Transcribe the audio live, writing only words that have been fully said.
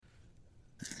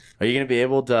Are you going to be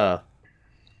able to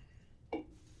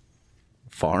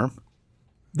farm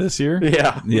this year?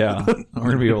 Yeah. Yeah. We're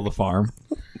going to be able to farm.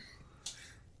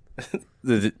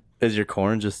 Is your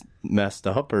corn just messed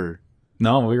up or?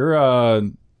 No, we're,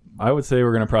 I would say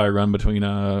we're going to probably run between,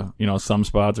 some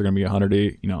spots are going to be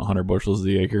 100 bushels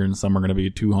the acre, and some are going to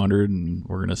be 200, and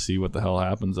we're going to see what the hell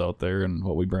happens out there and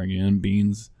what we bring in.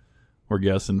 Beans, we're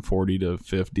guessing 40 to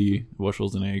 50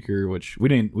 bushels an acre, which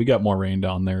we got more rain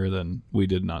down there than we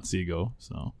did in Otsego.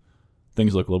 So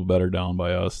things look a little better down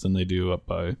by us than they do up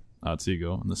by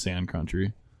Otsego in the sand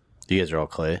country. You guys are all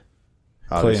clay.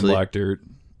 Clay and black dirt.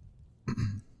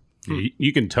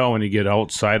 You can tell when you get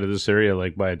outside of this area,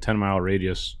 like by a 10-mile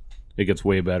radius, it gets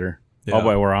way better. Yeah. All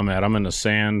by where I'm at. I'm in the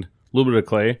sand, a little bit of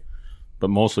clay, but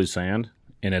mostly sand,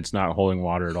 and it's not holding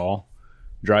water at all.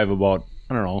 Drive about,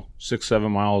 6-7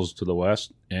 miles to the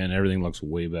west, and everything looks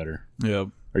way better. Yeah.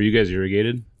 Are you guys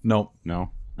irrigated? Nope.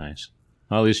 No? Nice.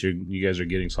 Well, at least you guys are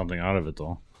getting something out of it,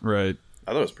 though. Right.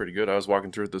 I thought it was pretty good. I was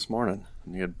walking through it this morning,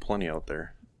 and you had plenty out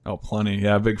there. Oh, plenty.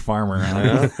 Yeah, big farmer.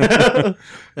 Yeah,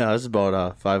 this is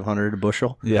about 500 a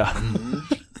bushel. Yeah.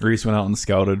 Reese went out and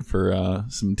scouted for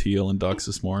some teal and ducks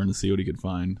this morning to see what he could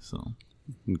find. So,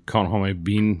 count how many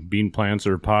bean plants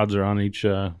or pods are on each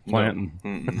plant.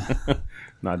 No.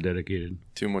 Not dedicated.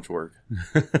 Too much work.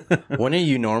 When do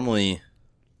you normally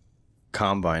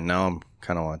combine? Now I'm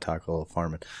kind of want to talk a little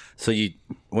farming. So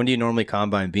when do you normally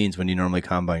combine beans? When do you normally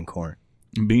combine corn?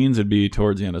 Beans would be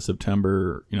towards the end of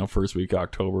September, first week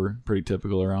October, pretty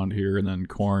typical around here. And then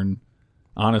corn,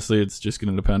 honestly, it's just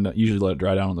going to depend. Usually let it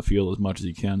dry down in the field as much as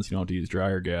you can so you don't have to use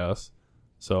dryer gas.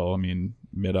 So,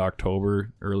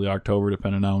 mid-October, early October,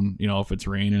 depending on, if it's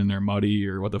raining or muddy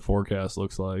or what the forecast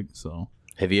looks like. So,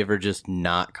 have you ever just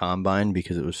not combined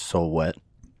because it was so wet?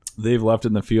 They've left it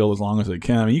in the field as long as they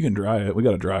can. You can dry it. We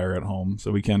got a dryer at home,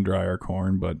 so we can dry our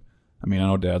corn. But, I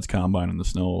know Dad's combined in the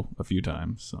snow a few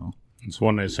times, so. It's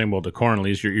one nice thing about the corn. At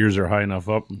least your ears are high enough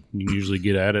up. You can usually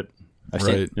get at it.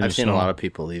 I've seen a lot of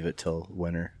people leave it till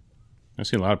winter. I've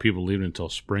seen a lot of people leave it until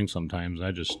spring sometimes.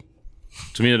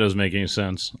 To me, it doesn't make any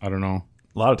sense. I don't know.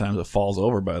 A lot of times it falls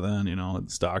over by then,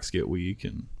 and stocks get weak.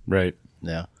 Right.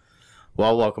 Yeah.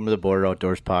 Well, welcome to the Border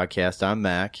Outdoors Podcast. I'm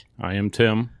Mac. I am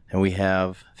Tim. And we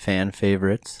have fan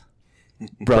favorites.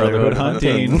 Brotherhood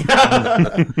hunting.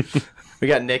 We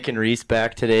got Nick and Reese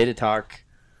back today to talk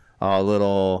a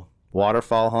little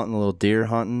waterfowl hunting, a little deer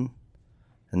hunting,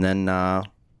 and then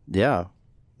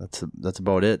that's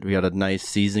about it. We got a nice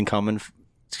season coming.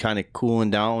 It's kind of cooling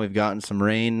down. We've gotten some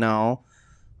rain now.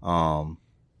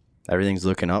 Everything's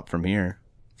looking up from here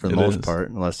for the most part,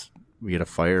 unless we get a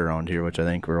fire around here, which I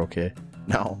think we're okay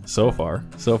now. So far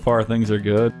things are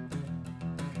good.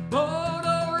 Border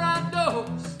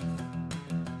Outdoors,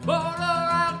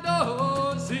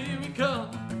 here we come.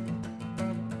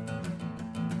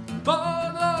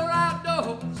 Border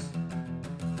Outdoors,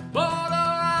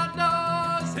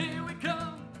 here we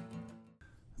come.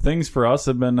 Things for us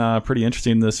have been pretty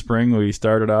interesting this spring. We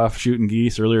started off shooting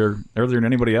geese earlier than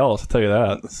anybody else, I'll tell you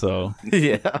that. So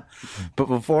yeah. But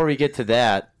before we get to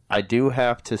that, I do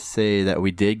have to say that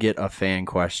we did get a fan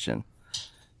question.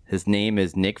 His name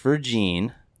is Nick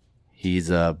Vergine. He's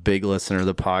a big listener of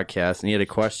the podcast, and he had a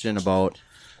question about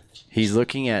he's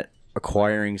looking at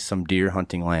acquiring some deer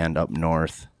hunting land up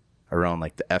north around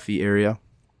like the Effie area.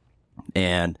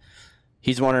 And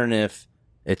he's wondering if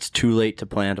it's too late to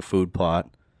plant a food plot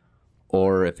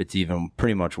or if it's even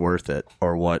pretty much worth it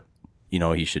or what,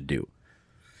 he should do.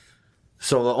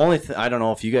 So the only I don't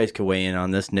know if you guys could weigh in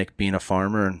on this, Nick being a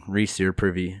farmer, and Reese, you're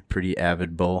pretty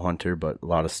avid bow hunter, but a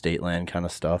lot of state land kind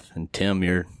of stuff. And Tim,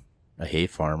 you're a hay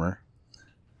farmer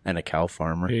and a cow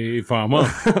farmer. Hey,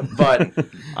 farmer. But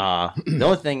the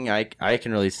only thing I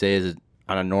can really say is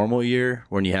on a normal year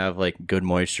when you have like good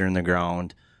moisture in the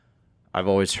ground, I've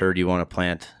always heard you want to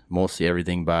plant mostly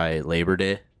everything by Labor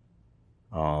Day.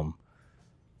 A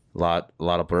lot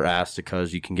of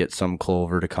brassicas. You can get some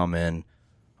clover to come in.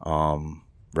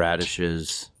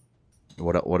 Radishes.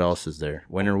 What else is there?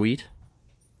 Winter wheat?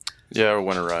 Yeah, or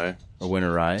winter rye. Or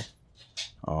winter rye.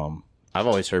 I've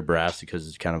always heard brassicas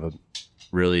is kind of a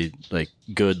really like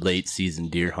good late season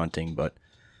deer hunting, but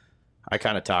I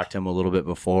kind of talked to him a little bit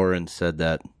before and said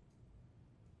that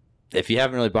if you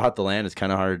haven't really bought the land, it's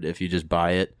kind of hard if you just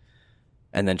buy it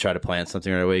and then try to plant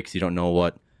something right away because you don't know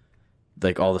what,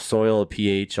 like all the soil,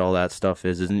 pH, all that stuff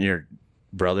is. Isn't your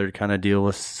brother kind of deal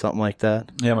with something like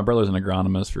that? Yeah, my brother's an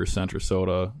agronomist for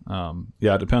Centrasota.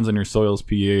 It depends on your soil's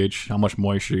pH, how much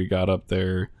moisture you got up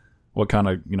there, what kind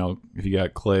of, if you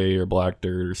got clay or black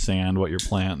dirt or sand, what you're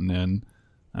planting in.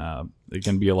 It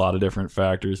can be a lot of different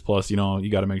factors. Plus, you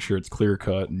got to make sure it's clear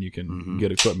cut and you can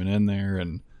get equipment in there.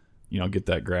 And get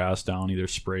that grass down, either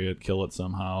spray it, kill it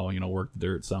somehow, work the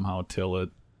dirt somehow, till it.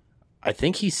 I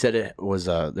think he said it was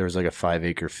there was like a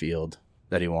 5-acre field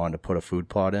that he wanted to put a food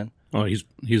plot in. Oh, he's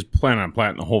planning on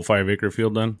planting the whole 5-acre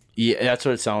field then? Yeah, that's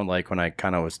what it sounded like when I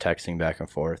kind of was texting back and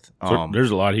forth. So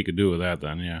there's a lot he could do with that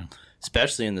then, yeah.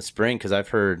 Especially in the spring, because I've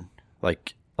heard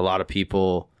like a lot of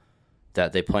people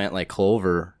that they plant like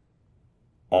clover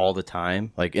all the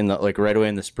time, like right away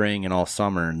in the spring and all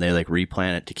summer, and they like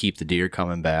replant it to keep the deer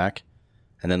coming back.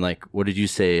 And then like, what did you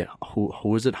say? Who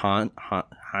was it? Hans?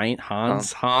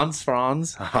 Franz?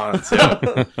 Hans,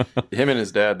 yeah. Him and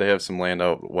his dad, they have some land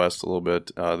out west a little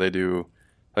bit. I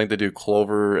think they do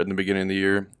clover in the beginning of the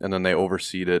year, and then they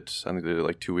overseed it. I think they did it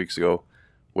like 2 weeks ago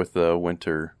with the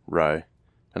winter rye.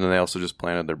 And then they also just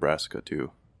planted their brassica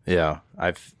too. Yeah,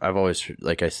 I've always,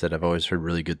 like I said, I've always heard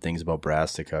really good things about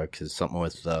brassica, because something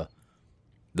with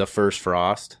the first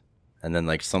frost, and then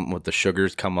like something with the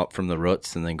sugars come up from the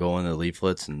roots and then go in the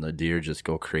leaflets, and the deer just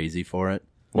go crazy for it.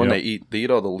 When they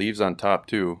eat all the leaves on top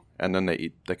too, and then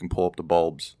they can pull up the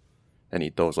bulbs and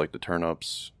eat those, like the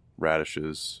turnips,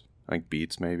 radishes, I think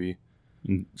beets maybe.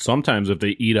 And sometimes if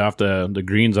they eat off the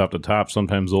greens off the top,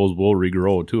 sometimes those will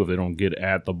regrow too if they don't get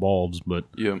at the bulbs. But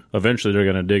eventually they're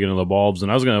going to dig into the bulbs.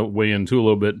 And I was going to weigh in too a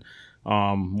little bit.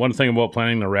 One thing about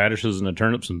planting the radishes and the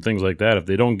turnips and things like that, if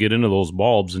they don't get into those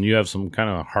bulbs and you have some kind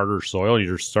of harder soil,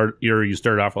 you start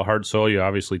off with hard soil, you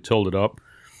obviously tilled it up.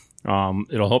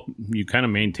 It'll help you kind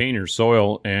of maintain your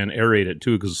soil and aerate it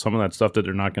too, because some of that stuff that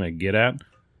they're not going to get at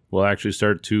will actually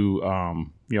start to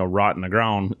rot in the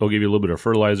ground. It'll give you a little bit of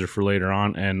fertilizer for later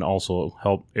on, and also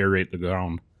help aerate the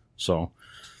ground. So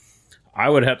I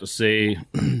would have to say,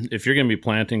 if you're going to be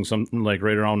planting something like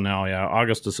right around now,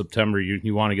 August to September,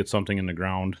 you want to get something in the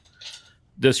ground.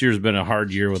 This year's been a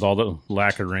hard year with all the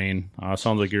lack of rain.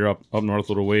 Sounds like you're up north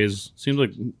a little ways. Seems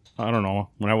like, I don't know,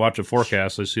 when I watch a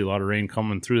forecast, I see a lot of rain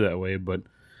coming through that way, but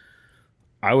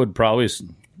I would probably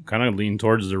kind of lean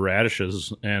towards the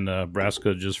radishes and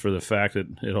brassica, just for the fact that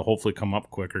it'll hopefully come up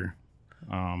quicker,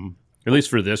 at least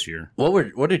for this year.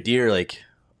 What are deer like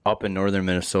up in northern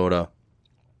Minnesota?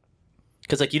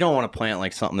 Because like, you don't want to plant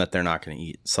like something that they're not going to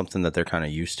eat, something that they're kind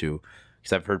of used to.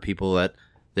 Because I've heard people that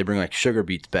they bring like sugar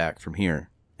beets back from here,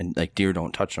 and like deer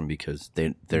don't touch them because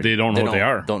they don't know what they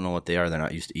are. Don't know what they are. They're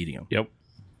not used to eating them. Yep.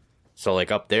 So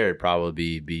like up there, it'd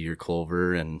probably be your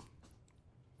clover and,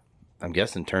 I'm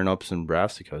guessing, turnips and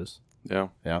brassicas. Yeah.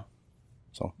 Yeah.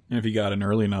 So, and if you got in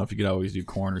early enough, you could always do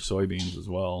corn or soybeans as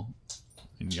well.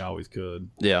 And you always could.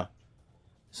 Yeah.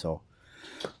 So,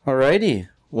 alrighty.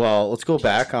 Well, let's go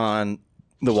back on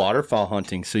the waterfowl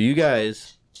hunting. So you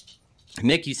guys,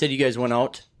 Nick, you said you guys went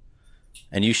out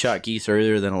and you shot geese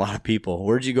earlier than a lot of people.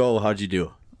 Where'd you go? How'd you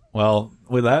do? Well,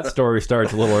 with that story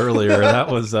starts a little earlier. That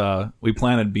was, we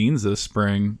planted beans this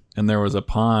spring, and there was a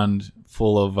pond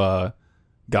full of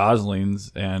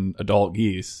goslings and adult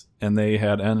geese, and they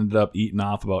had ended up eating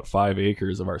off about 5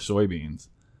 acres of our soybeans.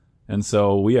 And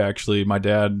so my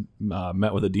dad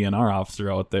met with a DNR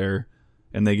officer out there,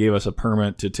 and they gave us a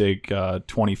permit to take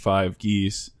 25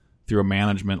 geese through a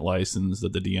management license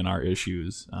that the DNR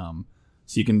issues.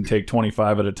 So you can take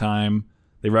 25 at a time.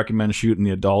 They recommend shooting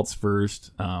the adults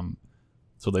first.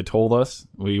 So they told us.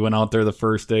 We went out there the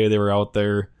first day they were out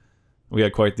there. We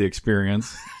had quite the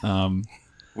experience.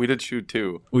 We did shoot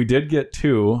 2. We did get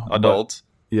 2 adults.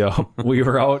 Yeah, we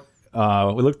were out.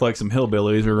 We looked like some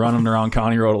hillbillies. We were running around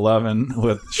County Road 11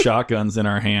 with shotguns in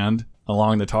our hand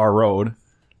along the tar road.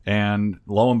 And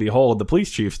lo and behold, the police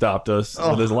chief stopped us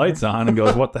with his lights on and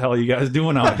goes, "What the hell are you guys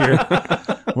doing out here?"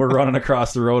 We're running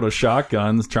across the road with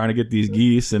shotguns trying to get these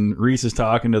geese. And Reese is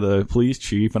talking to the police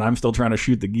chief, and I'm still trying to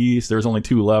shoot the geese. There's only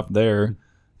 2 left there.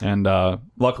 And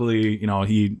luckily,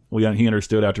 he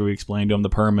understood after we explained to him the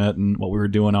permit and what we were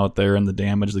doing out there and the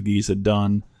damage the geese had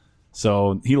done.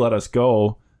 So he let us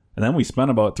go. And then we spent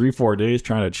about 3-4 days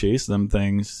trying to chase them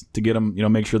things to get them,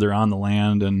 make sure they're on the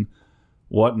land and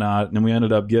whatnot. And we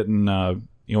ended up getting,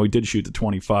 we did shoot the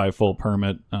 25 full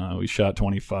permit. We shot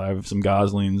 25, some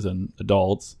goslings and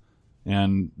adults.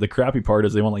 And the crappy part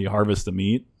is they won't let you harvest the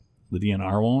meat. The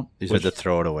DNR won't. You said to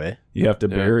throw it away? You have to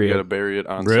bury it. You got to bury it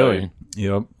on really? site.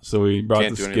 Yep. So we brought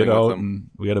the skid out and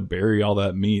we had to bury all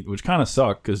that meat, which kind of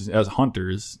sucked because as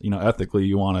hunters, ethically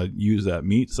you want to use that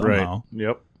meat somehow. Right.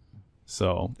 Yep.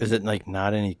 So is it like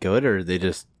not any good, or they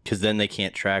just, because then they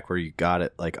can't track where you got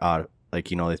it, like I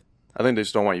think they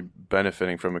just don't want you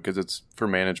benefiting from it because it's for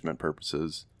management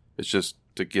purposes. It's just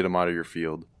to get them out of your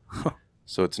field.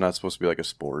 So it's not supposed to be like a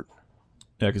sport.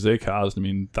 Yeah, because they caused,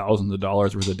 thousands of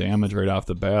dollars worth of damage right off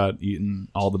the bat, eating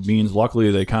all the beans. Luckily,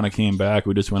 they kind of came back.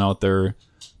 We just went out there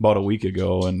about a week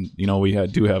ago, and we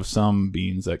do have some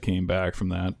beans that came back from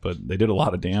that, but they did a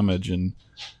lot of damage, and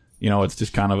it's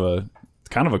just kind of a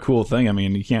cool thing.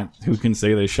 Who can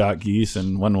say they shot geese?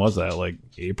 And when was that? Like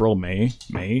April, May?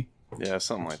 Yeah,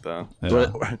 something like that. Yeah.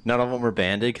 But none of them were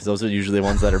banded because those are usually the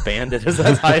ones that are banded. Is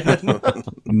that hiding?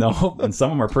 No, and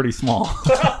some of them are pretty small.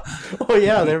 Oh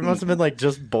yeah, they must have been like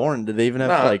just born. Did they even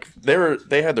have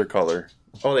they had their color.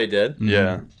 Oh, they did. Mm-hmm.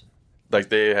 Yeah, like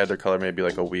they had their color maybe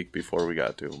like a week before we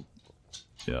got to them.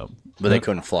 Yeah, But they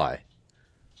couldn't fly.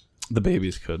 the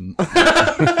babies couldn't.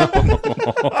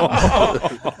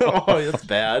 Oh, that's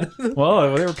bad.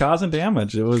 Well, they were causing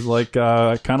damage. It was like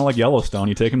kind of like Yellowstone.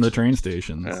 You take them to the train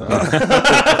station. So.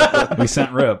 We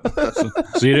sent Rip.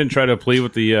 So you didn't try to plead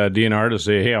with the DNR to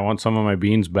say, hey, I want some of my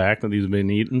beans back that these have been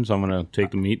eaten, so I'm going to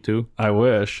take the meat too? I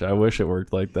wish it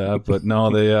worked like that, but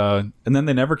no. They and then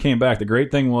they never came back. The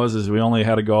great thing was we only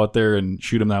had to go out there and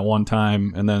shoot them that one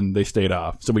time, and then they stayed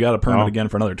off. So we got a permit again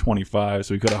for another 25.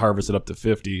 So we could have harvested up to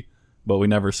 50. But we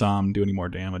never saw them do any more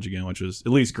damage again, which was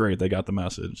at least great. They got the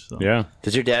message. So. Yeah.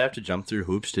 Did your dad have to jump through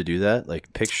hoops to do that?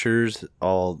 Like pictures,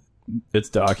 all. It's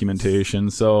documentation.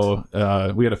 So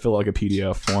we had to fill like a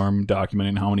PDF form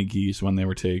documenting how many geese, when they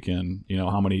were taken,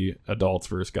 how many adults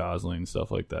versus gosling,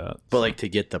 stuff like that. But like to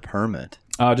get the permit.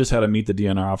 I just had to meet the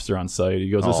DNR officer on site.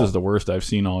 He goes, "This Oh. is the worst I've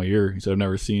seen all year." He said, "I've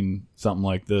never seen something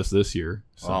like this year."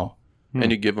 So. Wow. And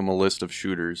you give them a list of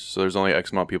shooters. So there's only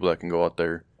X amount of people that can go out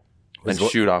there and Is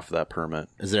what- shoot off that permit.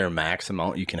 Is there a max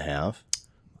amount you can have?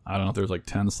 I don't know if there's like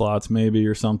 10 slots maybe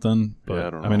or something. But Yeah, I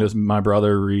don't know. there's my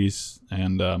brother, Reese,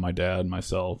 and my dad and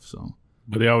myself. So.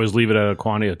 But they always leave it at a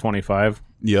quantity of 25?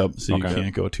 Yep. So you Okay.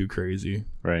 can't go too crazy.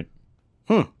 Right.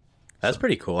 That's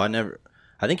pretty cool.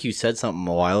 I think you said something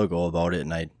a while ago about it,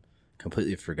 and I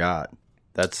completely forgot.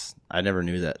 I never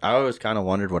knew that. I always kind of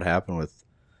wondered what happened with,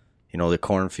 the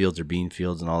cornfields or bean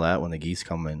fields and all that when the geese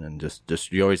come in, and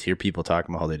just you always hear people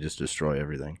talking about how they just destroy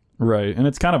everything. Right. And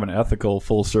it's kind of an ethical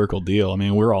full circle deal.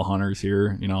 We're all hunters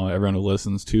here, everyone who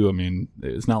listens too.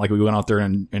 It's not like we went out there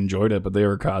and enjoyed it, but they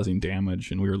were causing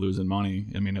damage and we were losing money.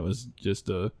 It was just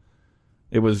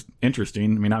it was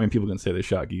interesting. Not many people can say they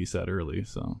shot geese that early.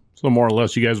 So more or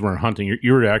less, you guys weren't hunting.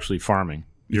 You were actually farming.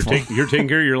 You're taking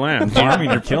care of your land. farming,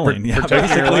 you're killing. Yeah,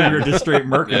 basically, you're just straight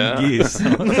murking geese.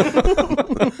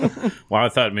 Well, I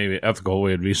thought maybe ethical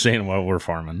way would be saying, well, we're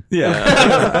farming.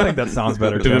 Yeah, I think that sounds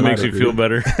better. If it makes you feel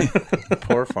better.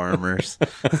 Poor farmers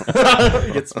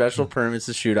get special permits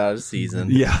to shoot out of season.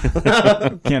 Yeah,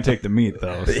 can't take the meat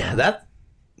though. So. Yeah,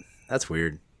 that's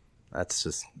weird. That's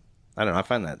just, I don't know. I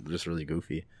find that just really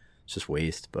goofy. It's just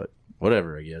waste, but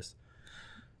whatever, I guess.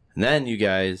 And then you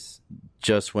guys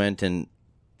just went and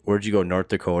where'd you go? North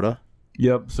Dakota?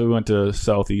 Yep. So we went to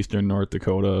southeastern North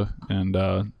Dakota,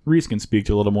 and Reese can speak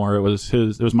to a little more. It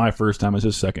was my first time. It was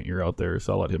his second year out there,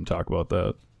 so I'll let him talk about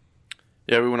that.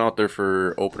 Yeah, we went out there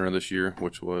for opener this year,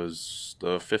 which was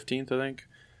the 15th, I think.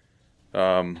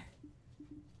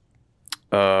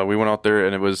 We went out there,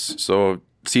 and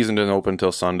season didn't open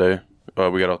until Sunday.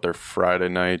 We got out there Friday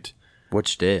night.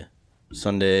 Which day?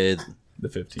 Sunday. The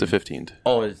 15th. The 15th.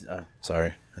 Oh,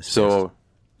 sorry.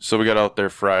 So we got out there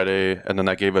Friday, and then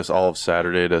that gave us all of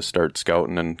Saturday to start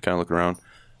scouting and kind of look around.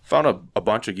 Found a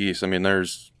bunch of geese.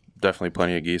 There's definitely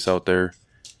plenty of geese out there.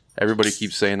 Everybody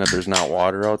keeps saying that there's not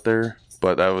water out there,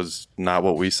 but that was not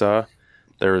what we saw.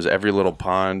 There was every little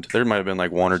pond. There might have been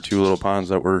like one or two little ponds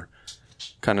that were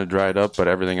kind of dried up, but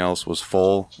everything else was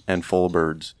full of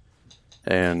birds.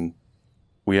 And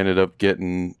we ended up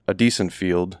getting a decent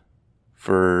field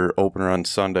for opener on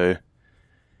Sunday.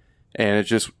 And it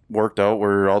just worked out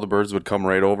where all the birds would come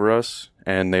right over us,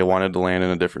 and they wanted to land in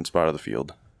a different spot of the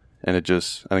field. And I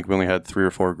think we only had 3 or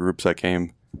 4 groups that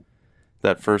came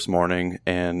that first morning,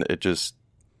 and it just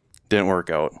didn't work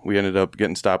out. We ended up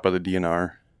getting stopped by the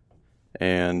DNR,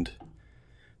 and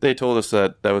they told us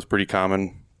that was pretty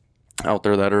common out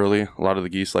there that early. A lot of the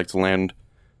geese like to land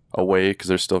away because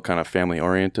they're still kind of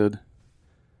family-oriented,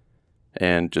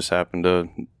 and just happened to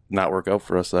not work out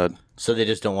for us that. So they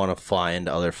just don't want to fly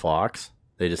into other flocks?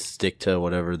 They just stick to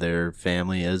whatever their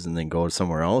family is and then go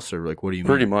somewhere else? Or like, what do you mean?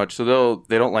 Pretty much. So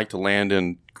they don't like to land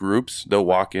in groups. They'll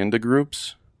walk into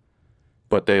groups,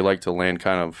 but they like to land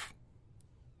kind of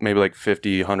maybe like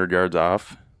 50, 100 yards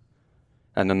off.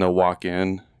 And then they'll walk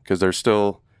in because they're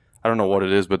still, I don't know what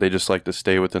it is, but they just like to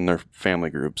stay within their family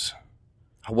groups.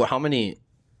 How many's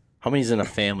in a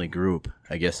family group?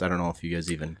 I guess, I don't know if you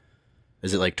guys even,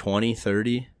 is it like 20,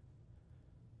 30,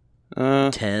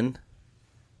 10?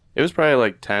 It was probably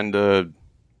like 10 to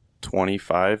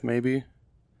 25 maybe.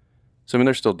 So I mean,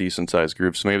 they're still decent sized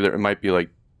groups. So maybe there might be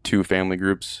like 2 family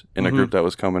groups in a group that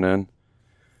was coming in.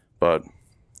 But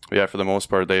yeah, for the most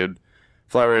part, they'd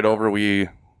fly right over. We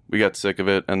got sick of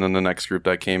it, and then the next group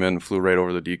that came in flew right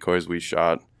over the decoys. We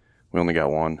shot. We only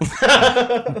got 1.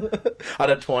 Out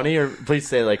of 20, or please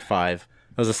say like 5.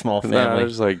 It was a small family. Nah,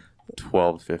 there's like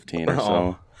 12, 15 or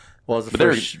so. Well, it was the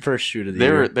But first shoot of the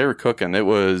year. They were cooking. It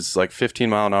was like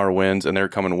 15-mile-an-hour winds, and they were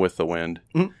coming with the wind.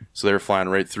 So they were flying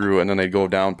right through, and then they'd go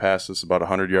down past us about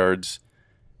 100 yards,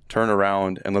 turn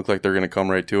around, and look like they're going to come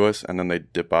right to us, and then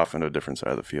they'd dip off into a different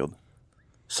side of the field.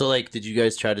 So, like, did you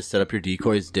guys try to set up your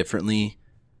decoys differently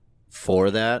for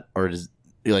that? Or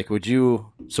would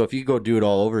you, so if you go do it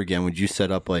all over again, would you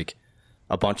set up, like,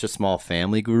 a bunch of small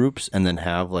family groups and then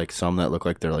have, like, some that look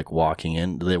like they're, like, walking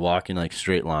in? Do they walk in, like,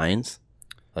 straight lines?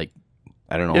 Like,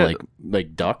 I don't know, Yeah.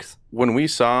 like ducks? When we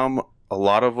saw them, a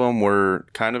lot of them were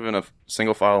kind of in a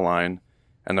single file line,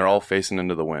 and they're all facing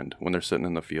into the wind when they're sitting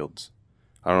in the fields.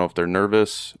 I don't know if they're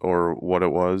nervous or what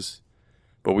it was,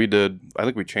 but I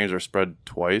think we changed our spread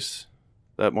twice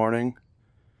that morning,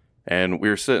 and we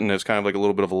were sitting, it was kind of like a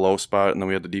little bit of a low spot, and then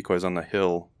we had the decoys on the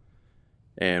hill,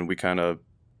 and we kind of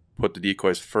put the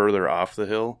decoys further off the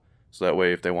hill, so that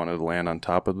way if they wanted to land on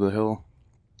top of the hill.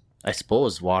 I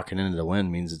suppose walking into the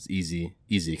wind means it's easy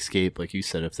escape. Like you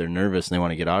said, if they're nervous and they want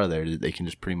to get out of there, they can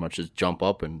just pretty much just jump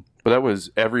up and... But that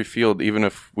was every field, even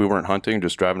if we weren't hunting,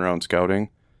 just driving around scouting,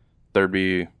 there'd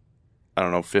be, I don't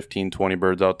know, 15, 20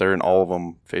 birds out there, and all of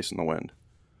them facing the wind.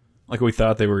 Like we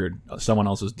thought they were someone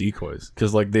else's decoys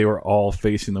because like they were all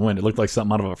facing the wind. It looked like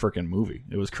something out of a freaking movie.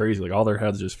 It was crazy. Like all their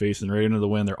heads just facing right into the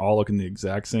wind. They're all looking the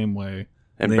exact same way.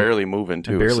 And barely moving,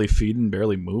 too. And barely feeding,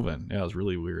 barely moving. Yeah, it was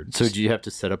really weird. So do you have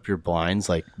to set up your blinds,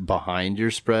 like, behind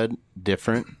your spread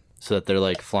different so that they're,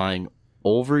 like, flying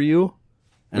over you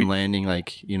and landing,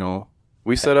 like, you know...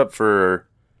 We set up for,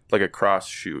 like, a cross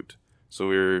shoot. So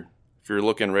if you're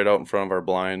looking right out in front of our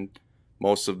blind,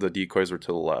 most of the decoys were to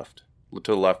the left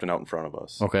and out in front of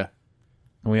us. Okay.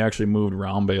 And we actually moved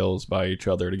round bales by each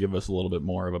other to give us a little bit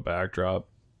more of a backdrop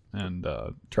and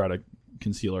try to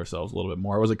conceal ourselves a little bit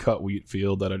more. It was a cut wheat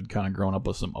field that had kind of grown up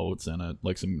with some oats in it,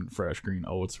 like some fresh green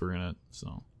oats were in it.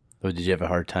 So But did you have a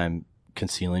hard time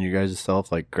concealing your guys'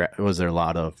 self? Like, was there a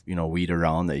lot of, you know, weed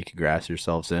around that you could grass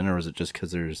yourselves in, or was it just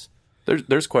because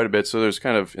There's quite a bit. So there's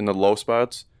kind of, in the low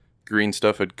spots, green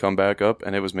stuff had come back up,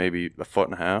 and it was maybe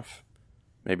 1.5 feet,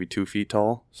 maybe 2 feet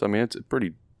tall. So, I mean, it's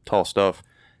pretty tall stuff.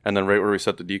 And then right where we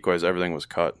set the decoys, everything was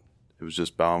cut. It was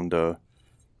just bound to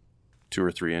 2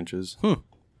 or 3 inches.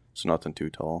 So nothing too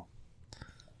tall.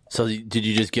 So did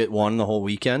you just get one the whole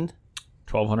weekend?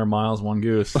 1,200 miles, one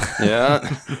goose. Yeah.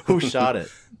 Who shot it?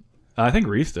 I think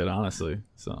Reese did, honestly.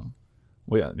 So,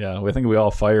 I think we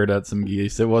all fired at some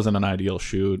geese. It wasn't an ideal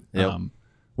shoot. Yep.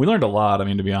 We learned a lot. I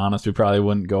mean, to be honest, we probably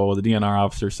wouldn't go. The DNR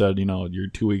officer said, you know, you're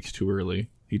 2 weeks too early.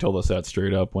 He told us that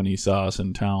straight up when he saw us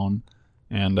in town.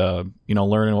 And, you know,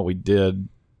 learning what we did,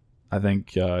 I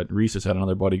think Reese has had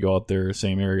another buddy go out there,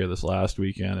 same area this last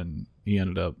weekend, and he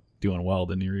ended up doing well,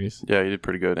 didn't he, Reese? Yeah, he did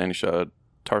pretty good. And he shot a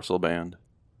tarsal band.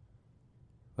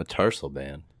 A tarsal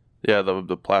band? Yeah,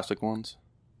 the plastic ones.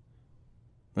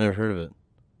 Never heard of it.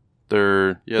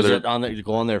 Is Is it on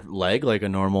go on their leg like a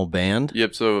normal band?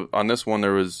 Yep, so on this one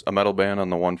there was a metal band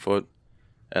on the 1 foot,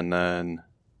 and then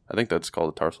I think that's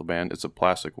called a tarsal band. It's a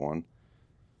plastic one.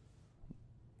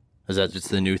 Is that just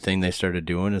the new thing they started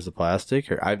doing, is the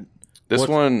plastic? This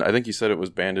one, I think he said it was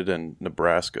banded in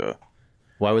Nebraska.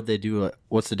 Why would they do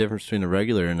what's the difference between a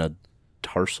regular and a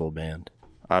tarsal band?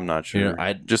 I'm not sure.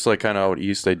 Yeah, just like kind of out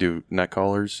east, they do neck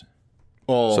collars.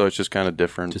 Oh, So it's just kind of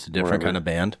different. just a different kind of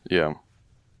band. Yeah.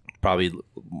 Probably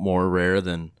more rare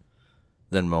than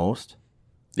most.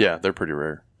 Yeah, they're pretty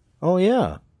rare. Oh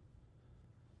yeah,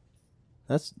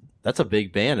 that's a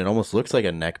big band. It almost looks like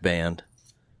a neck band.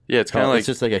 Yeah, it's kind of like it's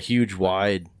just like a huge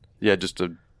wide. yeah, just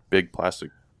a big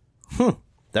plastic.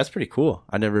 That's pretty cool.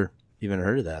 I never even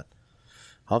heard of that.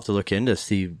 I'll have to look into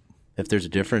see if there's a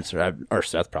difference. Or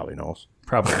Seth probably knows.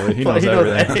 Probably. He knows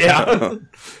everything. Yeah,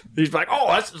 he's like, oh,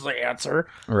 that's the answer.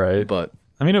 Right. But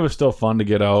I mean, it was still fun to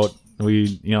get out.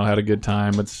 We, you know, had a good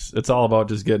time. It's all about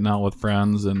just getting out with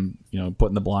friends and, you know,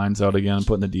 putting the blinds out again,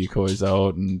 putting the decoys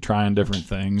out and trying different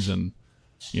things. And,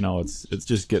 you know, it's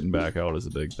just getting back out is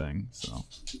a big thing. So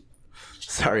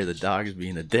sorry, the dog's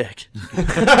being a dick.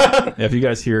 yeah, if you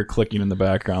guys hear clicking in the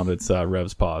background, it's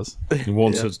Rev's paws. He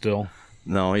won't sit still.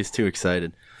 No, he's too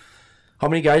excited. How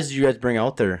many guys did you guys bring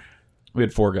out there We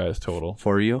had 4 guys total.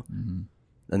 for you? Mm-hmm.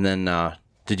 And then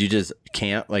did you just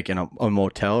camp like in a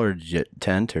motel or did you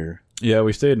tent or? Yeah,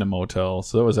 we stayed in a motel,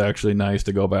 so it was actually nice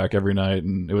to go back every night,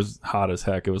 and it was hot as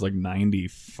heck. It was like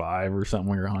 95 or something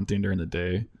when we were hunting during the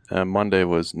day. Monday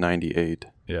was 98.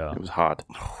 Yeah. It was hot.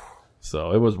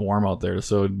 So it was warm out there,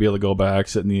 so to be able to go back,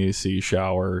 sit in the AC,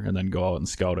 shower, and then go out and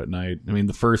scout at night. I mean,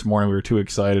 the first morning we were too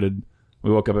excited.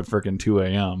 We woke up at frickin' 2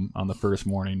 a.m. on the first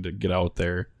morning to get out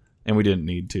there, and we didn't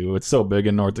need to. It's so big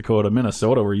in North Dakota.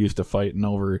 Minnesota, we're used to fighting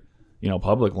over,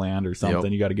 public land or something.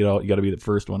 Yep. You got to get out. You got to be the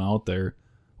first one out there.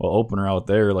 Well, opener out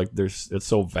there, like it's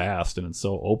so vast and it's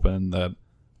so open that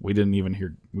we didn't even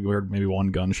hear. We heard maybe one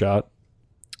gunshot.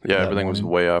 Yeah, that everything was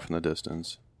morning. way off in the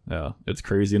distance. Yeah, it's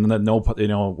crazy. And then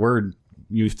we're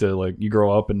used to, like, you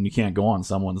grow up and you can't go on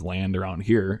someone's land around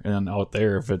here, and out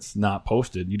there, if it's not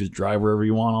posted, you just drive wherever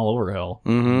you want all over hell.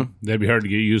 Mm-hmm. That'd be hard to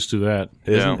get used to that.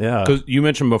 Yeah. Because you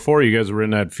mentioned before you guys were in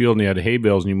that field and you had hay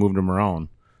bales and you moved them around.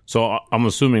 So I'm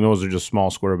assuming those are just small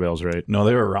square bales, right? No,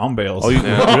 they were round bales. Oh,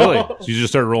 really? So you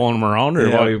just started rolling them around, or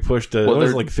yeah, what? we pushed it. Well, It was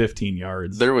they're- like 15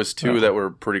 yards. There was two that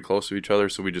were pretty close to each other,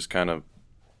 so we just kind of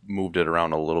moved it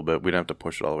around a little bit. We didn't have to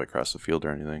push it all the way across the field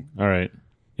or anything. All right.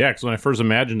 Yeah, because when I first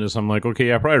imagined this, I'm like, okay,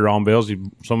 yeah, probably round bales.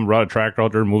 Someone brought a tractor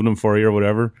out there, moved them for you or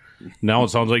whatever. Now it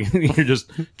sounds like you're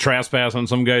just trespassing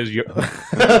some guy's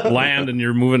land and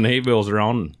you're moving hay bales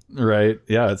around. Right.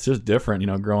 Yeah, it's just different,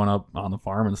 growing up on the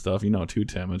farm and stuff, too,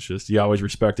 Tim. It's just, you always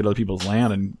respected other people's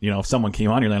land, and, if someone came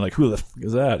on your land, like, who the f***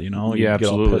 is that, You Yeah, get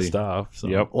absolutely. all pissed off. So.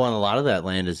 Yep. Well, and a lot of that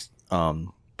land is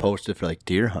posted for like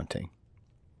deer hunting.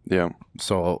 Yeah.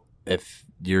 So if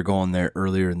you're going there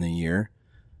earlier in the year,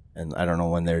 and I don't know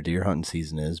when their deer hunting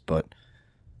season is, but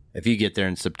if you get there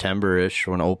in September-ish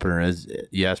when opener is,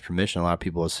 you ask permission, a lot of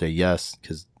people will say yes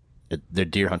because their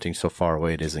deer hunting so far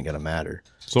away it isn't going to matter.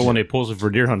 So when they post it for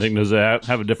deer hunting, does it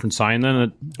have a different sign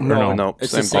then? No,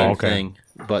 It's same the same thing. thing,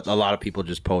 but a lot of people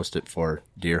just post it for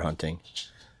deer hunting.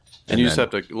 And you just have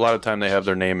to. A lot of time they have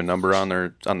their name and number on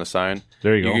the sign.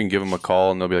 There you go. You can give them a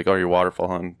call and they'll be like, "Oh, you're waterfowl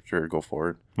hunting? Sure, go for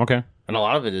it." Okay. And a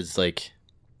lot of it is like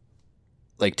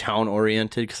town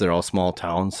oriented because they're all small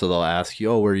towns. So they'll ask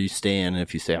you, "Oh, where are you staying?" And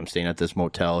if you say, "I'm staying at this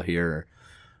motel here,"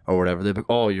 or whatever, they're like,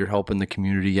 "Oh, you're helping the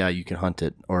community. Yeah, you can hunt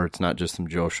it." Or it's not just some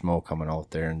Joe Schmo coming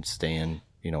out there and staying,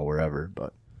 wherever.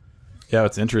 But Yeah,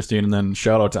 it's interesting. And then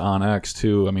shout out to OnX,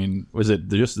 too. I mean, was it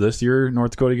just this year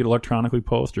North Dakota get electronically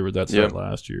posted, or was that start Yep.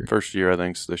 last year? First year, I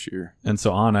think, is this year. And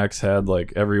so OnX had,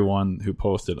 like, everyone who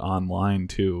posted online,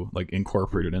 too, like,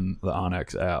 incorporated in the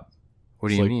OnX app. what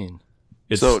do It's you like- mean?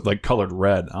 It's So- like colored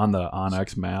red on the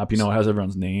OnX map. It has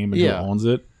everyone's name and Yeah. who owns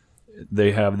it.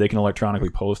 They can electronically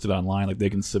post it online. Like, they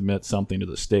can submit something to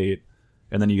the state,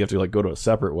 and then you have to, like, go to a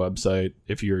separate website.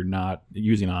 If you're not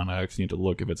using OnX, you have to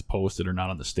look if it's posted or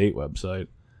not on the state website.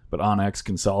 But OnX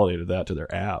consolidated that to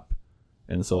their app,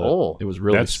 and so Oh. it was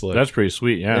really That's slick. pretty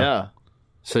sweet. Yeah.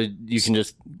 So you can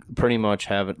just pretty much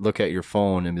have it look at your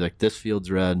phone and be like, "This field's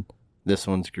red, this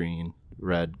one's green,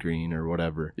 red, green, or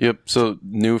whatever." Yep. So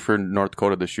new for North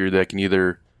Dakota this year, they can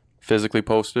either physically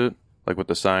post it, like with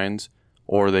the signs,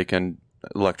 or they can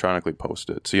electronically post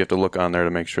it. So you have to look on there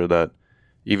to make sure that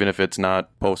even if it's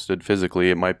not posted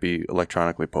physically, it might be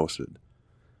electronically posted.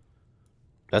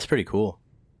 That's pretty cool.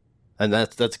 And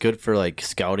that's good for like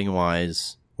scouting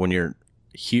wise when you're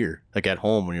here, like at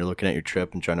home when you're looking at your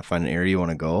trip and trying to find an area you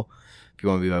want to go. If you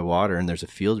want to be by water and there's a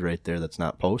field right there that's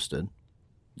not posted.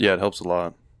 Yeah, it helps a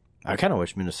lot. I kind of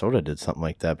wish Minnesota did something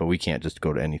like that, but we can't just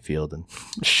go to any field and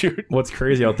shoot. What's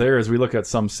crazy out there is we look at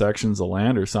some sections of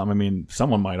land or something. I mean,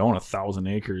 someone might own 1,000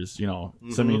 acres, So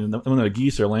I mean, when the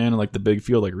geese are landing like the big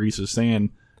field, like Reese is saying,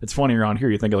 it's funny around here.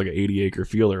 You think of like an 80-acre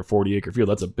field or a 40-acre field.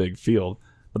 That's a big field.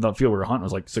 But the field we were hunting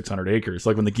was like 600 acres.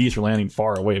 Like when the geese were landing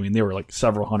far away, I mean, they were like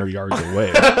several hundred yards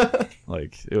away.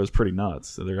 Like it was pretty nuts.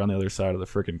 So they're on the other side of the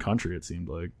freaking country, it seemed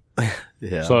like.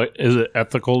 Yeah. So is it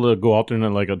ethical to go out there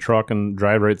in like a truck and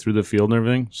drive right through the field and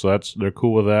everything? So they're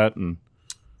cool with that. And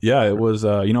Yeah, it was,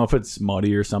 if it's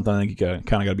muddy or something, I think you kind of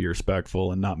got to be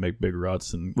respectful and not make big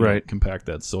ruts and Right. compact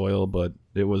that soil. But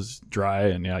it was dry,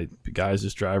 and guys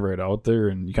just drive right out there,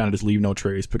 and you kind of just leave no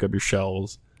trace, pick up your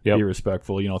shells, Yep. be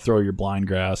respectful, throw your blind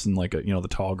grass in like, the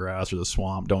tall grass or the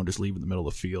swamp. Don't just leave it in the middle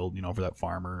of the field, for that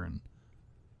farmer. And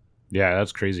yeah,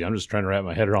 that's crazy. I'm just trying to wrap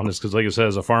my head around this because, like I said,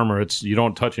 as a farmer, you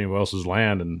don't touch anyone else's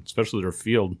land, and especially their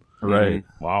field. Right.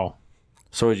 Wow.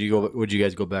 So would you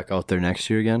guys go back out there next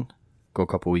year again? Go a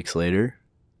couple weeks later?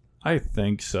 I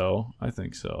think so.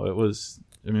 It was,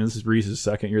 this is Reese's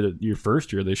second year. Your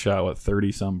first year, they shot,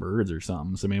 30-some birds or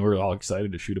something. So, we're all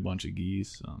excited to shoot a bunch of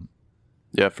geese.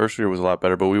 Yeah, first year was a lot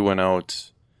better, but we went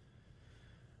out,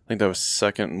 I think that was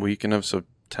second weekend of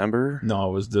September. No,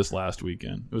 it was this last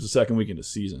weekend. It was the second weekend of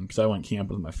season because I went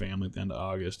camping with my family at the end of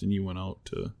August, and you went out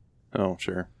to. Oh,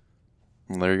 sure.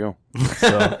 Well, there you go.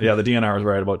 So yeah, the DNR was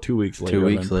right about 2 weeks later. 2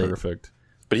 weeks and then late. Perfect.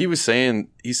 But he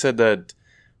said that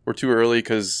we're too early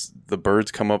because the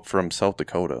birds come up from South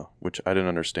Dakota, which I didn't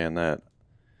understand that.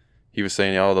 He was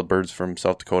saying all the birds from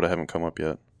South Dakota haven't come up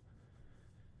yet.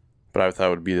 But I thought it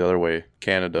would be the other way,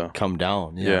 Canada. Come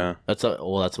down. Yeah. That's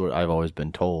what I've always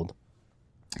been told.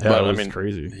 Yeah, But, it I was mean,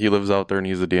 crazy. He lives out there and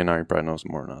he's a DNR. He probably knows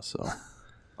more than us. So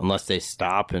Unless they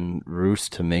stop and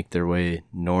roost to make their way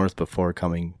north before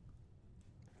coming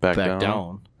back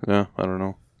down. Yeah, I don't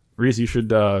know. Reese, you should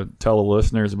tell the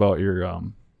listeners about your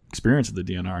experience at the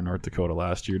DNR in North Dakota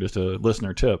last year. Just a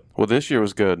listener tip. Well, this year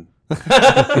was good.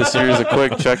 This year is a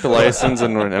quick check the license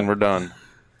and we're done.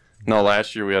 No,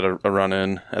 last year we had a run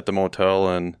in at the motel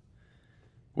and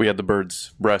we had the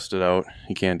birds breasted out.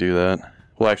 You can't do that.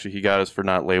 Well, actually, he got us for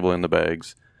not labeling the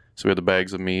bags. So we had the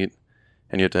bags of meat,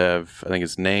 and you have to have, I think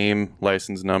it's name,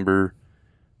 license number,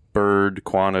 bird,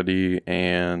 quantity,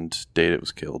 and date it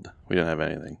was killed. We didn't have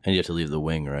anything. And you have to leave the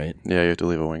wing, right? Yeah, you have to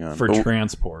leave a wing on. For But-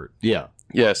 transport. Yeah.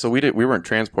 yeah, so we weren't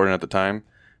transporting at the time,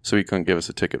 so he couldn't give us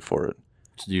a ticket for it.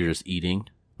 So you're just eating.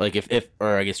 Like if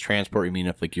or I guess transport, you mean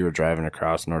if like you were driving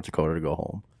across North Dakota to go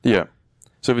home. Yeah.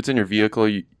 So if it's in your vehicle,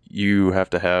 you have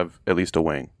to have at least a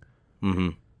wing. Mm-hmm.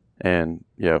 And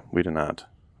yeah, we did not.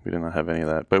 We did not have any of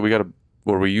that. But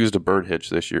we used a bird hitch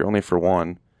this year, only for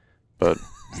one. But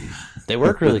They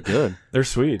work really good. They're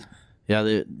sweet. Yeah,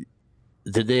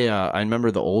 did they? I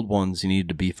remember the old ones. You needed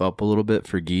to beef up a little bit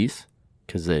for geese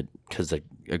because a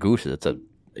goose that's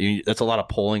a lot of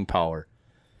pulling power,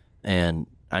 and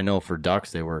I know for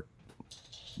ducks they work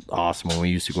awesome when we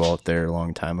used to go out there a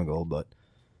long time ago. But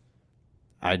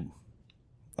I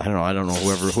don't know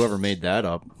whoever made that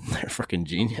up. They're freaking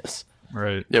genius.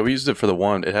 Right. yeah, we used it for the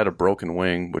one. It had a broken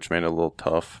wing, which made it a little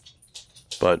tough.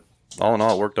 But all in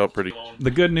all, it worked out pretty.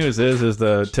 The good news is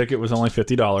the ticket was only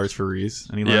 $50 for Reese,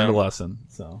 and he learned a lesson.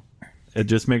 So it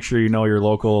just make sure you know your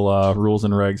local rules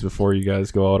and regs before you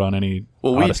guys go out on any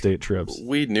out-of-state trips.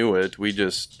 We knew it. We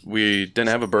didn't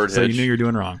have a bird So hitch. you knew you're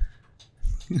doing wrong.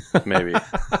 Maybe.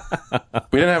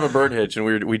 We didn't have a bird hitch, and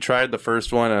we tried the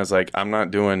first one, and I was like, I'm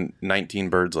not doing 19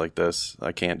 birds like this.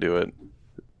 I can't do it.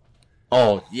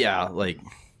 Oh yeah, like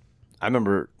I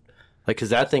remember, like because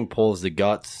that thing pulls the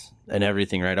guts and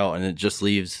everything right out, and it just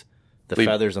leaves the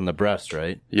feathers on the breast,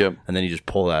 right? Yep. And then you just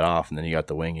pull that off, and then you got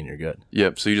the wing, and you're good.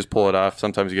 Yep. So you just pull it off.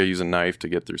 Sometimes you got to use a knife to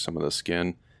get through some of the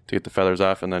skin to get the feathers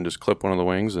off, and then just clip one of the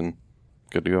wings, and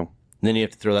good to go. And then you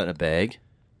have to throw that in a bag.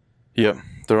 Yep.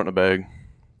 Throw it in a bag,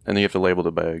 and then you have to label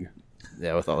the bag.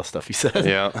 Yeah, with all the stuff you said.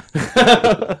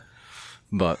 Yeah.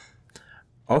 But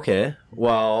okay,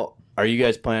 well, are you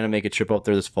guys planning to make a trip out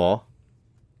there this fall?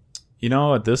 You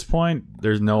know, at this point,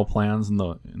 there's no plans in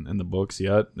the books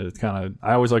yet. It's kind of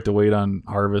I always like to wait on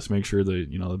harvest, make sure the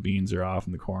the beans are off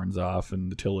and the corn's off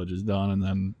and the tillage is done,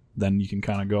 and then you can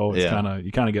kind of go. It's Yeah.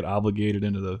 you kind of get obligated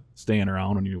into the staying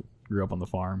around when you grew up on the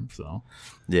farm. So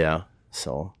Yeah.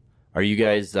 So, are you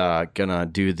guys gonna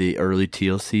do the early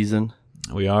teal season?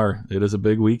 we are. It is a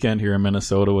big weekend here in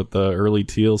Minnesota with the early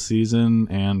teal season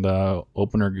and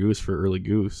opener goose for early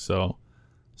goose. So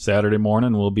Saturday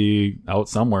morning we'll be out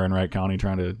somewhere in Wright County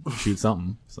trying to shoot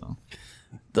something. So.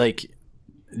 Like,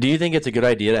 do you think it's a good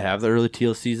idea to have the early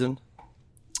teal season?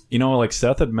 Like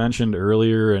Seth had mentioned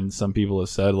earlier, and some people have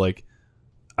said, like,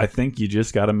 I think you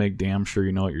just got to make damn sure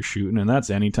you know what you're shooting, and that's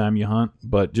anytime you hunt.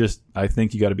 But I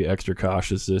think you got to be extra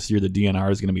cautious this year. The DNR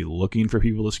is going to be looking for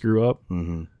people to screw up.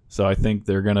 Mm-hmm. So I think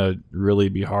they're going to really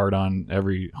be hard on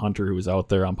every hunter who's out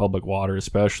there on public water,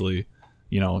 especially,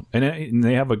 and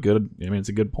they have it's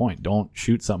a good point. Don't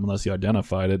shoot something unless you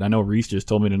identified it. I know Reese just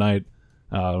told me tonight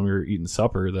when we were eating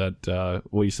supper that,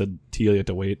 you said teal, you have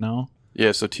to wait now?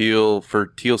 Yeah, so for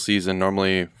teal season,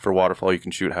 normally for waterfowl, you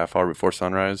can shoot half hour before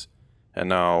sunrise. And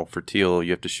now for teal,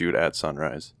 you have to shoot at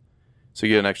sunrise. So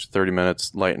you get an extra 30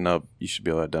 minutes, lighten up, you should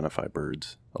be able to identify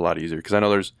birds a lot easier. Because I know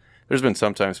there's been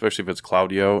some times, especially if it's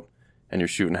cloudy out and you're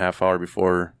shooting half hour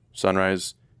before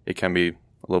sunrise, it can be a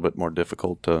little bit more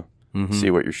difficult to see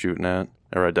what you're shooting at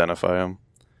or identify them.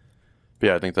 But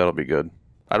yeah, I think that'll be good.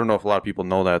 I don't know if a lot of people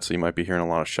know that, so you might be hearing a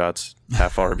lot of shots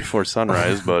half hour before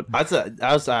sunrise. But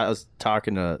I was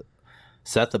talking to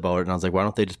Seth about it, and I was like, why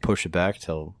don't they just push it back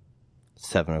till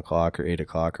 7 o'clock or 8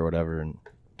 o'clock or whatever, and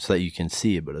so that you can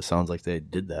see it? But it sounds like they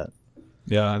did that.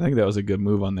 Yeah, I think that was a good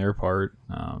move on their part.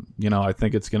 I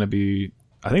think it's going to be.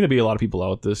 I think there'll be a lot of people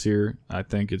out this year. I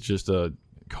think it's just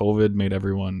COVID made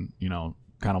everyone,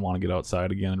 kind of want to get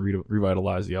outside again and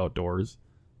revitalize the outdoors.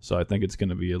 So I think it's going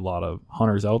to be a lot of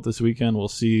hunters out this weekend. We'll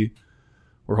see.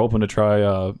 We're hoping to try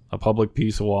a public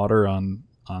piece of water on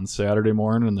Saturday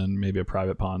morning, and then maybe a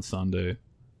private pond Sunday,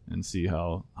 and see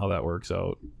how that works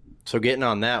out. So getting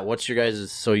on that, what's your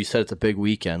guys'? So you said it's a big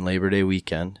weekend, Labor Day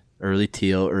weekend, early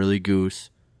teal, early goose.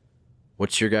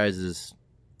 What's your guys'?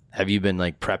 Have you been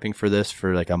like prepping for this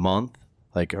for like a month,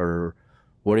 like, or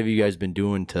what have you guys been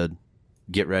doing to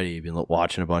get ready? You've been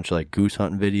watching a bunch of like goose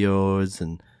hunting videos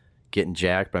and getting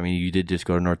jacked. I mean, you did just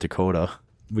go to North Dakota.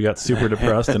 We got super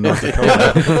depressed in North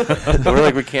Dakota. We're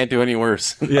like, we can't do any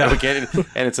worse. Yeah. We can't,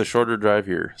 and it's a shorter drive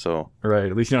here. So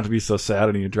Right. At least you don't have to be so sad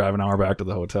and you drive an hour back to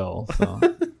the hotel. So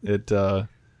it,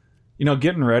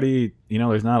 getting ready,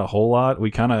 there's not a whole lot. We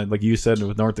kind of, like you said,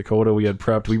 with North Dakota, we had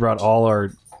prepped. We brought all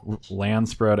our land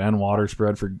spread and water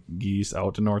spread for geese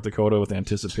out to North Dakota with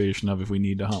anticipation of if we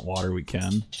need to hunt water, we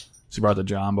can. So we brought the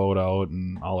John boat out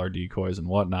and all our decoys and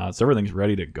whatnot. So everything's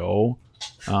ready to go.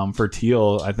 For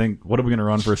teal, I think, what are we going to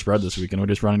run for a spread this weekend? We're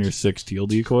just running your 6 teal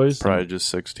decoys? probably just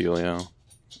 6 teal, yeah.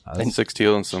 And 6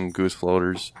 teal and some goose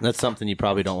floaters. That's something you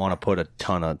probably don't want to put a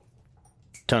ton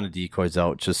of decoys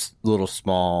out. Just little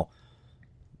small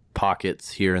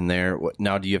pockets here and there.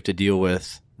 Now, do you have to deal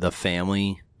with the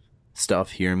family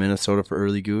stuff here in Minnesota for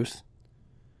early goose?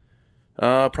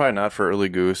 Probably not for early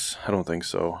goose. I don't think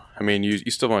so. I mean, you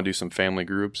still want to do some family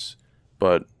groups,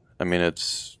 but I mean,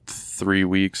 it's 3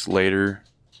 weeks later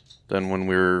than when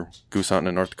we were goose hunting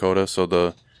in North Dakota. So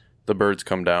the birds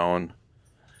come down.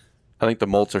 I think the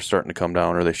molts are starting to come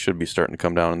down, or they should be starting to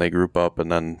come down, and they group up,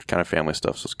 and then kind of family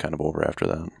stuff is kind of over after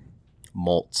that.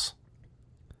 Molts.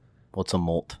 What's a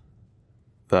molt?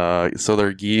 So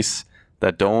they're geese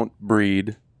that don't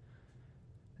breed,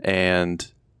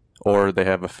 or they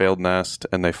have a failed nest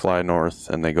and they fly north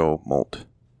and they go molt.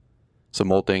 So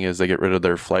molting is they get rid of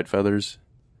their flight feathers.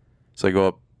 So they go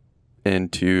up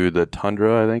into the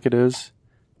tundra, I think it is,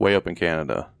 way up in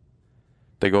Canada.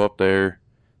 They go up there,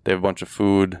 they have a bunch of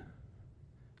food,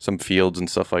 some fields and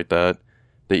stuff like that.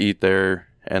 They eat there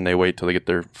and they wait till they get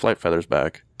their flight feathers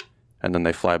back, and then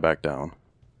they fly back down.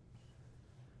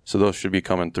 So those should be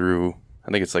coming through.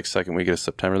 I think it's like second week of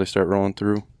September they start rolling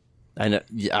through. I know,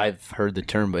 I've heard the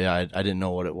term, but yeah, I didn't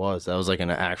know what it was. That was like an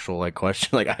actual question.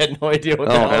 Like I had no idea what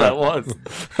the hell that was.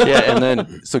 Yeah, and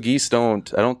then so geese I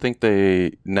don't think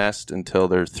they nest until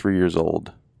they're 3 years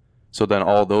old. So then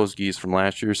all those geese from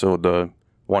last year, so the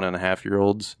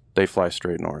 1.5-year-olds, they fly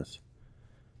straight north.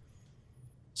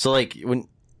 So like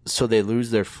so they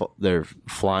lose their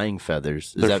flying feathers.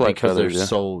 Is Their that flight because feathers, they're yeah.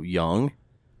 so young?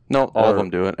 No, all of them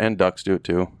do it, and ducks do it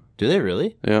too. Do they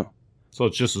really? Yeah. So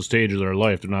it's just a stage of their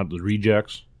life. They're not the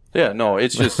rejects. Yeah, no,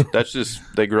 it's just that's just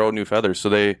they grow new feathers. So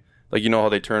they how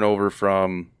they turn over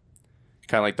from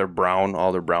kind of like they're brown,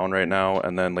 all they're brown right now,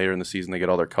 and then later in the season they get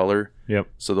all their color. Yep.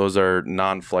 So those are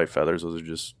non-flight feathers. Those are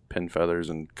just pin feathers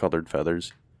and colored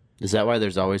feathers. Is that why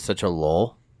there's always such a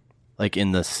lull, like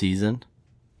in the season,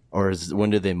 or when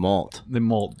do they molt? They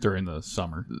molt during the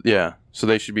summer. Yeah, so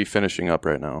they should be finishing up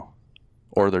right now,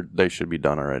 or they should be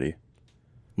done already.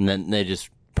 And then they just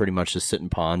pretty much just sit in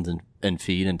ponds and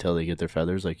feed until they get their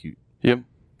feathers, like you. Yep.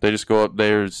 They just go up.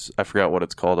 I forgot what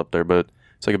it's called up there, but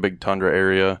it's like a big tundra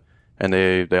area, and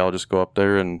they all just go up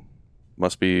there, and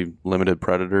must be limited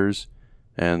predators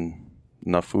and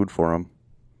enough food for them.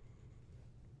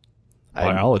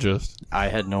 Biologist. I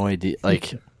had no idea.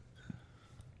 Like,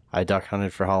 I duck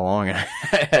hunted for how long? I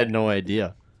had no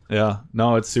idea. Yeah.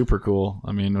 No, it's super cool.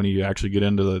 I mean, when you actually get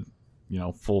into the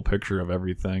full picture of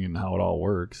everything and how it all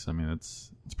works, I mean, it's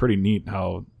pretty neat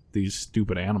how these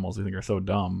stupid animals I think are so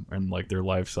dumb, and like their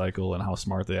life cycle and how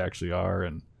smart they actually are,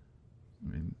 and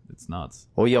I mean, it's nuts.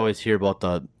 Well, you always hear about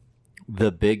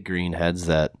the big greenheads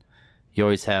that you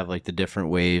always have, like the different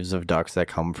waves of ducks that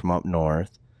come from up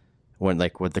north when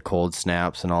like with the cold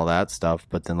snaps and all that stuff,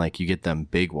 but then like you get them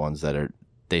big ones that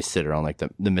they sit around like the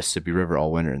Mississippi River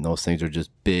all winter, and those things are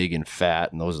just big and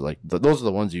fat, and those are those are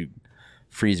the ones you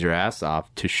freeze your ass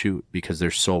off to shoot because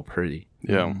they're so pretty.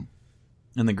 Yeah.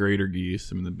 And the greater geese,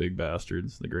 I mean, the big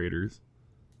bastards, the graders.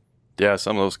 Yeah,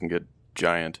 some of those can get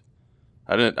giant.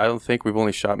 I don't think we've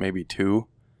only shot maybe 2,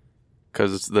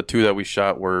 because the 2 that we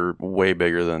shot were way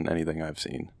bigger than anything I've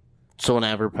seen. So an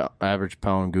average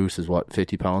pound goose is what,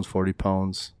 50 pounds, 40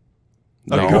 pounds?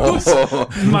 No.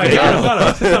 My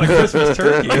God, it's not a Christmas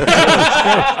turkey.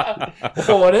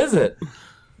 Well, what is it?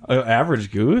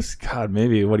 Average goose? God,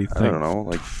 maybe, what do you think? I don't know,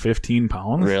 like 15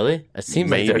 pounds? Really? It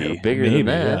seems like Maybe. they're bigger Maybe, than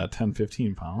that. yeah, 10,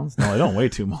 15 pounds. No, they don't weigh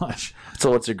too much.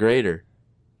 So what's a grader?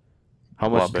 How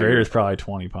much? Lot bigger. Grader's probably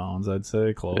 20 pounds, I'd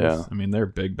say, close. Yeah. I mean, they're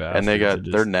big bastards. and they got They're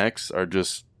just their necks are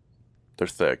just they're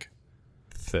thick.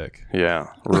 thick. Yeah,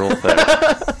 real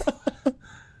thick.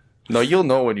 No, you'll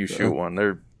know when you shoot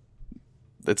one.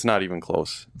 It's not even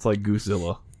close. It's like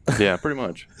Goosezilla. Yeah, pretty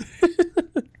much.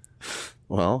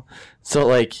 Well, so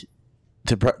like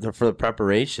for the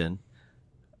preparation,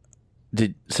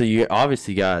 So you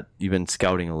obviously you've been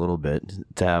scouting a little bit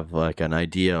to have like an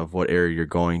idea of what area you're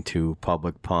going to,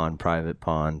 public pond, private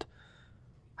pond.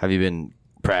 Have you been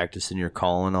practicing your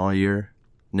calling all year,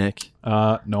 Nick?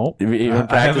 Nope. You even I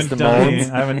practiced haven't the done any. moans?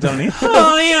 I haven't done any.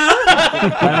 Oh yeah.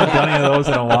 I haven't done any of those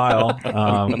in a while.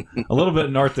 A little bit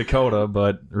in North Dakota,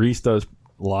 but Reese does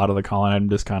a lot of the calling. I'm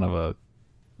just kind of a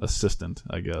assistant,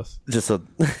 I guess. Just a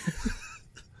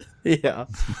yeah.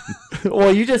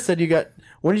 Well, you just said you got.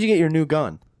 When did you get your new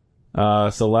gun?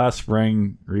 So last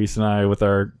spring, Reese and I, with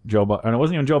our and it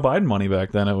wasn't even Joe Biden money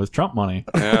back then; it was Trump money.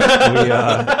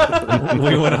 Yeah.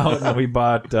 We went out and we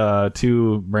bought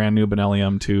 2 brand new Benelli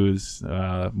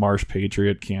M2s, Marsh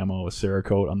Patriot camo with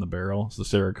Cerakote on the barrel. So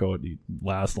Cerakote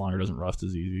lasts longer, doesn't rust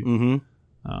as easy.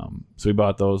 Mm-hmm. So we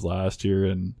bought those last year,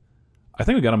 and I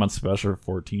think we got them on special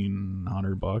for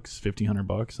 $1,400,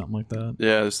 $1,500, something like that.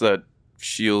 Yeah, it's that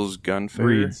Shields Gun Fair.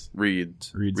 Reed's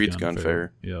Gun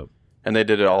Fair. Yep. And they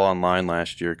did it all online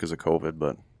last year because of COVID,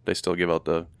 but they still give out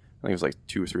I think it was like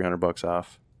 $200 or $300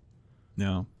 off.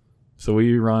 Yeah. So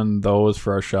we run those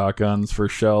for our shotguns. For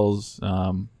shells,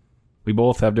 we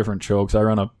both have different chokes. I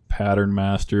run a Pattern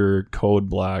Master Code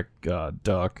Black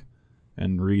duck,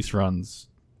 and Reese runs.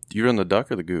 Do you run the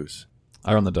duck or the goose?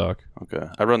 I run the duck. Okay.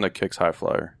 I run the Kicks High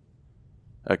Flyer.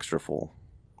 Extra full.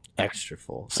 Extra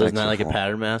full. So isn't that Extra like a full.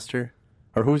 pattern master?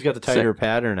 Or who's got the tighter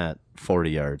pattern at 40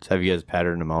 yards? Have you guys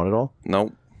patterned them out at all?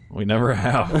 Nope. We never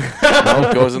have.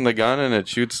 Nope. Goes in the gun and it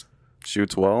shoots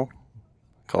well.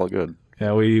 Call it good.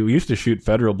 Yeah, we used to shoot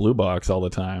Federal Blue Box all the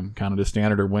time, kind of just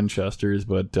standard or Winchesters,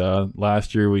 but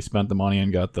last year we spent the money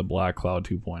and got the Black Cloud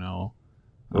 2.0.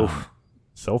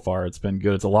 So far it's been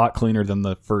good. It's a lot cleaner than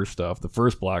the first stuff. The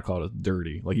first Black Cloud is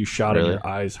dirty. Like you shot it, Really? your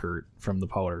eyes hurt from the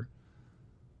powder.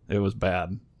 It was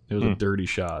bad. It was a dirty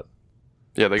shot.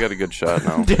 Yeah, they got a good shot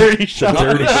now. Dirty shot.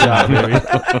 Dirty shot, baby.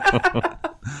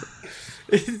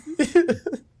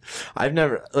 I've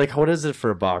never, like, what is it for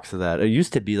a box of that? It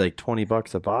used to be like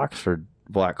 $20 a box for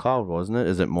Black Cloud, wasn't it?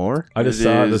 Is it more? I just It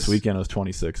saw it is- this weekend. It was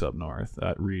 26 up north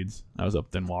at Reed's. I was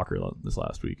up in Walker this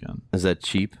last weekend. Is that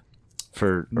cheap?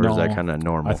 Or is No. that kind of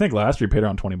normal? I think last year we paid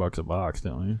around $20 a box,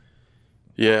 didn't we?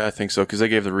 Yeah, I think so because they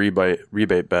gave the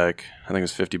rebate back. I think it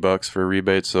was $50 for a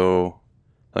rebate, so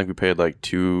I think we paid like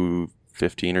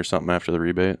 $215 or something after the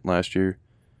rebate last year.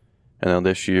 And then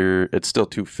this year it's still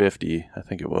 $250, I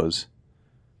think it was.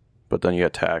 But then you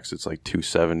got tax, it's like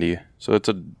 $270. So it's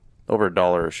over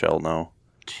 $1 a shell now,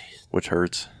 which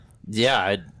hurts. Yeah,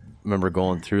 I remember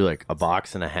going through like a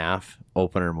box and a half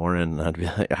opener morning,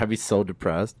 and I'd be so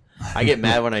depressed. I get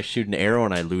mad when I shoot an arrow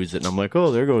and I lose it, and I'm like,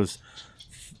 oh, there goes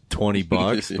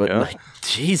 $20. But Yeah. like,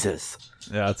 Jesus.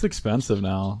 Yeah, it's expensive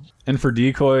now. And for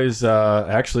decoys,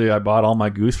 actually, I bought all my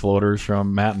goose floaters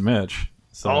from Matt and Mitch.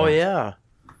 So Oh yeah.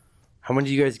 How many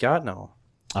do you guys got now?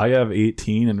 I have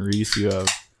 18, and Reese, you have.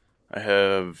 I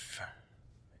have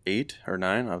 8 or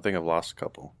 9. I think I've lost a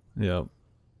couple. Yep.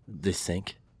 They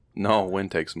sink. No,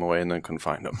 wind takes them away and then couldn't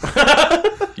find them.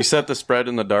 You set the spread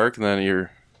in the dark and then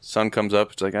your sun comes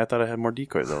up. It's like, I thought I had more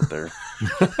decoys out there.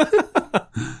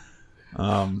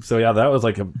 So yeah, that was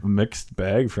like a mixed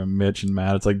bag from Mitch and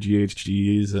Matt. It's like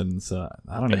GHGs and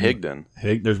I don't A know.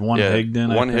 Higdon. There's one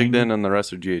Higdon. One I think. Higdon and the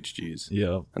rest are GHGs.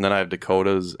 Yeah. And then I have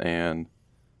Dakotas and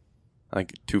I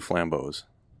think 2 Flambeaus.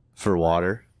 For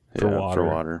water. For Yeah, water. For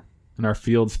water. And our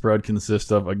field spread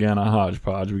consists of, again, a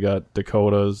hodgepodge. We got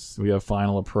Dakotas. We have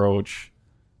Final Approach.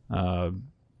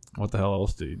 What the hell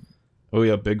else, dude? Oh, we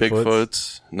have Bigfoots.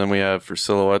 Bigfoots. And then we have, for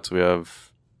silhouettes, we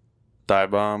have Die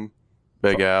Bomb,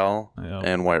 Big Al, Yeah.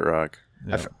 and White Rock.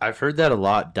 Yeah. I've heard that a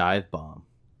lot. Dive bomb.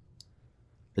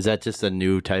 Is that just a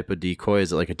new type of decoy?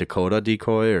 Is it like a Dakota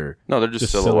decoy or? No, they're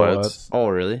just, Just silhouettes. Oh,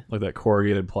 really? Like that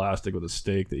corrugated plastic with a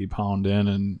stake that you pound in,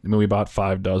 and I mean we bought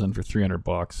 5 dozen for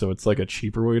 $300, so it's like a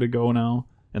cheaper way to go now,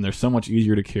 and they're so much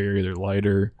easier to carry. They're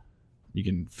lighter. You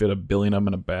can fit 1 billion of them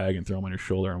in a bag and throw them on your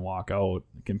shoulder and walk out.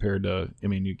 Compared to, I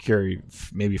mean, you carry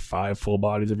maybe 5 full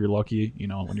bodies if you're lucky. You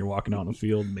know, when you're walking out in the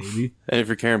field, maybe. And if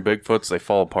you're carrying Bigfoots, they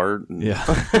fall apart. And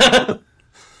Yeah.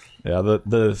 Yeah,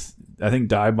 I think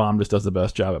Dive Bomb just does the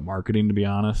best job at marketing, to be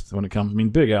honest. When it comes, I mean,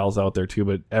 Big Al's out there too,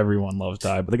 but everyone loves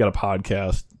Dive. But they got a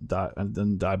podcast, and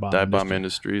then Dive Bomb. Die Bomb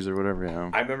Industry. Industries or whatever, yeah.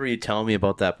 I remember you telling me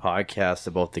about that podcast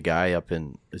about the guy up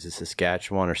in, is it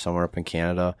Saskatchewan or somewhere up in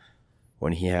Canada,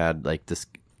 when he had like this,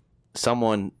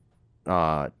 someone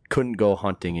couldn't go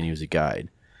hunting and he was a guide.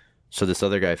 So this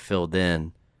other guy filled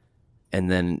in, and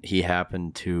then he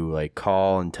happened to like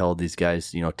call and tell these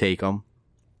guys, you know, take them.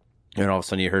 And all of a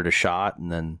sudden you heard a shot, and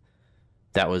then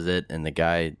that was it. And the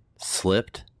guy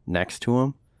slipped next to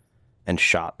him and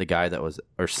shot the guy that was,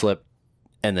 or slipped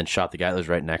and then shot the guy that was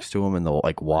right next to him, and the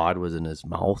like wad was in his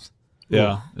mouth.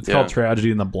 Yeah, it's Yeah. called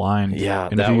Tragedy in the Blind. Yeah,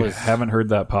 and if that you was- haven't heard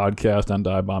that podcast on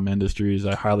Dive Bomb Industries,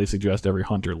 I highly suggest every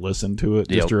hunter listen to it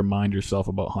just Yep. to remind yourself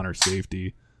about hunter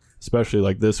safety, especially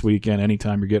like this weekend.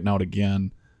 Anytime you're getting out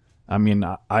again. I mean,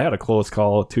 I had a close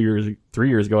call 3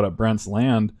 years ago at Brent's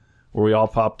Land where we all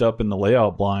popped up in the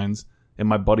layout blinds, and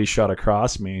my buddy shot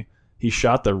across me. He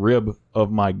shot the rib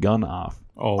of my gun off.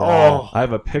 Oh, wow. I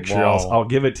have a picture. Wow. I'll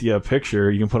give it to you. A picture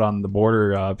you can put on the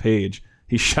border page.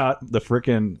 He shot the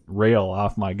freaking rail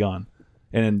off my gun,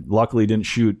 and luckily didn't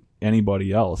shoot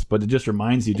anybody else. But it just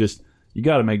reminds you, you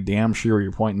got to make damn sure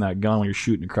you're pointing that gun when you're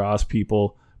shooting across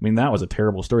people. I mean, that was a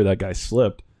terrible story. That guy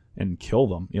slipped and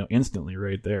killed them, instantly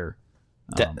right there.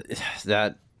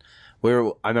 I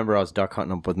remember I was duck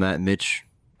hunting up with Matt and Mitch.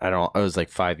 It was like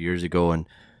 5 years ago, and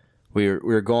we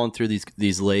were going through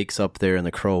these lakes up there in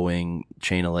the Crow Wing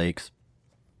chain of lakes.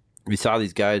 We saw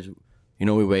these guys.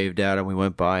 We waved at them. We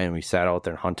went by and we sat out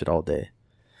there and hunted all day.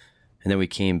 And then we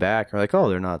came back. We're like, oh,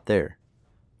 they're not there.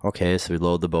 Okay, so we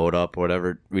load the boat up,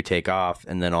 whatever. We take off,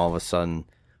 and then all of a sudden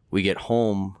we get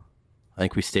home. I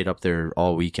think we stayed up there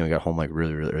all weekend. We got home like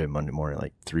really, really early Monday morning,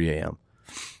 like 3 a.m.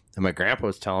 And my grandpa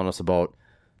was telling us about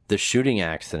the shooting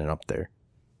accident up there.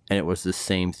 And it was the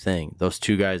same thing. Those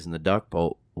two guys in the duck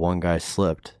boat, one guy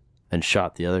slipped and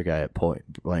shot the other guy at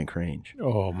point blank range.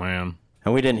 Oh, man.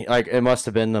 And we didn't, it must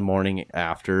have been the morning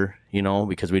after,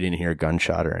 because we didn't hear a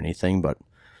gunshot or anything. But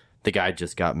the guy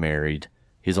just got married.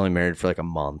 He was only married for like a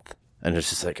month. And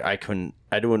it's just like, I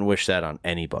wouldn't wish that on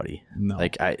anybody. No.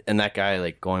 And that guy,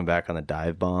 like going back on the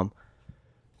dive bomb,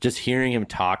 just hearing him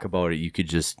talk about it, you could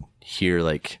just hear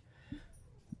like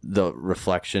the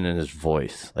reflection in his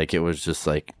voice. Like it was just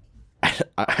like,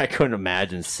 I couldn't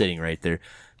imagine sitting right there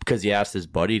because he asked his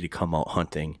buddy to come out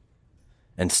hunting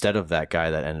instead of that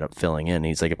guy that ended up filling in.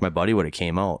 He's like, if my buddy would have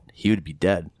came out, he would be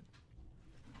dead.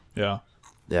 Yeah.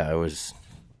 Yeah, it was.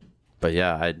 But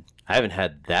yeah, I haven't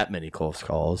had that many close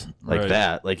calls like Right.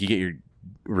 that. Like you get your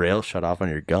rail shut off on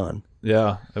your gun.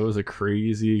 Yeah, it was a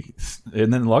crazy,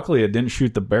 and then luckily it didn't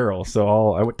shoot the barrel.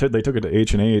 So they took it to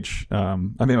H&H. I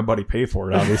made my buddy pay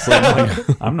for it. Obviously, I'm, like,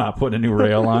 I'm not putting a new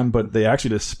rail on, but they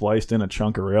actually just spliced in a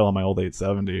chunk of rail on my old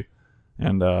 870,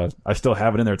 and I still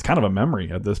have it in there. It's kind of a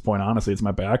memory at this point. Honestly, it's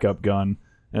my backup gun,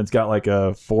 and it's got like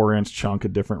a 4-inch chunk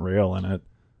of different rail in it,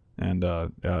 and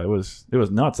yeah, it was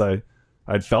nuts.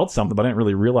 I'd felt something, but I didn't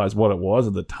really realize what it was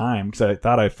at the time because I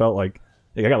thought I felt like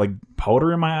I got like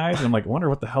powder in my eyes, and I'm like, wonder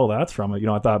what the hell that's from.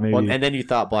 I thought maybe. Well, and then you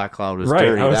thought Black Cloud was right.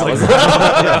 dirty. I was That like,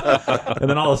 was- yeah. And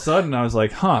then all of a sudden, I was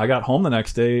like, huh. I got home the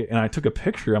next day, and I took a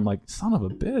picture. I'm like, son of a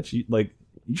bitch,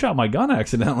 you shot my gun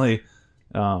accidentally.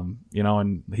 And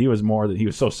he was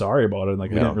so sorry about it. And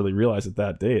like, we didn't really realize it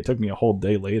that day. It took me a whole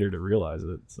day later to realize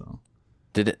it. So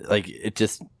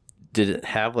did it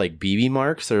have like BB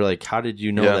marks or like how did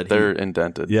you know that they're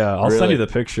indented. yeah, I'll send Really? you the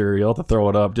picture. You'll have to throw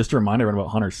it up just to remind everyone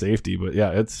about hunter safety. But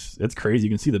yeah, it's crazy. You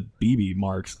can see the BB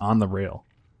marks on the rail.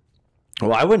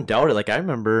 Well, I wouldn't doubt it. Like I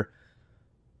remember,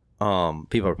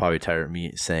 people are probably tired of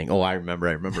me saying, "Oh, I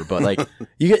remember," but like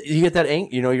you get that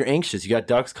you're anxious. You got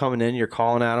ducks coming in, you're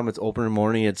calling at them. It's opening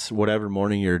morning. It's whatever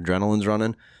morning your adrenaline's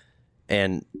running,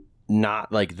 and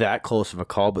not like that close of a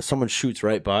call, but someone shoots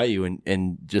right by you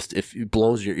and just if it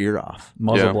blows your ear off.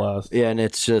 Muzzle Yeah. blast. Yeah, and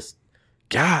it's just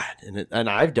God, and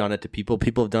I've done it to people.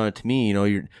 People have done it to me.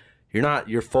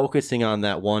 You're focusing on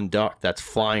that one duck that's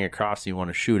flying across and you want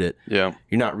to shoot it. Yeah.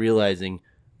 You're not realizing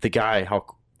the guy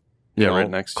how Right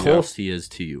next to you. close he is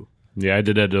to you. Yeah, I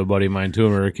did that to a buddy of mine too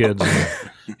when we were kids.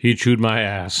 And he chewed my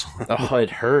ass. Oh, it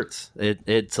hurts.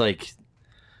 It's like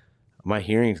my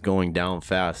hearing's going down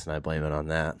fast, and I blame it on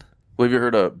that. Well, have you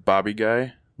heard of Bobby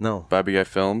Guy? No, Bobby Guy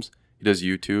Films. He does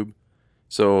YouTube.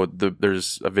 So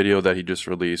there's a video that he just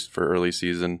released for early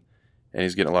season, and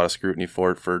he's getting a lot of scrutiny for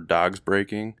it for dogs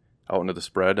breaking out into the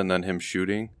spread and then him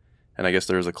shooting. And I guess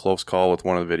there was a close call with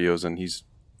one of the videos, and he's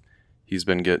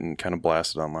been getting kind of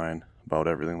blasted online about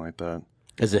everything like that.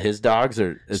 is it his dogs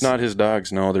or It's not his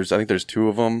dogs. No, I think there's 2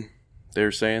 of them.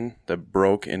 They're saying that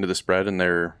broke into the spread, and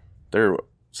they're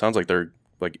sounds like they're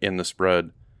like in the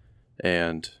spread,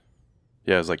 and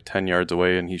yeah, it's like 10 yards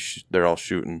away, and they're all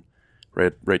shooting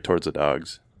right towards the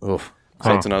dogs. Oof. So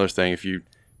that's another thing. If your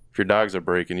dogs are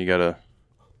breaking, you gotta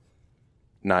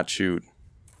not shoot.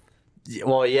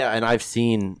 Well, yeah, and I've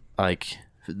seen like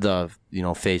the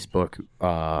Facebook.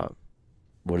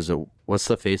 What is it? What's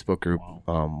the Facebook group?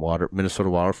 Minnesota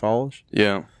Waterfowlers.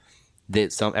 Yeah,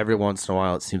 Every once in a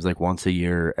while, it seems like once a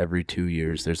year, every 2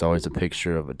 years, there's always a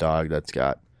picture of a dog that's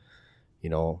got,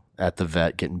 at the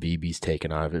vet getting BBs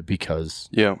taken out of it because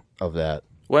yeah. of that.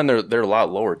 Well, and they're a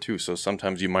lot lower too, so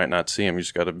sometimes you might not see them. You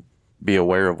just got to be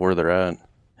aware of where they're at.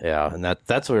 Yeah, and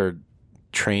that's where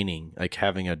training, like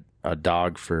having a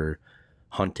dog for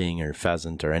hunting or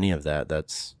pheasant or any of that.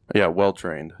 That's Yeah, well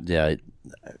trained. yeah,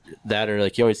 that or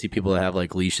like you always see people that have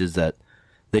like leashes that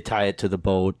they tie it to the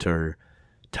boat or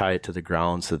tie it to the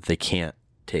ground so that they can't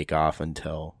take off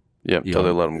until Yeah, you until know,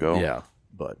 they let them go. Yeah,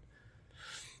 but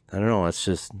I don't know. It's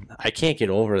just I can't get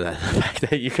over that the fact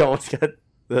that you almost got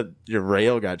your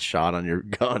rail got shot on your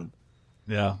gun.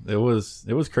 Yeah, it was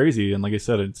crazy, and like I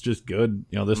said, it's just good.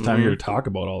 This time of year to talk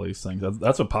about all these things.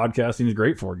 That's what podcasting is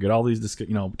great for. Get all these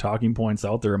talking points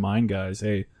out there. Remind guys,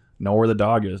 hey, know where the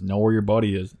dog is, know where your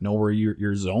buddy is, know where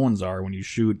your zones are when you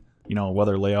shoot.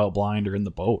 Whether layout blind or in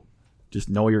the boat, just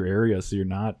know your area so you're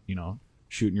not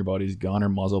shooting your buddy's gun or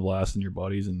muzzle blasting your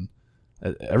buddies. And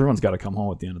everyone's got to come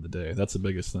home at the end of the day. That's the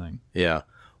biggest thing. Yeah.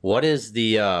 What is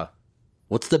the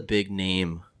what's the big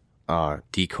name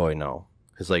decoy now?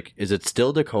 Because like, is it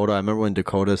still Dakota? I remember when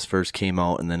Dakotas first came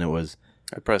out, and then it was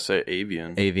I'd probably say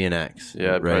Avian. Avian X.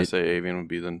 Yeah, I'd probably right. say Avian would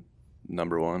be the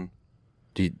number one.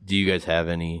 Do you guys have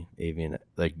any avian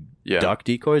like Yeah. duck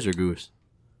decoys or goose?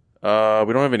 We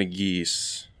don't have any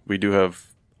geese.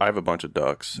 I have a bunch of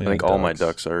ducks. Yeah, I think all my ducks.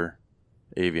 ducks are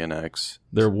Avian X.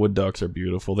 Their wood ducks are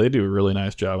beautiful. They do a really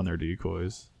nice job on their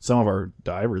decoys. Some of our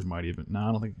divers might even. No,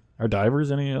 I don't think. Are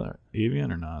divers any other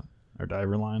avian or not? Our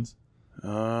diver lines?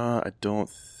 I don't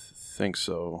think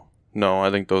so. No,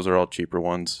 I think those are all cheaper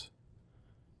ones.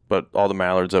 But all the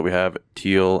mallards that we have,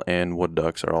 teal and wood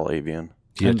ducks, are all avian.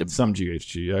 Do you have And to some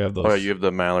GHG. I have those. Oh, yeah, you have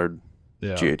the mallard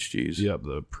yeah. GHGs. Yep,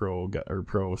 the pro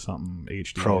something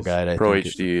HD. Pro Guide? Pro think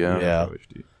HD, yeah. Yeah. Pro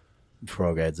HD.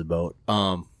 Pro Guide's about.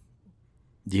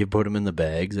 Do you put them in the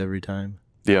bags every time?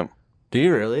 Yeah. Do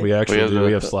you really? We actually have do. the-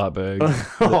 We have slot bags.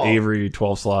 The Avery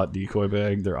 12 slot decoy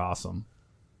bag. They're awesome.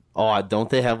 Oh, don't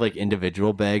they have like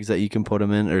individual bags that you can put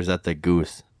them in, or is that the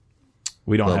goose?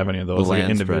 We don't The- have any of the those. Like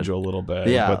land individual little bags.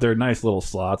 Yeah. But they're nice little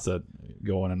slots that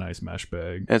go in a nice mesh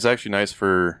bag. And it's actually nice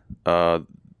for the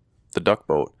duck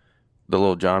boat. The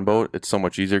little John boat, it's so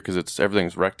much easier because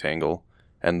everything's rectangle,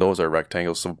 and those are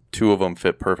rectangles, so two of them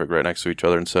fit perfect right next to each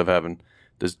other instead of having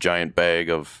this giant bag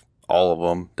of all of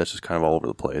them that's just kind of all over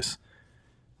the place.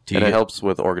 And it helps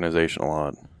with organization a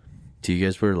lot. Do you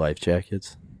guys wear life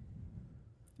jackets?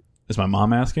 Is my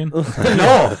mom asking?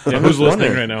 No. Yeah, who's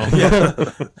listening right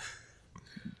now?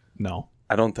 No.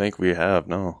 I don't think we have,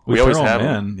 no. We We always throw 'em have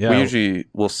them. in, yeah. We usually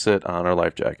will sit on our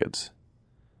life jackets,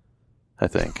 I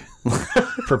think.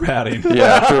 For padding.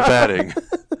 Yeah, for padding.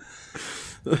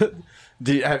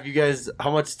 Have you guys?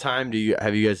 How much time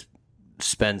have you guys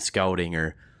spent scouting,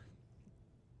 or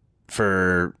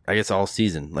for I guess all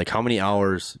season? Like how many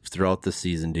hours throughout the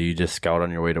season do you just scout on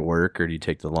your way to work, or do you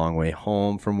take the long way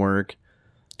home from work?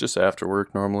 Just after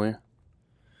work normally.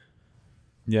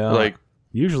 Yeah. Like,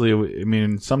 Usually, I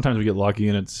mean, sometimes we get lucky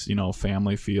and it's,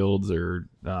 family fields or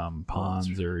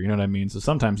ponds or, you know what I mean? So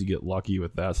sometimes you get lucky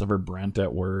with that. So for Brent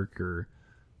at work, or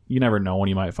you never know when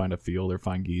you might find a field or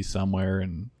find geese somewhere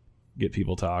and get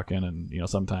people talking. And,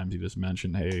 sometimes you just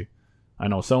mention, hey, I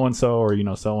know so-and-so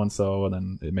or, so-and-so, and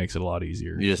then it makes it a lot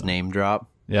easier. You just name drop.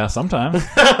 Yeah, sometimes.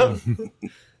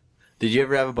 Did you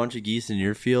ever have a bunch of geese in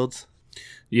your fields?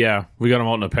 Yeah, we got them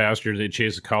out in the pasture. They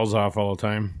chase the cows off all the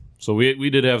time. So we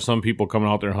did have some people coming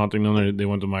out there hunting them. They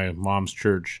went to my mom's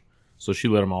church, so she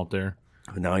let them out there.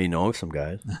 Now you know some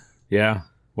guys. Yeah.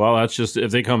 Well, that's just if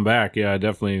they come back. Yeah,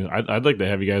 definitely. I'd like to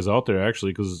have you guys out there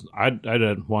actually, because I'd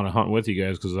want to hunt with you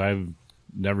guys because I've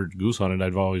never goose hunted.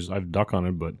 I've duck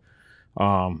hunted, but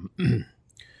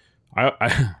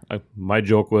my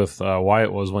joke with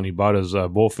Wyatt was when he bought his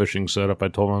bow fishing setup. I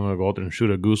told him I'm going to go out there and shoot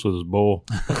a goose with his bow.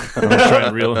 I'm trying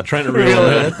to reel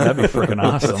it in. That'd be freaking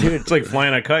awesome. It's like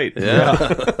flying a kite. Yeah.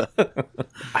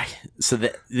 So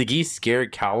the geese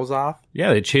scared cows off?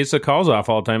 Yeah, they chase the cows off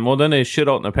all the time. Well, then they shit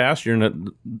out in the pasture, and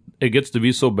it gets to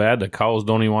be so bad that cows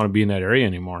don't even want to be in that area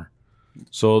anymore.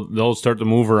 So they'll start to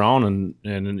move around,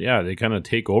 and yeah, they kind of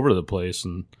take over the place,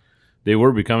 and they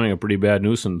were becoming a pretty bad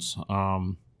nuisance.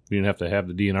 We didn't have to have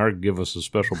the DNR give us a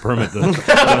special permit.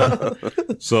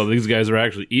 So these guys are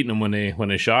actually eating them when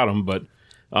they shot them. But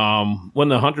when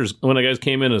the guys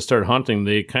came in and started hunting,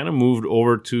 they kind of moved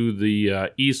over to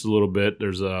the east a little bit.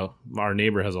 Our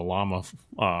neighbor has a llama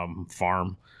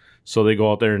farm, so they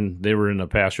go out there and they were in the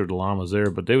pasture with the llamas there,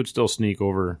 but they would still sneak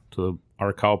over to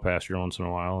our cow pasture once in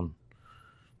a while. And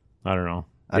I don't know.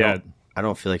 I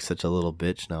don't feel like such a little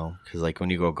bitch now, because like when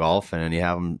you go golfing and you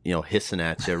have them, hissing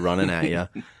at you, running at you.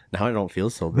 Now I don't feel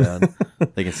so bad.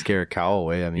 They can scare a cow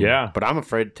away. I mean, Yeah. But I'm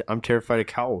terrified of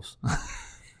cows.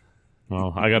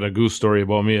 Well, I got a goose story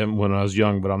about me when I was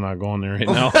young, but I'm not going there right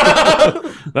now.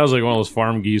 That was like one of those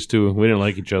farm geese too. We didn't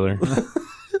like each other.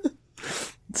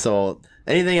 So,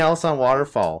 anything else on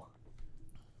waterfowl?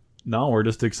 No, we're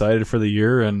just excited for the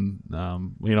year, and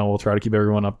we'll try to keep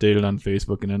everyone updated on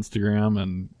Facebook and Instagram,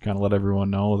 and kind of let everyone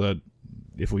know that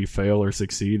if we fail or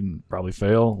succeed, and probably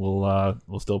fail,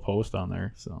 we'll still post on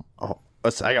there. So,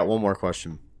 I got one more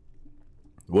question.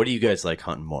 What do you guys like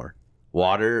hunting more,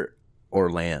 water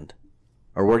or land,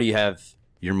 or where do you have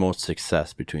your most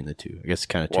success between the two? I guess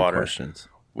kind of two Water. questions.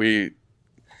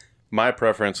 My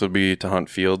preference would be to hunt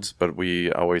fields, but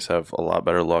we always have a lot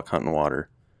better luck hunting water.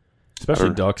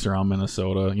 especially ducks around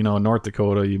Minnesota. In North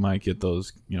Dakota, you might get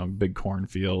those big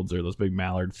cornfields or those big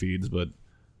mallard feeds, but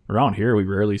around here, we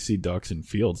rarely see ducks in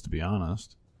fields, to be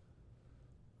honest.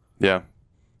 Yeah,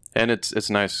 and it's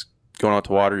nice going out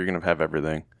to water. You're gonna have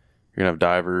everything. You're gonna have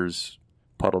divers,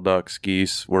 puddle ducks,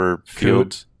 geese. We're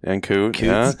fields and coot.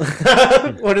 Yeah,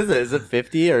 What is it? Is it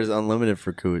 50 or is it unlimited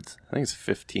for coots? I think it's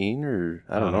 15 or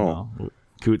I don't know.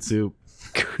 Coot soup.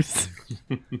 Coots.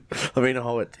 Let me know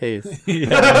how it tastes.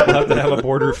 Yeah, we'll have to have a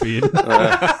border feed.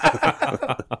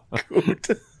 Coot.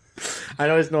 I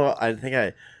always know. I think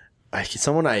I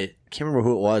can't remember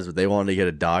who it was, but they wanted to get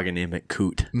a dog and name it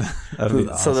Coot. That'd be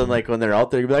So awesome. then, like when they're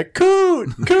out there, you'd be like,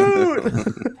 Coot, Coot.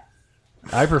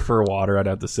 I prefer water, I'd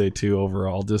have to say, too,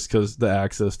 overall, just because the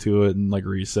access to it. And like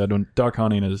Reese said, when duck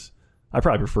hunting I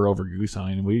probably prefer over goose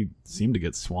hunting. We seem to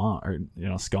get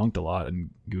skunked a lot in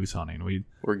goose hunting.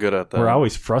 We're good at that. We're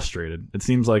always frustrated. It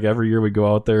seems like every year we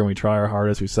go out there and we try our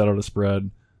hardest, we set out a spread,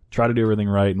 try to do everything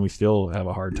right, and we still have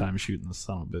a hard time shooting the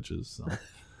son of bitches. So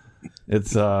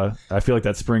it's I feel like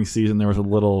that spring season we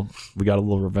got a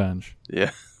little revenge.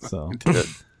 Yeah. So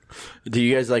Do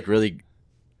you guys like really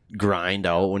grind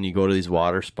out when you go to these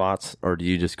water spots, or do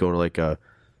you just go to like a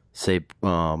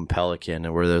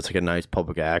Pelican where there's like a nice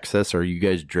public access, or are you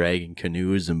guys dragging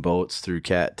canoes and boats through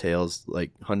cattails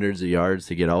like hundreds of yards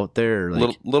to get out there? Or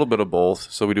like... little bit of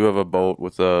both. So we do have a boat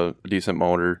with a decent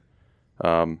motor,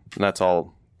 and that's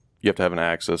all. You have to have an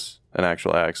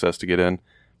actual access to get in.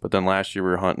 But then last year we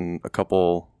were hunting a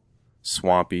couple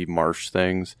swampy marsh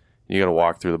things. You got to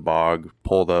walk through the bog,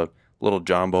 pull the little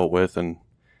john boat with, and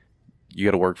you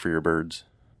got to work for your birds.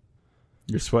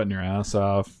 you're sweating your ass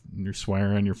off, and you're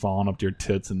swearing, you're falling up to your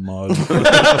tits in mud.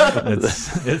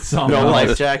 it's something no else.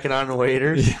 life jacket on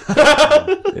waiters.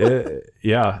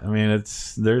 Yeah, I mean,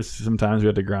 there's sometimes we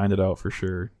have to grind it out for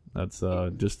sure. That's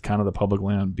just kind of the public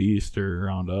land beast or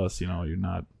around us.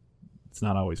 It's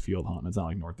not always field hunting. It's not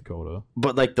like North Dakota.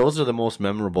 But like those are the most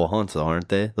memorable hunts, though, aren't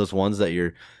they? Those ones that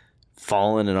you're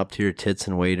falling and up to your tits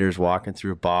and waders, walking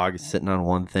through a bog, sitting on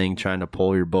one thing, trying to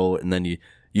pull your boat, and then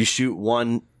you shoot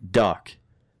one duck,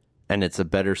 and it's a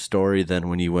better story than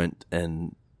when you went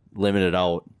and limited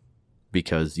out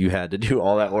because you had to do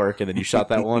all that work, and then you shot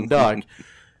that one duck,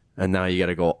 and now you got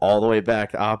to go all the way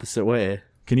back the opposite way.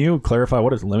 Can you clarify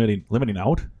what is limiting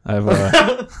out?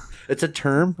 I've It's a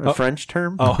term, a French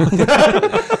term. Oh,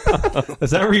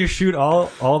 is that where you shoot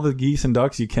all the geese and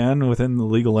ducks you can within the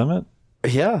legal limit?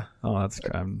 Yeah. Oh, that's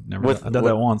I've never. I did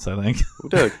that once, I think. We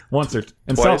did. Once or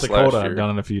in Twice South Dakota, last year. I've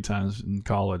done it a few times in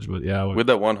college, but yeah. We had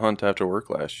that one hunt after work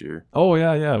last year. Oh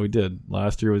yeah, we did.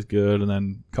 Last year was good, and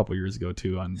then a couple years ago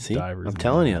too on See, divers. I'm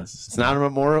telling you, It's-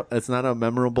 it's not a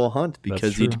memorable hunt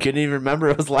because you true. couldn't even remember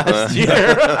it was last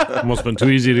year. Must have been too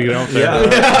easy to get out there.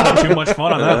 Yeah, too much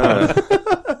fun on that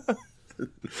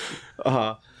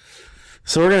one.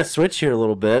 So we're gonna switch here a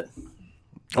little bit.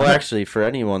 Well, actually, for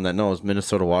anyone that knows,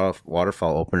 Minnesota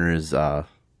Waterfowl Opener is the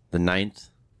 9th.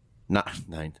 Not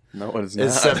 9th. No, it's not.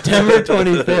 It's September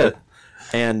 25th.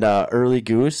 And Early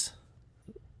Goose.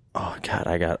 Oh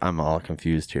God, I'm all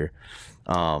confused here.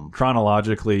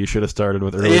 Chronologically, you should have started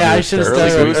with early. Yeah, I Goose should have Early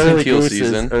started Goose with and Early teal Goose.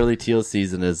 season. Early teal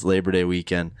season is Labor Day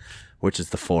weekend, which is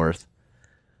the 4th.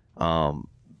 And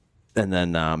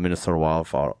then Minnesota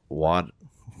Waterfowl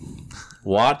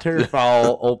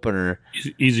Opener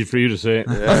Easy for you to say.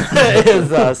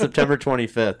 is September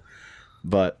 25th.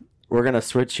 But we're going to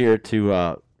switch here to,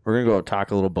 we're going to go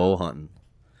talk a little bow hunting.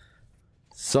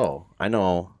 So, I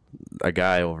know a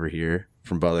guy over here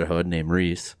from Brotherhood named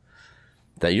Reese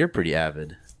that you're pretty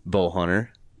avid bow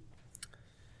hunter.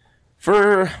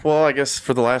 I guess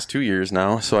for the last 2 years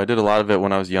now. So I did a lot of it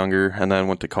when I was younger and then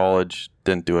went to college,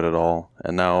 didn't do it at all.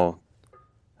 And now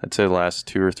I'd say the last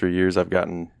 2 or 3 years I've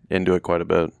gotten into it quite a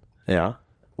bit. Yeah.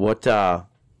 What kind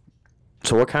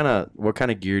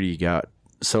of gear do you got?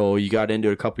 So you got into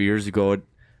it a couple years ago. I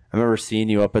remember seeing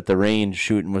you up at the range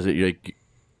shooting. Was it your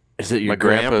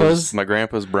grandpa's? My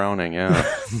grandpa's Browning, yeah.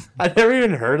 I never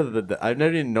even heard of I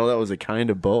never even know that was a kind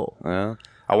of bow. Yeah.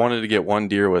 I wanted to get one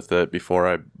deer with it before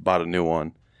I bought a new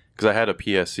one because I had a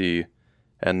PSE,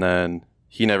 and then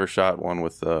he never shot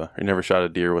a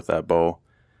deer with that bow.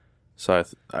 So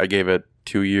I gave it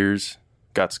 2 years,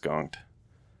 got skunked.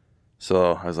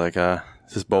 So I was like,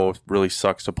 this bow really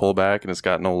sucks to pull back, and it's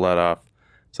got no let off.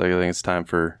 So I think it's time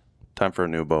for a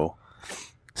new bow.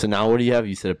 So now what do you have?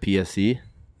 You said a PSE?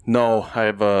 No, I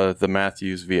have the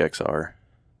Matthews VXR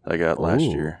I got last Ooh.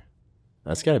 year.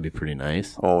 That's got to be pretty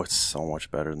nice. Oh, it's so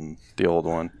much better than the old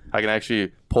one. I can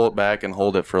actually pull it back and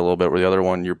hold it for a little bit, where the other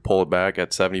one, you pull it back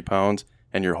at 70 pounds,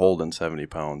 and you're holding 70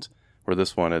 pounds. Where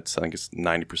this one, I think it's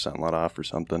 90% let off or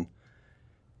something.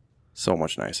 So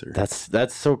much nicer.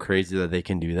 That's so crazy that they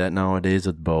can do that nowadays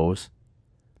with bows.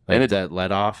 Like And that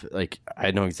let off, like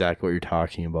I know exactly what you're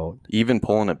talking about. Even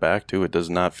pulling it back, too, it does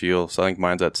not feel... So I think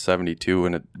mine's at 72,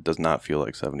 and it does not feel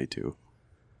like 72.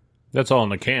 That's all in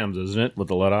the cams, isn't it? With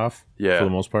the let off, Yeah. for the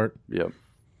most part. Yep.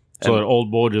 So And- an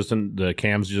old bow the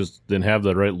cams just didn't have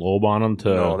the right lobe on them to.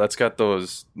 No, that's got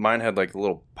those... Mine had like a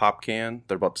little pop can.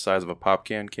 They're about the size of a pop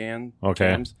can Okay.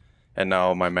 cams. And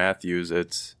now my Matthews,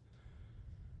 it's...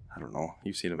 I don't know. Have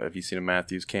you seen a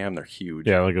Matthews cam? They're huge.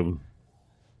 yeah, like a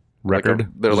record.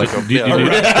 They're like a... Do you- yeah, do you-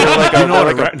 they're like do you know what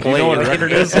a like re- do you know what a plane.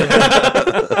 record is?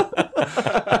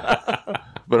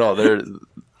 But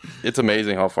it's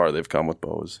amazing how far they've come with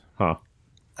bows. Huh.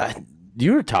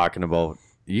 You were talking about,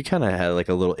 you kind of had like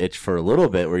a little itch for a little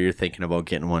bit where you're thinking about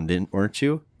getting one, weren't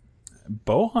you?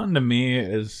 Bow hunting to me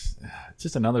is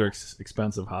just another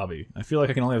expensive hobby. I feel like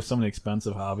I can only have so many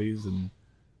expensive hobbies, and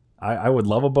I would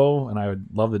love a bow, and I would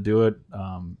love to do it.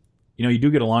 You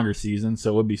do get a longer season,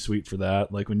 so it would be sweet for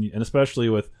that. Like and especially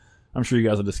with, I'm sure you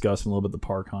guys have discussed a little bit the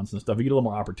park hunts and stuff. You get a little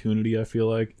more opportunity. I feel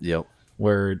like. Yep.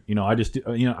 Where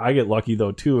I get lucky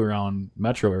though too around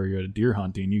metro area deer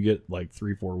hunting. You get like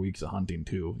 3-4 weeks of hunting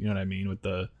too. You know what I mean with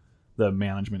the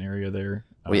management area there.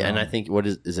 Well, yeah, and I think what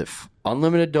is it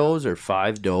unlimited does or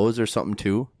 5 does or something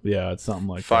too? Yeah, it's something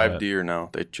like 5 that. deer now.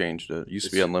 They changed it. It used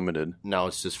to be unlimited. Now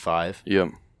it's just 5. Yep.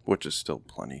 Which is still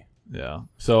plenty. Yeah.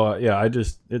 So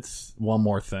it's one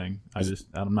more thing.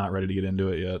 I'm not ready to get into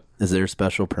it yet. Is there a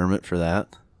special permit for that?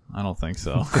 I don't think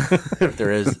so. If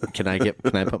there is, can I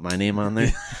put my name on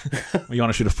there? You want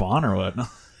to shoot a fawn or what?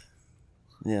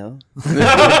 Yeah.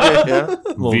 Yeah.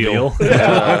 Little Veal. veal.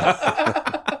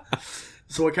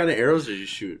 So what kind of arrows did you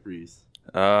shoot, Reese?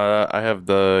 I have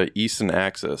the Easton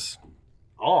Axis.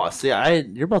 Oh, see,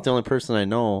 you're about the only person I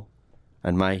know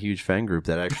in my huge fan group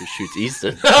that actually shoots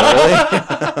Easton.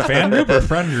 Fan group or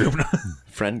friend group?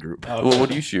 Friend group. Well, what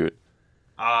do you shoot?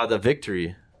 The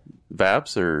Victory.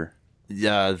 Vaps or?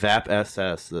 Yeah, VAP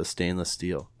SS, the stainless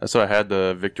steel. So I had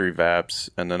the Victory Vaps,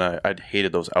 and then I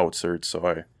hated those outserts, so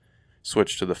I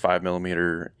switched to the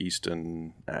 5mm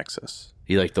Easton Axis.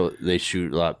 You like they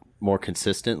shoot a lot more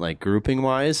consistent, like grouping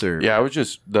wise, or Yeah, I was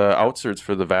just the outserts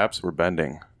for the Vaps were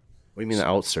bending. What do you mean the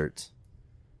outserts?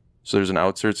 So there's an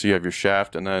outsert, so you have your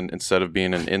shaft, and then instead of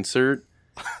being an insert,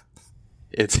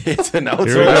 it's an outsert.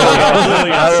 Here we go.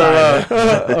 I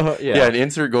don't know. Yeah. Yeah, an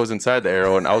insert goes inside the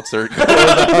arrow, and outsert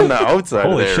goes on the outside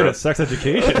Holy of the shit! arrow. It's sex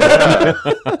education.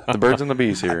 The birds and the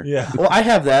bees here. Yeah. Well, I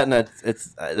have that, and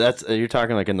that's you're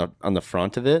talking like on the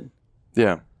front of it.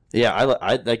 Yeah. Yeah,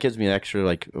 I that gives me an extra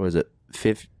like what was it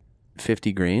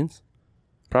 50 grains?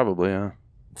 Probably, yeah.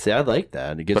 See, I like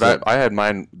that. It gives But I had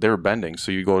mine, they were bending,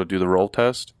 so you go to do the roll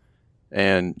test,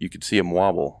 and you could see them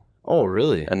wobble, oh,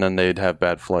 really? and then they'd have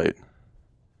bad flight.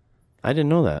 I didn't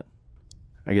know that.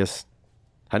 I guess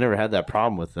I never had that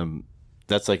problem with them.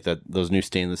 That's like those new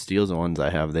stainless steels, the ones I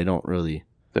have. They don't They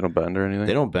don't bend or anything?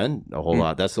 They don't bend a whole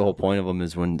lot. That's the whole point of them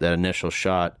is when that initial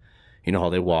shot, you know how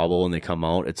they wobble when they come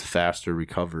out. It's a faster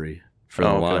recovery for the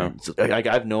Oh, okay. line. So,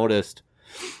 I've noticed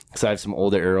because I have some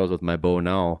older arrows with my bow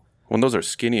now. When those are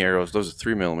skinny arrows, those are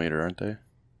 3mm, aren't they?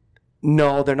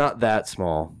 No, they're not that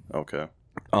small. Okay.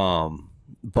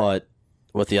 But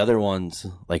with the other ones,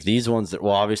 like these ones, that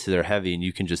obviously they're heavy, and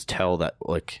you can just tell that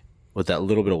like with that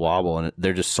little bit of wobble, and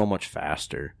they're just so much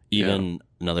faster. Even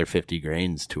another 50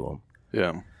 grains to them.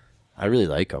 Yeah. I really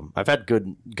like them. I've had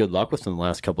good luck with them the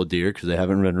last couple of deer because they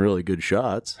haven't been really good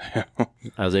shots.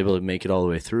 I was able to make it all the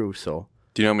way through. So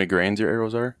Do you know how many grains your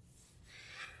arrows are?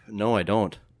 no, I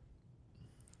don't.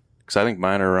 Because I think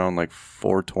mine are around like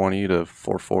 420 to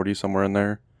 440, somewhere in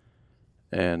there.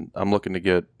 And I'm looking to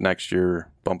get next year,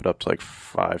 bump it up to like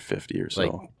 550 or so.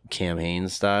 Like Cam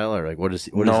Hanes style, or like what is?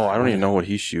 I don't even know what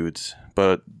he shoots.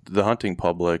 But the hunting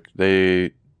public,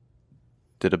 they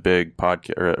did a big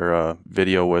podcast or a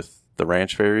video with the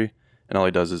Ranch Fairy, and all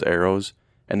he does is arrows,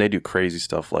 and they do crazy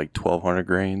stuff like 1,200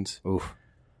 grains. Oof.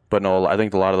 But no, I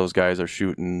think a lot of those guys are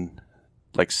shooting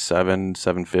like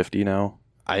 750 now.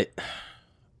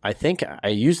 I think I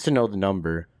used to know the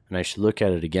number, and I should look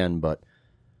at it again, but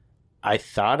I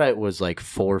thought it was like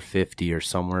 450 or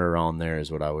somewhere around there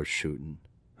is what I was shooting.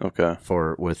 Okay.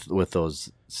 for with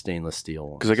those stainless steel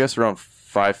ones. Because I guess around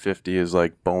 550 is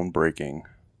like bone breaking.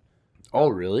 Oh,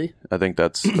 really? I think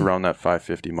that's around that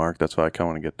 550 mark. That's why I kind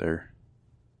of want to get there.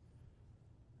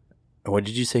 What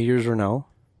did you say yours were now?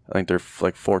 I think they're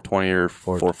like 420 or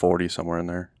 440, somewhere in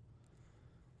there.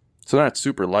 So they're not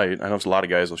super light. I know a lot of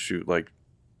guys will shoot like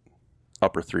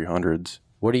upper 300s.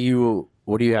 What do you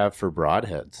have for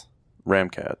broadheads?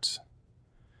 Ramcats.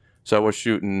 So I was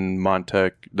shooting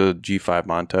Montec, the G5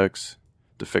 Montecs,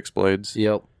 the fixed blades.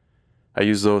 Yep. I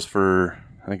used those for,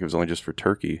 I think it was only just for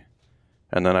turkey.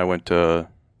 And then I went to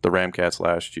the Ramcats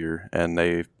last year, and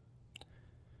they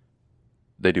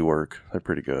do work. They're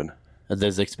pretty good. Are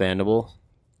those expandable?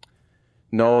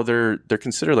 No, they're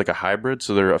considered like a hybrid,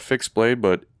 so they're a fixed blade,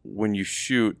 but when you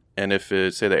shoot, and if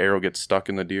say the arrow gets stuck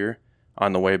in the deer,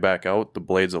 on the way back out, the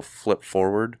blades will flip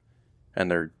forward, and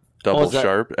they're double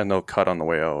sharp, and they'll cut on the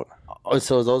way out. Oh,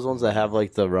 so those ones that have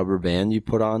like the rubber band you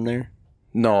put on there?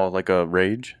 No, like a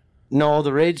Rage? No,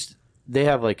 the Rage, they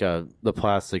have like the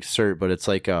plastic cert, but it's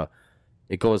like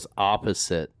it goes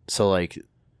opposite. So like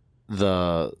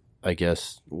I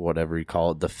guess whatever you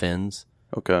call it, the fins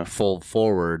Okay. fold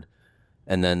forward,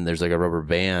 and then there's like a rubber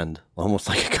band, almost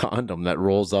like a condom, that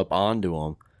rolls up onto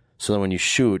them. So then when you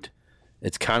shoot,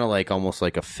 it's kind of like almost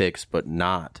like a fix, but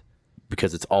not,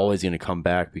 because it's always going to come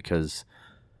back, because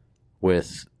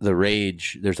with the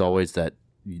Rage, there's always that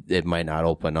it might not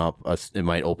open up. It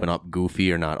might open up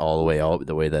goofy or not all the way out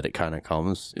the way that it kind of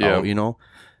comes out, you know?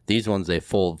 These ones, they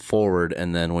fold forward,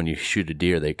 and then when you shoot a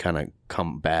deer, they kind of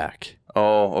come back.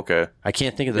 Oh, okay. I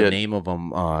can't think of the name of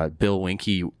them. Bill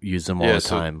Winke used them all the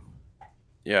time.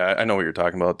 Yeah, I know what you're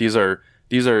talking about.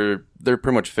 They're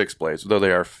pretty much fixed blades, though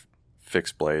they are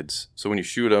fixed blades. So when you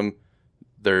shoot them,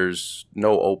 there's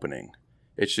no opening.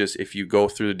 It's just if you go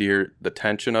through the deer, the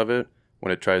tension of it,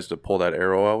 when it tries to pull that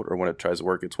arrow out or when it tries to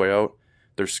work its way out,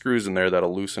 there's screws in there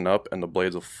that'll loosen up and the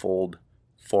blades will fold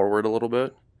forward a little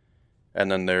bit. And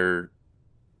then they're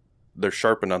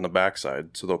sharpened on the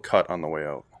backside, so they'll cut on the way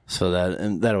out. So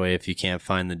that way, if you can't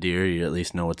find the deer, you at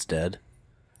least know it's dead.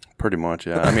 Pretty much,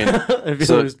 yeah. I mean, if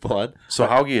you lose blood. So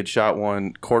Haugie had shot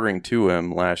one quartering to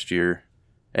him last year,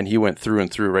 and he went through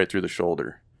and through right through the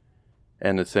shoulder.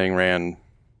 And the thing ran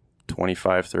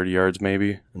 25, 30 yards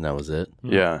maybe. And that was it?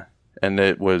 Yeah. And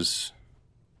it wasn't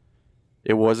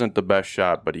the best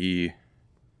shot, but he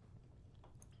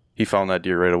found that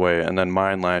deer right away. And then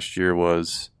mine last year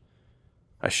was,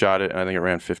 I shot it, and I think it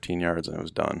ran 15 yards, and it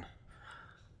was done.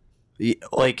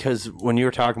 Like, because when you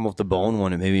were talking about the bone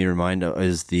one, it made me remind of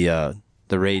is the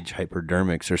Rage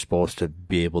hypodermics are supposed to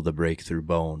be able to break through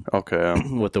bone. Okay.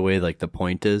 With the way like the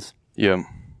point is. Yeah.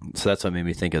 So that's what made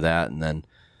me think of that. And then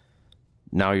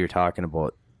now you're talking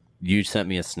about, you sent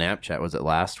me a Snapchat, was it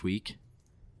last week?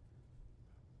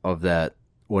 Of that,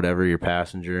 whatever, your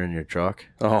passenger in your truck.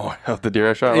 Oh, the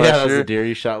deer I shot last year? Yeah, that was the deer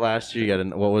you shot last year. You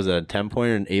got what was it, a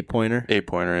 10-pointer, an 8-pointer?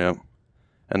 8-pointer, yeah.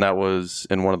 And that was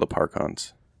in one of the park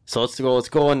hunts. So let's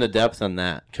go into depth on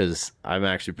that, because I'm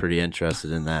actually pretty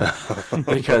interested in that.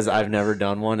 Because I've never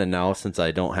done one, and now since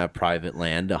I don't have private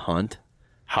land to hunt,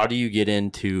 how do you get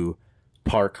into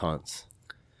park hunts?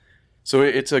 So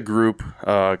it's a group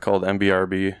called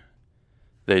MBRB.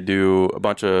 They do a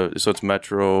bunch of, so it's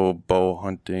Metro Bow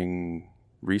Hunting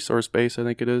Resource Base, I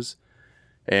think it is.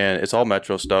 And it's all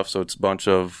Metro stuff, so it's a bunch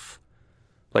of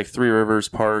like Three Rivers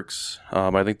parks.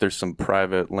 I think there's some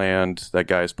private land that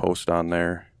guys post on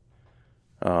there.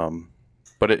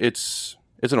 But it's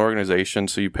an organization,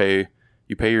 so you pay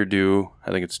your due.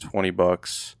 I think it's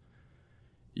 $20.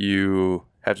 You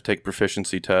have to take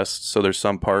proficiency tests. So there's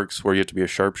some parks where you have to be a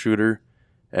sharpshooter,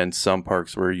 and some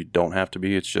parks where you don't have to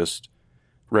be. It's just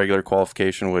regular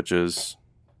qualification, which is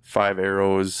 5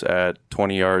 arrows at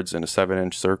 20 yards in a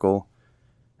 7-inch circle,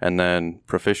 and then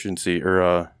proficiency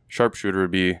or sharpshooter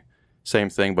would be same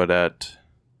thing, but at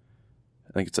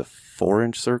I think it's a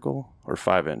 4-inch circle or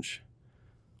 5-inch.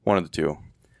 One of the two.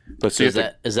 But So is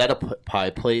that a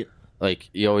pie plate? Like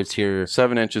you always hear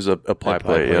 7 inches a pie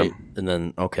plate, yeah. and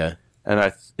then okay,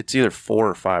 And it's either 4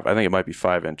 or 5. I think it might be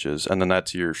 5 inches, and then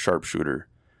that's your sharpshooter.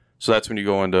 So that's when you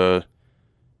go into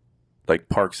like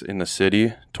parks in the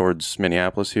city towards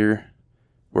Minneapolis here,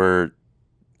 where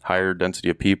higher density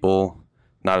of people,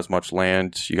 not as much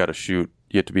land. You got to shoot.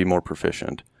 You have to be more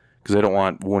proficient because they don't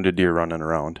want wounded deer running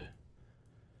around.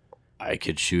 I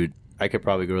could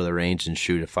probably go to the range and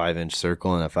shoot a 5-inch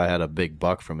circle, and if I had a big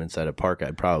buck from inside a park,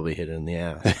 I'd probably hit it in the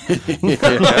ass.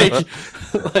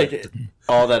 like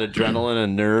all that adrenaline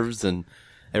and nerves and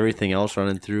everything else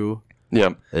running through.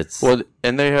 Yeah, It's well,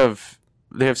 and they have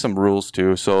some rules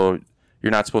too. So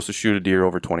you're not supposed to shoot a deer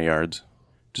over 20 yards.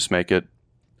 Just make it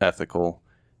ethical.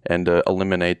 and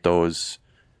eliminate those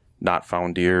not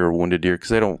found deer or wounded deer, because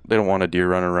they don't want a deer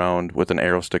running around with an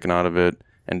arrow sticking out of it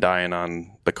and dying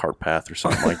on the cart path or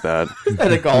something like that.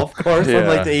 At a golf course on Yeah.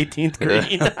 like the 18th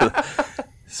green.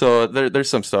 So there's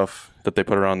some stuff that they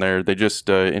put around there. They just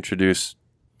introduced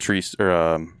trees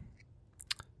or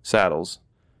saddles,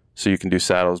 so you can do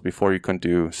saddles. Before you couldn't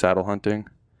do saddle hunting,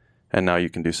 and now you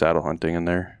can do saddle hunting in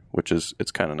there, which is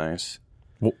it's kind of nice.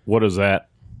 What is that?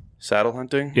 Saddle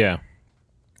hunting? Yeah.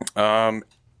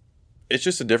 It's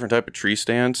just a different type of tree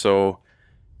stand. So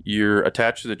you're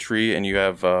attached to the tree, and you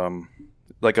have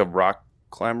like a rock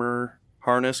climber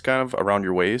harness kind of around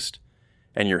your waist,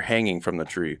 and you're hanging from the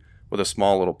tree with a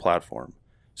small little platform.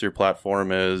 So your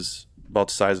platform is about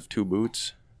the size of 2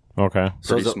 boots. Okay.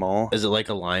 Pretty is it- small. Is it like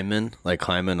a lineman, like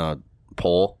climbing a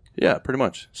pole? Yeah, pretty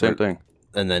much. Same thing.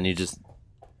 And then you just,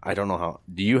 I don't know how.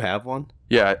 Do you have one?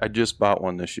 Yeah, I just bought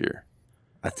one this year.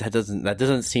 That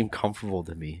doesn't seem comfortable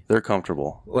to me. They're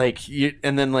comfortable. Like you,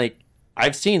 and then like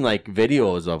I've seen like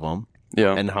videos of them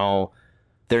Yeah. and how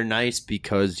they're nice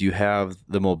because you have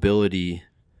the mobility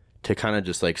to kind of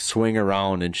just like swing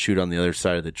around and shoot on the other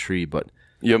side of the tree. But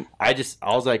Yep.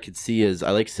 all I could see is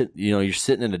I like you're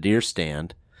sitting in a deer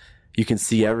stand, you can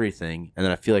see everything, and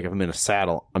then I feel like if I'm in a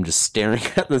saddle, I'm just staring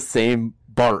at the same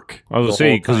bark. I was the gonna say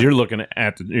whole because time. you're looking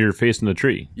at you're facing the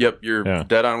tree. Yep. You're Yeah.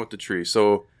 dead on with the tree.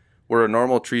 So where a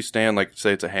normal tree stand, like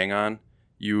say it's a hang on,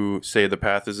 you say the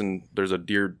path there's a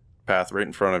deer path right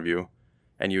in front of you,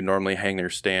 and you normally hang your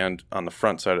stand on the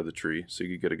front side of the tree so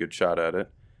you get a good shot at it.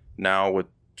 Now with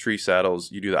tree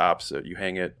saddles, you do the opposite. You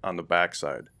hang it on the back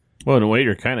side. Well, in a way,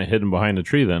 you're kind of hidden behind the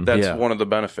tree then. That's Yeah. one of the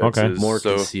benefits. Okay. is more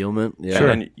so, concealment. Yeah. Sure.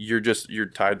 And then you're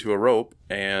tied to a rope,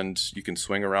 and you can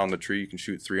swing around the tree. You can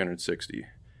shoot 360.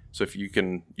 So if you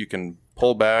can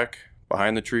pull back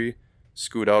behind the tree,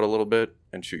 scoot out a little bit,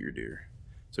 and shoot your deer.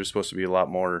 So they're supposed to be a lot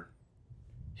more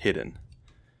hidden.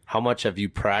 How much have you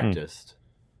practiced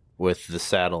with the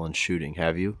saddle and shooting?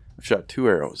 Have you? I've shot 2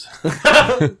 arrows.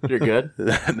 You're good.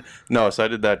 No, so I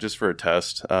did that just for a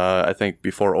test. I think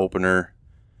before opener,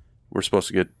 we're supposed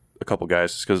to get a couple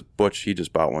guys because Butch, he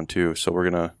just bought one too. So we're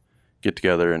gonna get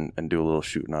together and do a little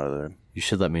shooting out of there. You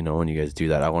should let me know when you guys do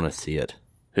that. I want to see it.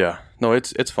 Yeah, no,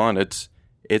 it's fun. It's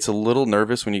a little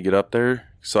nervous when you get up there.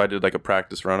 So I did like a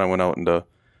practice run. I went out into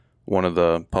one of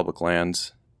the public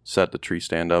lands, set the tree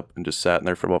stand up, and just sat in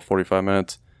there for about 45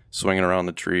 minutes, swinging around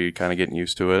the tree, kind of getting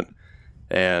used to it.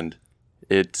 And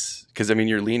it's because I mean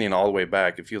you're leaning all the way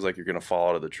back. It feels like you're gonna fall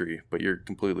out of the tree, but you're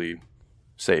completely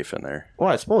safe in there. Well,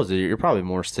 I suppose that you're probably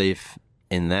more safe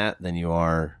in that than you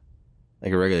are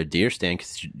like a regular deer stand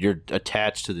because you're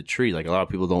attached to the tree. Like a lot of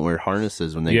people don't wear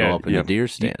harnesses when they Yeah, go up in yeah. a deer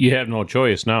stand. You have no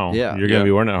choice now. Yeah. You're gonna Yeah.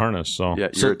 be wearing that harness. So Yeah,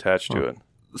 So- you're attached to it.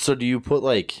 So do you put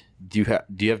like do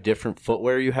you have different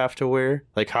footwear you have to wear?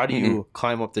 Like how do you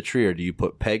climb up the tree, or do you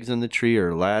put pegs in the tree or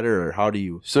a ladder, or how do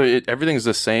you? So everything's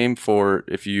the same for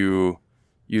if you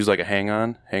use like a hang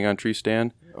on tree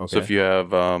stand. Okay. So if you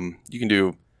have, you can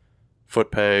do foot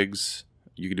pegs.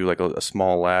 You can do like a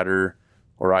small ladder,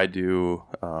 or I do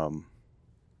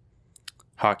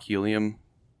hawk helium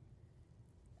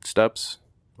steps.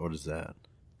 What is that?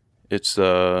 It's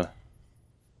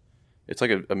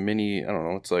like a mini. I don't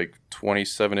know. It's like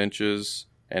 27 inches,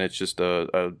 and it's just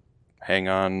a hang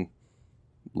on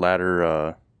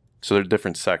ladder. So they're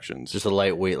different sections. Just a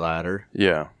lightweight ladder.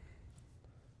 Yeah.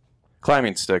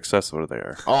 Climbing sticks, that's what they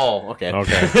are. Oh, okay.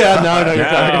 Okay. Yeah, no, you're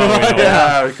talking Now about. we know.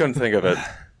 Yeah, I couldn't think of it.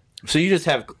 So you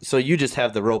just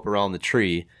have the rope around the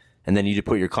tree, and then you just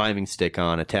put your climbing stick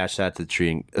on, attach that to the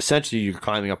tree, and essentially you're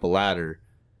climbing up a ladder,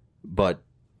 but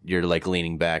you're like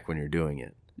leaning back when you're doing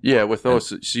it. Yeah, with those,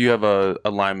 so you have a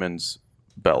lineman's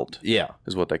belt, Yeah.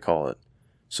 is what they call it.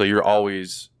 So you're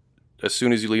always, as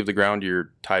soon as you leave the ground,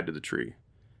 you're tied to the tree.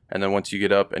 And then once you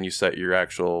get up and you set your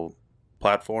actual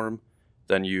platform,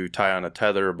 then you tie on a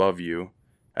tether above you,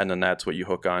 and then that's what you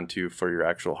hook onto for your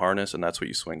actual harness, and that's what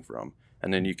you swing from.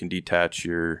 And then you can detach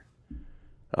your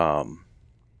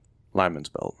lineman's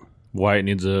belt. Wyatt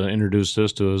needs to introduce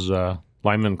this to his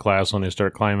lineman class when they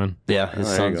start climbing. Yeah, his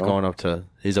There you son's go. going up to,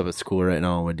 he's up at school right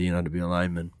now in Medina to be a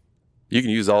lineman. You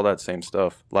can use all that same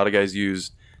stuff. A lot of guys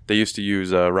used to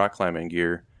use rock climbing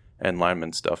gear and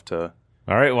lineman stuff to.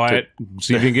 All right, Wyatt,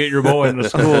 see if you can get your boy into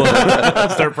school.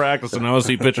 Start practicing. I want to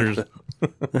see pictures.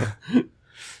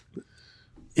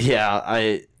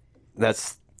 Yeah,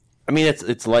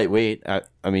 it's lightweight.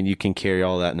 I mean, you can carry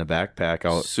all that in a backpack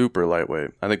out. Super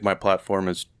lightweight. I think my platform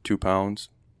is 2 pounds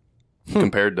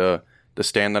compared to the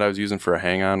stand that I was using for a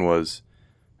hang on was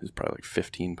probably like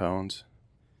 15 pounds.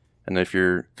 And if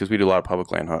because we do a lot of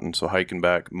public land hunting, so hiking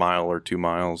back mile or 2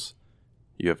 miles,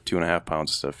 you have 2.5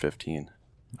 pounds instead of 15.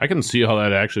 I can see how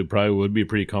that actually probably would be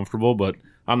pretty comfortable, but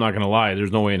I'm not going to lie.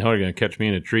 There's no way in hell you're going to catch me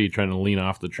in a tree trying to lean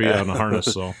off the tree on a harness.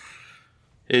 So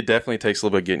It definitely takes a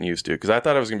little bit getting used to, because I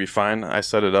thought it was going to be fine. I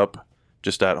set it up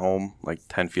just at home, like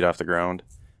 10 feet off the ground,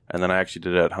 and then I actually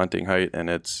did it at hunting height, and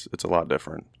it's a lot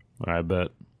different. I bet.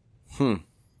 What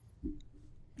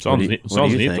Sounds do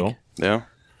sounds you neat, think? though. Yeah.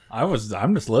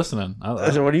 I'm just listening.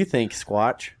 What do you think,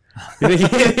 Squatch? You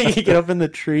think you get up in the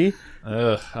tree?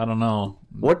 I don't know.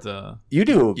 What? But, You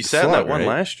do. You sat in that slug, one right?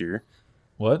 last year.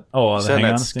 what? Oh, You the sat in hang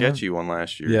that on stand? sketchy one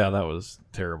last year. Yeah, that was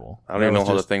terrible. I don't even know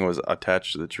how the thing was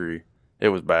attached to the tree. It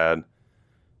was bad.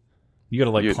 You got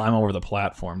to like You- climb over the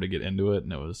platform to get into it,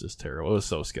 and it was just terrible. It was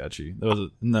so sketchy.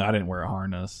 No, I didn't wear a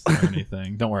harness or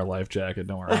anything. Don't wear a life jacket.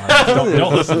 Don't wear a harness.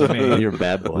 Don't listen to me. You're a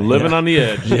bad boy. Living on the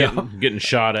edge, getting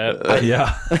shot at.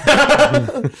 Yeah,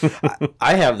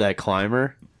 I have that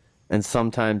climber, and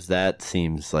sometimes that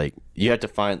seems like you have to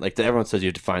find, like everyone says, you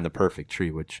have to find the perfect tree,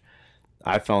 which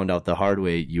I found out the hard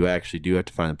way. You actually do have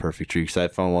to find the perfect tree, because I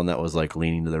found one that was like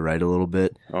leaning to the right a little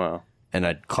bit, Oh, wow. and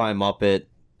I'd climb up it,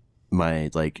 my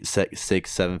like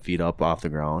 6-7 feet up off the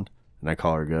ground, and I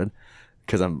call her good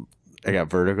because I got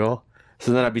vertigo.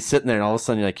 So then I'd be sitting there, and all of a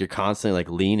sudden you're constantly like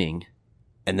leaning,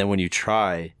 and then when you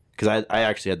try, because I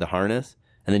actually had the harness,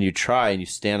 and then you try and you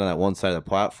stand on that one side of the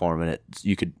platform, and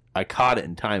I caught it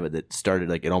in time, but it started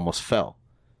like it almost fell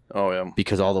Oh, yeah.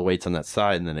 because all the weight's on that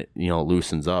side, and then it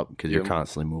loosens up because you're Yep.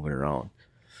 constantly moving around.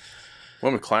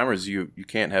 One with climbers, you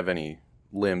can't have any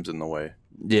limbs in the way.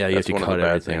 Yeah, you That's have one to of the cut bad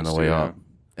everything on the things, way too, up,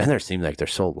 and they seem like they're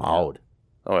so loud.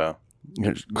 Oh,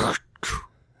 yeah.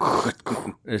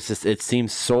 It's just, it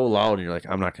seems so loud, and you're like,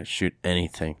 I'm not gonna shoot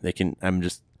anything. I'm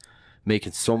just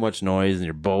making so much noise, and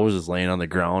your bow is laying on the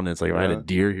ground. And it's like, if I had a Yeah.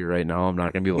 deer here right now, I'm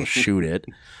not gonna be able to shoot it.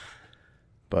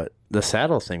 But the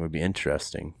saddle thing would be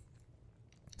interesting.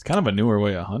 it's kind of a newer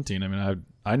way of hunting. I mean,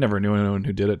 I never knew anyone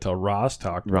who did it till Ross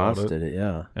talked Ross about it, did it,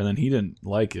 yeah. and then he didn't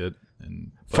like it.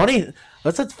 And Funny.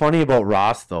 That's what's funny about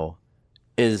Ross though,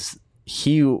 is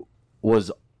he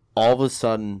was all of a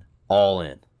sudden all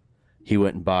in. He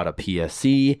went and bought a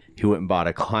PSC. He went and bought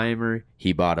a climber.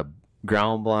 He bought a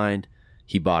ground blind.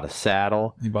 He bought a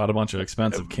saddle. he bought a bunch of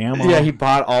expensive camo. Yeah, he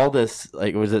bought all this.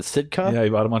 Like, was it Sitka? Yeah, he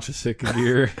bought a bunch of sick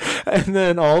gear. And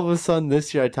then all of a sudden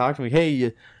this year, I talked to him. Hey,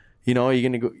 you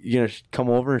gonna come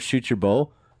over and shoot your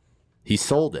bow? He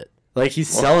sold it. Like, he's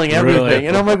selling everything, really?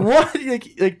 and I'm like, what?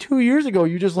 Like 2 years ago,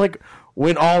 you just like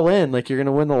went all in, like you're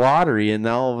gonna win the lottery, and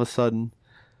now all of a sudden,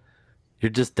 you're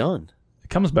just done. It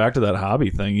comes back to that hobby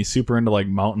thing. He's super into like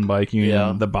mountain biking Yeah.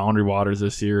 and the Boundary Waters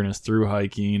this year, and his through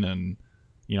hiking and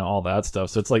all that stuff.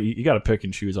 So it's like you got to pick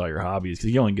and choose all your hobbies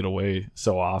because you only get away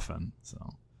so often. So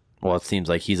Well, it seems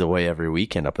like he's away every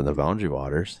weekend up in the Boundary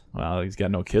Waters, well, he's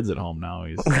got no kids at home now.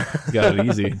 He's got it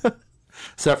easy.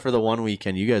 except for the one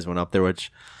weekend you guys went up there, which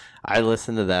I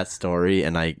listened to that story,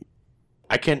 and I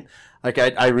can, like,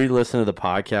 I re-listened to the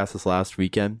podcast this last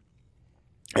weekend,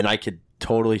 and I could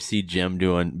totally see Jim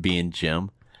being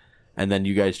Jim, and then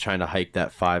you guys trying to hike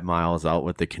that 5 miles out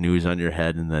with the canoes on your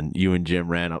head, and then you and Jim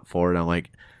ran up for it. I'm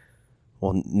like,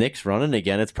 well, Nick's running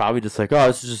again. It's probably just like, oh,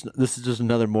 this is just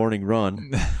another morning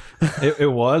run.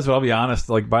 It was, but I'll be honest.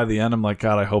 Like by the end, I'm like,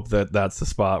 God, I hope that's the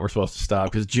spot we're supposed to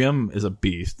stop because Jim is a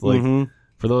beast. Like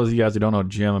for those of you guys who don't know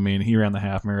Jim, I mean, he ran the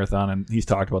half marathon and he's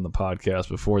talked about in the podcast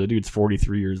before. The dude's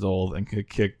 43 years old and could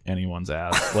kick anyone's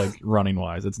ass, like running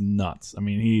wise. It's nuts. I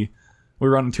mean, we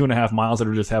were running 2.5 miles that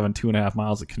are just having 2.5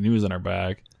 miles of canoes in our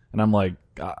back, and I'm like,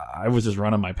 I was just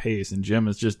running my pace, and Jim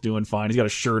is just doing fine. He's got a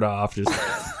shirt off, just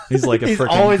he's like a He's freaking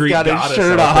always Greek got his goddess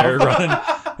shirt out there off.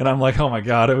 running. And I'm like, oh my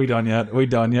God, are we done yet? Like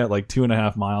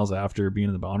 2.5 miles after being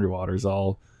in the Boundary Waters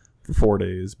all for 4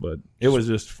 days, but it was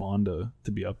just fun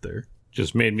to be up there.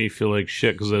 Just made me feel like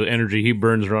shit because the energy he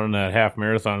burns running that half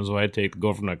marathon is what I take to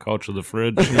go from the couch to the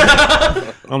fridge.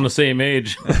 I'm the same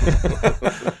age.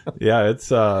 Yeah, it's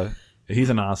he's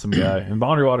an awesome guy, and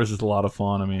Boundary Waters is a lot of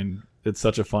fun. I mean, it's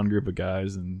such a fun group of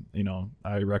guys, and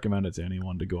I recommend it to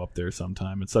anyone to go up there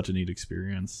sometime. It's such a neat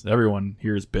experience. Everyone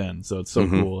here has been, so it's so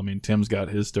cool. I mean, Tim's got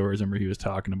his stories. Remember, he was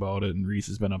talking about it, and Reese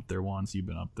has been up there once. You've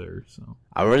been up there, so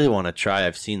I really want to try.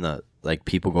 I've seen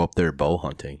people go up there bow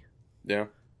hunting. Yeah.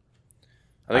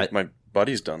 I think my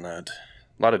buddy's done that.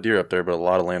 A lot of deer up there, but a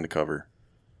lot of land to cover.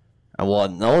 Well,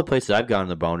 the only place that I've gone in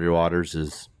the Boundary Waters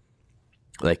is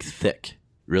like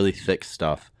really thick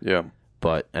stuff. Yeah.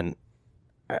 And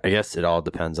I guess it all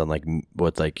depends on like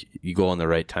what, like, you go on the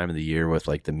right time of the year with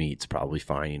like the meat's probably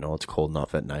fine. It's cold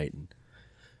enough at night.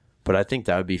 But I think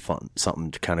that would be fun,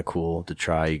 something kind of cool to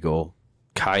try. You go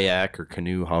kayak or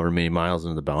canoe, however many miles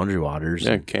into the Boundary Waters.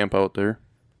 Yeah, camp out there.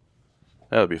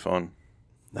 That would be fun.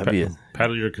 That'd be it.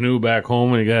 Paddle your canoe back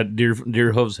home and you got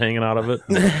deer hooves hanging out of it.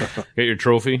 Get your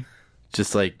trophy.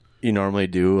 Just like you normally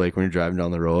do, like when you're driving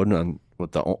down the road and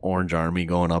with the Orange Army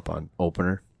going up on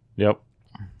opener. Yep.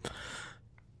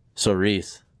 So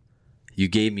Reese, you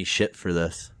gave me shit for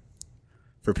this.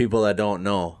 For people that don't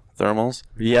know, Thermals?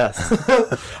 yes,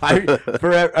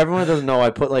 for everyone that doesn't know, I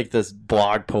put like this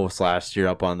blog post last year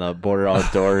up on the Border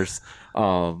Outdoors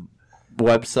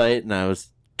website, and I was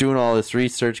doing all this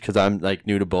research because I'm like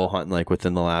new to bow hunting, like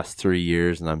within the last 3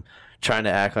 years, and I'm trying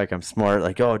to act like I'm smart.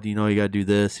 Like, oh, do you know you got to do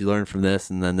this? You learn from this,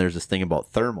 and then there's this thing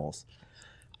about thermals.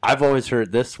 I've always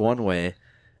heard this one way.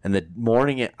 And the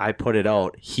morning I put it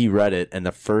out, he read it, and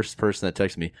the first person that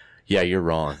texted me, yeah, you're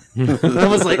wrong. And I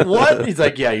was like, what? He's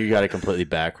like, yeah, you got it completely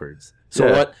backwards.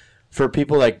 So what, for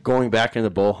people like going back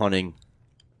into bow hunting,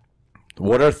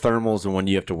 what are thermals and when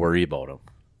do you have to worry about them?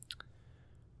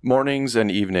 Mornings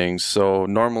and evenings. So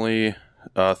normally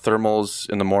thermals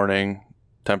in the morning,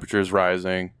 temperature is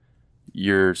rising,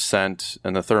 your scent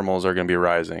and the thermals are going to be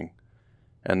rising.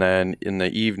 And then in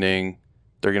the evening,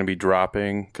 they're going to be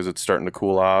dropping because it's starting to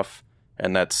cool off,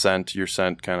 and that scent, your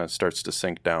scent kind of starts to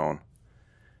sink down.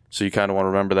 So you kind of want to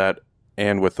remember that,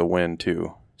 and with the wind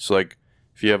too. So like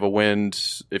if you have a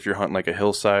wind, if you're hunting like a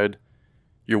hillside,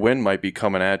 your wind might be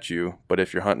coming at you, but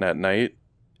if you're hunting at night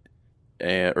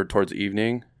or towards the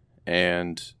evening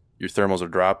and your thermals are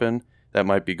dropping, that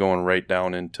might be going right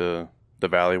down into the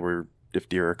valley where if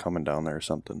deer are coming down there or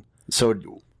something. So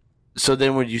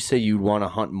then would you say you'd want to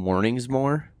hunt mornings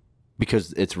more?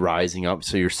 Because it's rising up,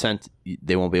 so your scent,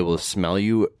 they won't be able to smell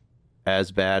you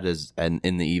as bad as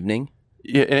in the evening?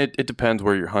 Yeah, and it depends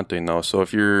where you're hunting though. So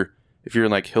if you're in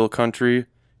like hill country,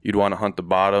 you'd want to hunt the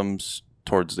bottoms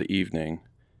towards the evening,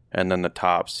 and then the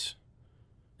tops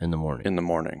In the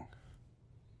morning.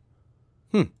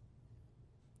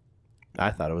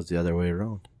 I thought it was the other way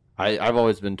around. I've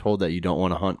always been told that you don't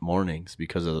want to hunt mornings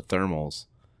because of the thermals.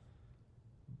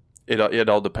 It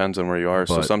all depends on where you are.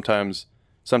 So sometimes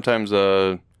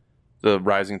the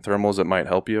rising thermals, it might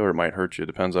help you or it might hurt you. It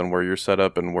depends on where you're set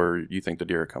up and where you think the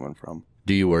deer are coming from.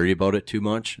 Do you worry about it too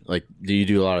much? Like, do you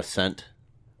do a lot of scent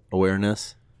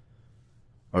awareness?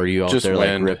 Or are you out Just there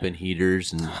wind. like ripping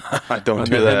heaters and I don't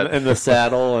do that. in the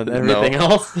saddle and everything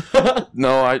else?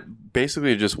 No, I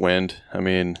basically just wind. I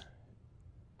mean,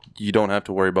 you don't have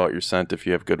to worry about your scent if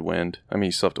you have good wind. I mean,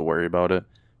 you still have to worry about it.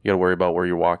 You got to worry about where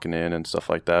you're walking in and stuff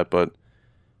like that. But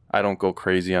I don't go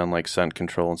crazy on like scent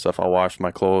control and stuff. I'll wash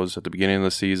my clothes at the beginning of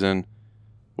the season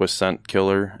with scent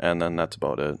killer, and then that's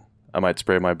about it. I might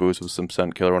spray my boots with some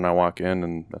scent killer when I walk in,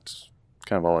 and that's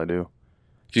kind of all I do.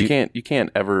 You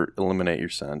can't ever eliminate your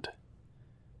scent.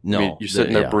 No, I mean, you're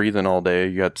sitting there breathing all day.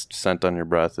 You got scent on your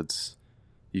breath.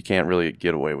 You can't really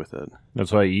get away with it.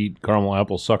 That's why you eat caramel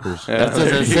apple suckers. That's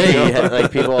what I was gonna say.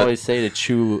 Like people always say to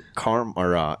chew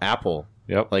apple.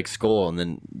 Yep. Like skull, and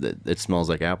then it smells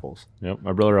like apples. Yep.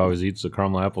 My brother always eats the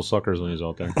caramel apple suckers when he's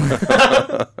out there.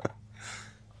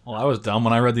 Well, I was dumb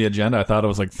when I read the agenda. I thought it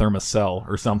was like Thermacell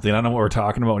or something. I don't know what we're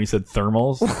talking about when he said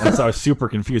thermals. And so I was super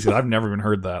confused because I've never even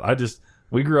heard that.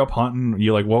 We grew up hunting.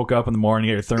 You like woke up in the morning,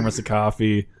 you had your thermos of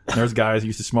coffee. And there's guys who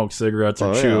used to smoke cigarettes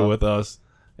or chew with us.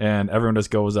 And everyone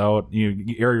just goes out.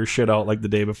 You air your shit out like the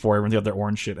day before. Everyone's got their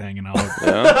orange shit hanging out.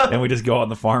 Yeah. And we just go out in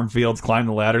the farm fields, climb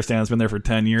the ladder stand. It's been there for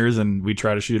 10 years, and we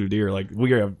try to shoot a deer. Like we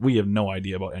have no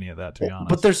idea about any of that, to be honest.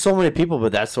 But there's so many people,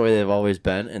 but that's the way they've always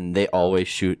been, and they always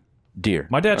shoot deer.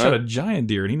 My dad shot a giant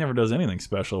deer, and he never does anything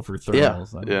special for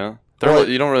thermals. Yeah. Thermals,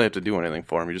 you don't really have to do anything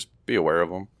for them. You just be aware of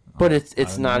them. But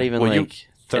it's not even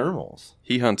thermals.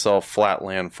 He hunts all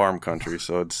flatland farm country,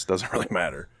 so it doesn't really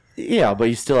matter. Yeah, but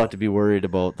you still have to be worried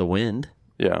about the wind.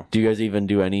 Yeah. Do you guys even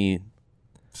do any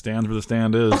stands where the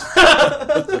stand is?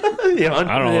 I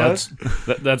don't know.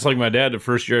 That's like my dad. The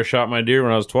first year I shot my deer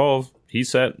when I was 12, he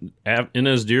sat in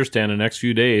his deer stand the next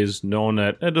few days knowing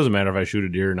that it doesn't matter if I shoot a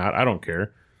deer or not. I don't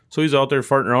care. So he's out there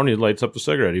farting around. He lights up a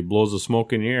cigarette. He blows the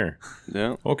smoke in the air.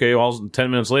 Yeah. Okay, well,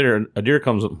 10 minutes later, a deer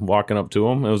comes walking up to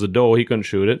him. It was a doe. He couldn't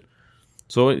shoot it.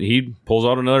 So he pulls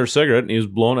out another cigarette, and he was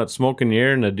blowing that smoke in the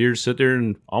air, and the deer sit there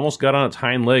and almost got on its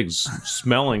hind legs,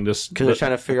 smelling this. Because they're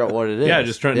trying to figure out what it is. Yeah,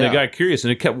 just trying. Yeah. They got curious,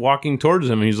 and it kept walking towards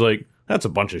him, and he's like, that's a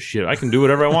bunch of shit. I can do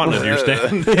whatever I want in a deer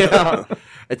stand. Yeah.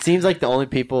 It seems like the only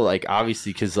people, like,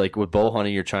 obviously, because, like, with bow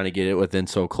hunting, you're trying to get it within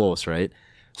so close, right?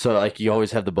 So, like, you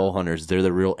always have the bow hunters. They're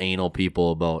the real anal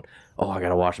people about, oh, I got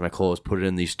to wash my clothes, put it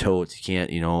in these totes. You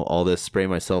can't, all this, spray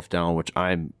myself down, which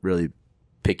I'm really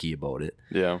picky about it.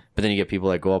 Yeah. But then you get people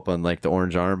that go up on like the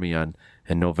Orange Army in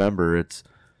November. It's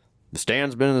the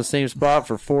stand's been in the same spot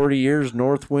for 40 years,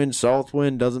 north wind, south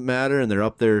wind, doesn't matter, and they're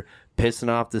up there pissing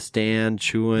off the stand,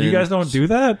 chewing. You guys don't do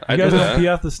that? You guys don't pee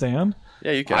off the stand?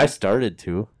 Yeah, you can. I started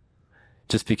to,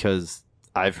 just because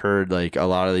I've heard like a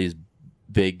lot of these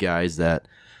big guys that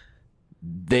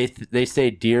they say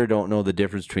deer don't know the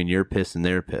difference between your piss and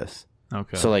their piss.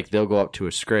 Okay. So like they'll go up to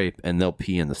a scrape and they'll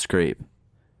pee in the scrape.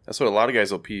 That's what a lot of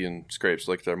guys will pee in scrapes,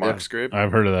 like their mock scrape.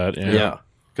 I've heard of that. Yeah. Yeah.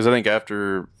 Because I think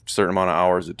after a certain amount of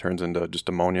hours, it turns into just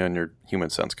ammonia and your human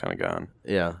scent's kind of gone.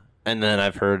 Yeah. And then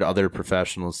I've heard other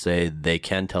professionals say they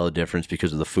can tell the difference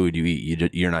because of the food you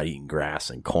eat. You're not eating grass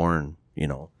and corn,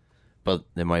 but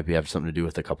it might have something to do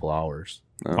with a couple hours.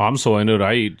 Oh, I'm so into it.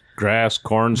 I eat grass,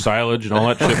 corn, silage, and all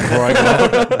that shit before I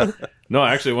go out. No,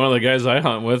 actually, one of the guys I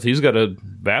hunt with, he's got a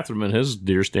bathroom in his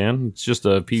deer stand. It's just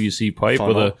a PVC pipe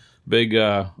with a big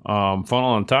funnel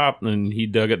on top, and he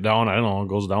dug it down. I don't know, it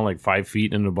goes down like 5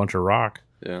 feet into a bunch of rock.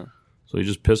 Yeah. So he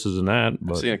just pisses in that.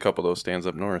 But I've seen a couple of those stands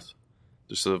up north.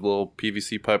 Just a little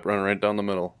PVC pipe running right down the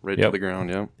middle, right to Yep. the ground,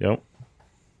 yeah. Yep.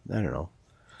 I don't know.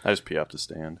 I just pee off the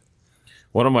stand.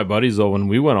 One of my buddies, though, when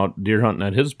we went out deer hunting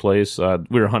at his place,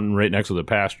 we were hunting right next to the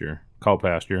pasture, cow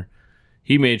pasture.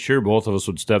 He made sure both of us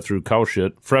would step through cow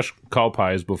shit, fresh cow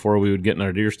pies, before we would get in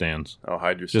our deer stands. Oh,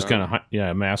 hide your Just scent. kind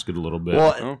of, mask it a little bit.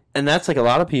 Well, and that's like a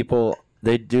lot of people,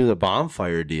 they do the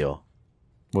bonfire deal.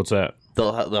 What's that?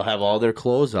 They'll have all their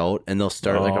clothes out and they'll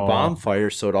start like a Oh. bonfire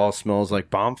so it all smells like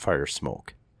bonfire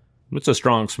smoke. It's a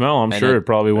strong smell. I'm And sure it- it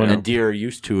probably And wouldn't. deer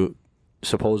are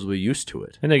supposedly used to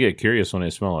it. And they get curious when they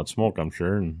smell that smoke, I'm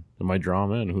sure, and it might draw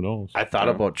them in. Who knows? I thought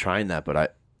about trying that,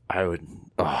 but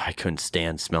I couldn't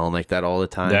stand smelling like that all the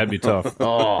time. That'd be tough.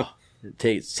 Oh,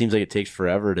 seems like it takes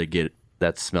forever to get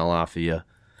that smell off of you.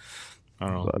 I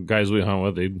don't know. The guys we hunt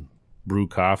with, they brew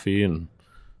coffee, and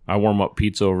I warm up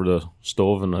pizza over the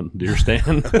stove in the deer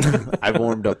stand. I've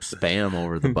warmed up Spam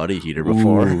over the buddy heater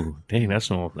before. Ooh, dang, that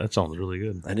sounds really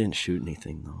good. I didn't shoot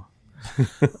anything though.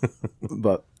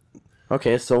 But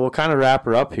okay, so we'll kind of wrap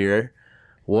her up here.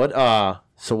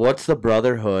 So what's the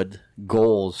Brotherhood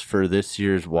goals for this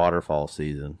year's waterfall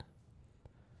season?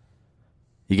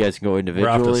 You guys can go We're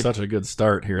individually. off to such a good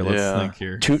start here. Let's Yeah. think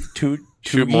here. Two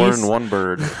Shoot more geese? than one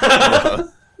bird.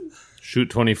 Shoot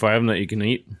 25 that you can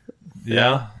eat.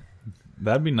 Yeah,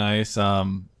 that'd be nice.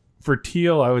 For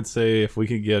teal, I would say if we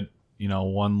could get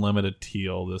one limited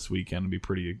teal this weekend, would be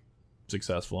pretty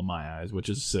successful in my eyes, which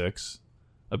is 6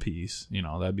 a piece.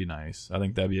 That'd be nice. I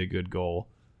think that'd be a good goal.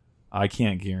 I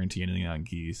can't guarantee anything on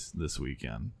geese this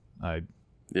weekend.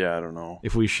 Yeah, I don't know.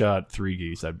 If we shot 3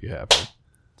 geese, I'd be happy.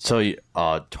 So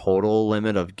total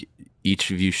limit of each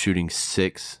of you shooting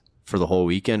 6 for the whole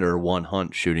weekend, or one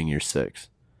hunt shooting your 6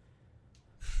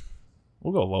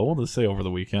 We'll go low. We'll just say over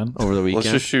the weekend. over the weekend?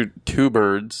 Let's just shoot 2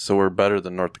 birds so we're better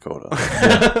than North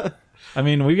Dakota. I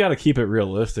mean, we got to keep it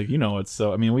realistic.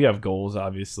 We have goals,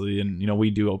 obviously, and, we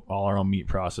do all our own meat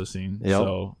processing. Yep.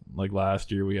 So, like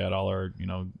last year, we had all our,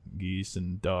 geese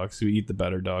and ducks. We eat the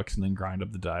better ducks and then grind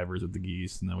up the divers with the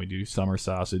geese. And then we do summer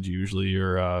sausage usually,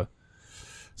 or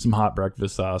some hot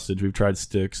breakfast sausage. We've tried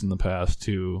sticks in the past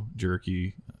too,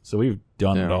 jerky. So we've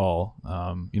done it Yeah. all.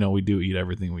 We do eat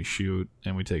everything we shoot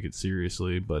and we take it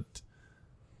seriously, but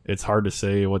it's hard to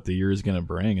say what the year is going to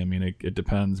bring. I mean, it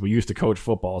depends. We used to coach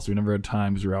football, so we never had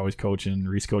times. We were always coaching.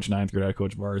 Reese coached 9th grade, I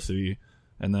coached varsity,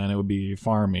 and then it would be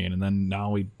farming. And then now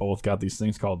we both got these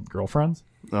things called girlfriends.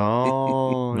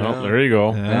 Oh, No, yeah. there you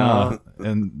go. Yeah.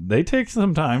 And they take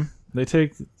some time. They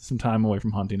take some time away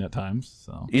from hunting at times.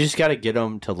 So You just got to get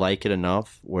them to like it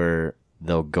enough where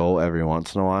they'll go every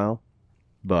once in a while,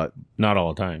 but Not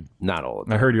all the time. not all of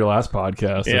I them. heard your last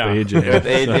podcast Yeah. with AJ. With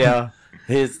AJ, yeah.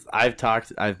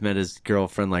 I've met his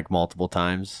girlfriend like multiple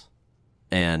times,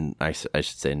 and I should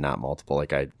say not multiple.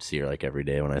 Like I see her like every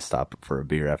day when I stop for a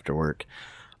beer after work.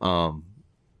 And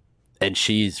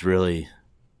she's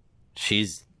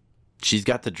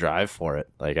got the drive for it.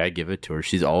 Like I give it to her.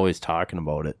 She's always talking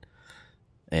about it.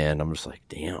 And I'm just like,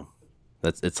 damn.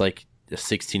 It's like a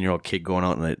 16-year-old kid going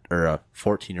out or a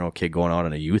 14-year-old kid going out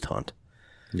on a youth hunt.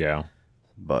 Yeah.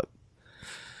 But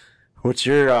what's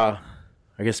your I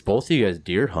guess both of you guys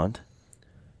deer hunt.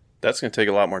 That's going to take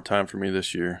a lot more time for me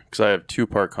this year because I have 2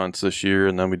 park hunts this year,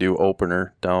 and then we do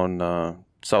opener down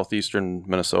southeastern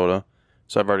Minnesota.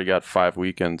 So I've already got 5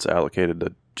 weekends allocated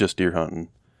to just deer hunting.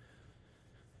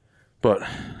 But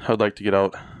I'd like to get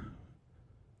out,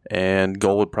 and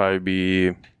goal would probably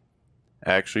be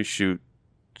actually shoot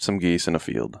some geese in a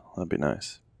field. That'd be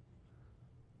nice.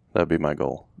 That'd be my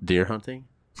goal. Deer hunting?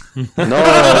 No,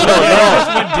 not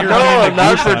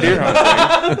for deer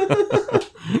hunting.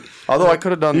 Although I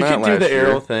could have done You that can do last the year.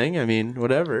 arrow thing. I mean,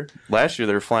 whatever. Last year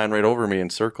they were flying right over me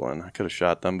and circling. I could have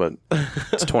shot them, but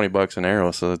it's $20 an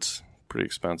arrow, so it's pretty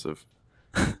expensive.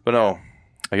 But no,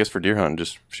 I guess for deer hunting,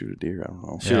 just shoot a deer. I don't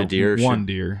know. Shoot a deer. One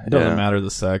deer. It doesn't Yeah. matter the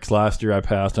sex. Last year I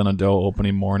passed on a doe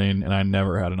opening morning, and I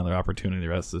never had another opportunity the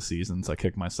rest of the season. So I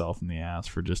kicked myself in the ass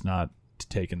for just not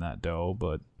taking that doe.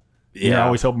 But you're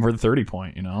always hoping for the 30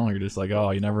 point. You know, you're just like,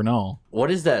 oh, you never know. What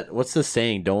is that? What's the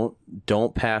saying?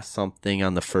 Don't pass something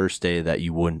on the first day that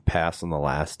you wouldn't pass on the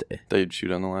last day. They'd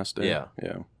shoot on the last day. Yeah.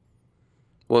 Yeah.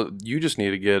 Well, you just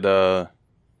need to get a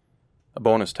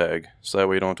bonus tag, so that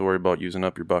way you don't have to worry about using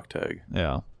up your buck tag.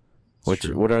 Yeah.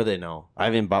 What are they now? I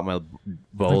haven't bought my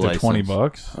bow I think they're license.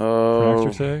 $20 for Oh, an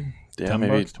extra tag. yeah, 10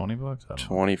 maybe bucks, $20. I don't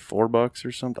know. $24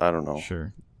 or something. I don't know.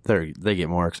 Sure. They get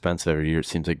more expensive every year. It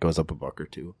seems like it goes up a buck or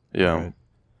two. Yeah, Right.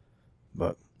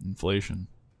 But Inflation.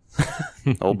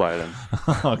 I'll buy them.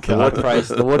 Oh,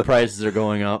 the wood prices are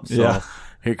going up. So Yeah.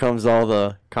 here comes all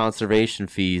the conservation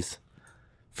fees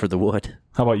for the wood.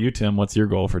 How about you, Tim? What's your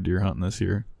goal for deer hunting this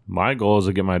year? My goal is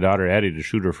to get my daughter Addie to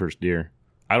shoot her first deer.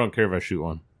 I don't care if I shoot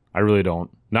one. I really don't.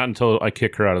 Not until I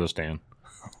kick her out of the stand.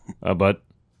 But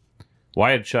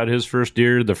Wyatt shot his first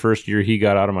deer the first year he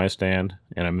got out of my stand,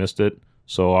 and I missed it.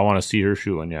 So I want to see her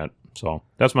shoot one yet. So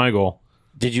that's my goal.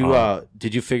 Did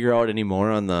you figure out any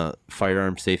more on the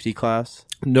firearm safety class?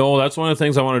 No, that's one of the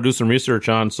things I want to do some research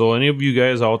on. So any of you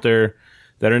guys out there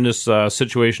that are in this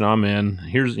situation I'm in,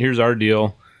 here's our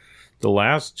deal. The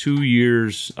last 2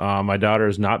 years, my daughter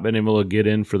has not been able to get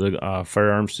in for the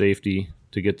firearm safety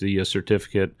to get the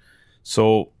certificate.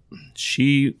 So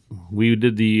we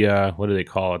did the, what do they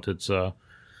call it? It's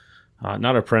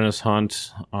not apprentice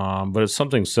hunt, but it's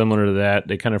something similar to that.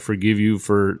 They kind of forgive you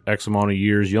for X amount of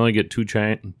years. You only get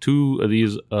two of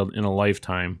these in a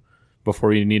lifetime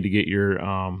before you need to get your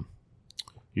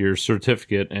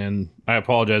certificate. And I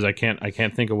apologize, I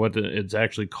can't think of what it's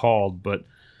actually called, but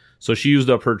so she used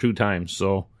up her 2 times.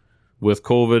 So with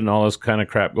COVID and all this kind of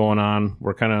crap going on,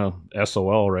 we're kind of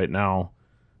SOL right now.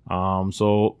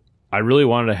 So I really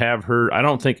wanted to have her. I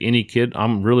don't think any kid,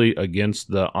 I'm really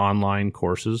against the online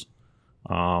courses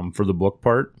for the book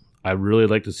part. I really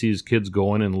like to see these kids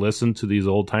go in and listen to these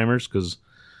old timers, because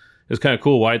it's kind of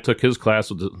cool. Wyatt took his class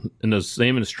and the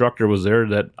same instructor was there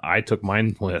that I took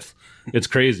mine with. It's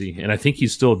crazy. And I think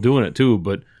he's still doing it too,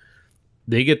 but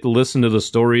they get to listen to the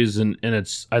stories, and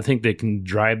I think they can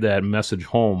drive that message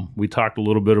home. We talked a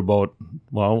little bit about,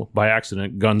 well, by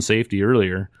accident, gun safety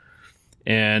earlier.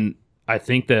 And I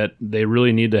think that they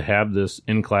really need to have this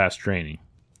in-class training.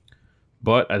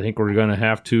 But I think we're going to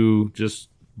have to just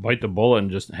bite the bullet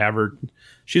and just have her.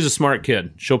 She's a smart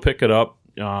kid. She'll pick it up.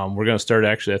 We're going to start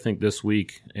actually, I think, this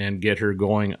week and get her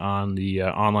going on the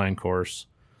online course.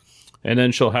 And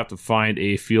then she'll have to find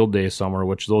a field day somewhere,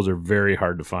 which those are very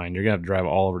hard to find. You're going to have to drive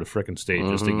all over the frickin' state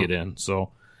just to get in.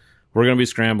 So we're going to be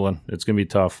scrambling. It's going to be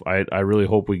tough. I really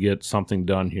hope we get something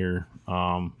done here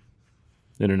in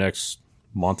the next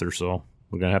month or so.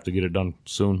 We're going to have to get it done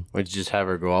soon. Would you just have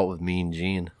her go out with Mean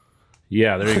Gene?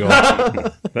 Yeah, there you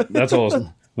go. That's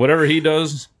all. Whatever he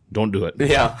does, don't do it.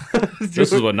 Yeah.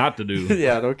 This is what not to do.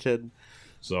 Yeah, no kidding.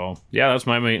 So, yeah, that's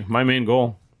my main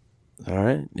goal. All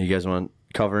right. You guys want to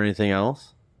cover anything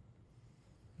else?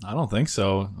 I don't think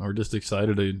so. We're just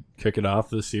excited to kick it off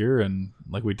this year, and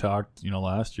like we talked,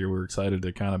 last year, we're excited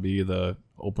to kind of be the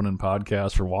opening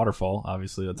podcast for Waterfall.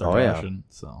 Obviously, that's our passion.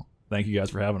 So, thank you guys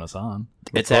for having us on.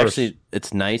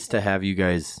 It's nice to have you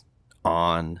guys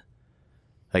on.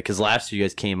 Like, because last year you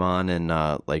guys came on in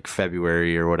like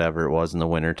February or whatever it was in the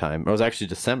wintertime. It was actually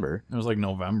December. It was like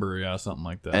November, something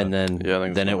like that. And then Yeah, I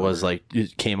think then it's it was November. like, you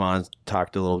came on,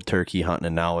 talked a little turkey hunting,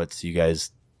 and now it's you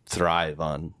guys thrive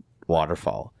on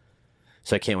waterfall.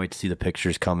 So I can't wait to see the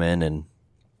pictures come in and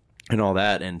all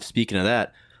that. And speaking of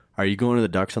that, are you going to the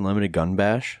Ducks Unlimited Gun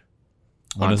Bash?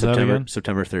 When is that again?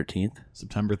 September 13th.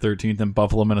 September 13th in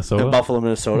Buffalo, Minnesota. In Buffalo,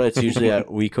 Minnesota. It's usually at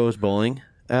Weco's Bowling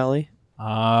Alley.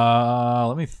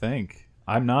 Let me think.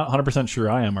 I'm not 100% sure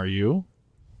I am. Are you?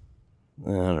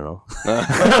 I don't know.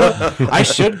 I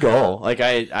should go. Like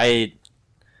I'll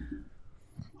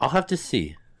have to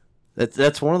see.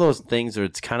 That's one of those things where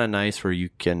it's kind of nice where you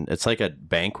can. It's like a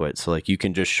banquet, so like you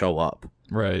can just show up.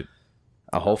 Right.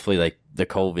 Hopefully, like the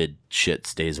COVID shit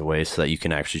stays away, so that you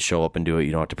can actually show up and do it.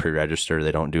 You don't have to pre-register.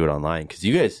 They don't do it online. Because did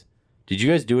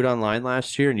you guys do it online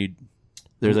last year? And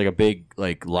there's like a big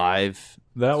like live.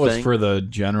 That was thing? for the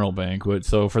general banquet.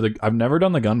 So I've never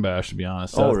done the gun bash, to be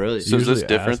honest. Oh, Seth really? So is this usually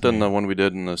different asks than me. the one we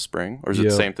did in the spring, or is it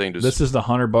the same thing? Just This is the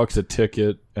 $100 a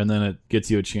ticket, and then it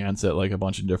gets you a chance at like a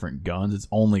bunch of different guns. It's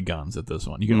only guns at this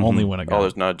one. You can only win a gun. oh,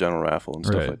 there's not a general raffle and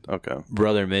stuff Right. like that. Okay.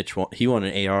 Brother Mitch, he won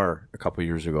an AR a couple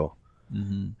years ago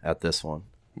at this one.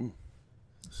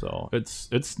 So it's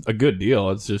a good deal.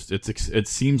 It's just it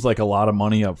seems like a lot of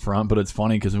money up front, but it's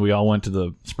funny because we all went to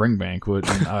the spring banquet,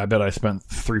 and I bet I spent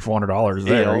 $300-400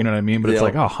 there. Yeah. You know what I mean? But it's Yeah.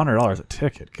 like $100 a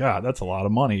ticket. God, that's a lot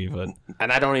of money. But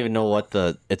And I don't even know what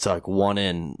it's like 1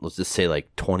 in, let's just say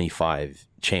like 25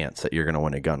 chance that you're going to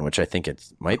win a gun, which I think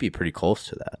it might be pretty close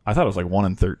to that. I thought it was like 1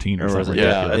 in 13 or Or was something. it?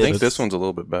 Yeah, Yeah, I think it's- this one's a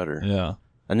little bit better. Yeah.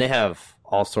 And they have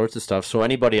all sorts of stuff. So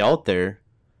anybody out there,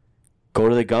 go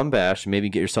to the gun bash and maybe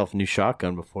get yourself a new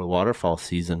shotgun before waterfowl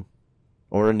season,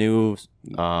 or a new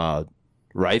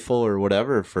rifle or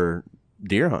whatever for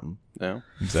deer hunting. Yeah.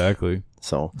 Exactly.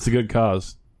 So It's a good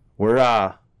cause.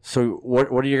 we're so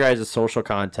what are your guys' social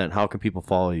content? How can people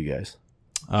follow you guys?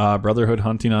 Brotherhood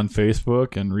Hunting on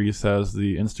Facebook, and Reese has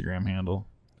the Instagram handle.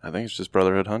 I think it's just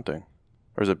Brotherhood Hunting.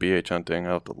 Or is it BH Hunting?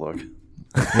 I'll have to look.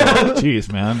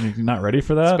 Jeez, man, you're not ready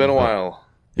for that? It's been a while.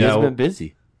 You guys Yeah, have been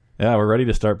busy. Yeah, we're ready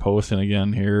to start posting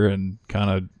again here and kind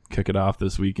of kick it off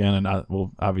this weekend. And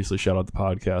we'll obviously shout out the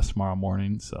podcast tomorrow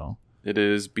morning. So It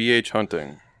is BH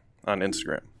Hunting on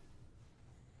Instagram.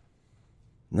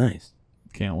 Nice.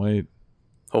 can't wait.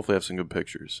 Hopefully I have some good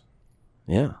pictures.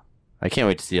 Yeah. I can't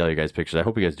wait to see all your guys' pictures. I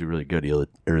hope you guys do really good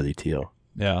early teal.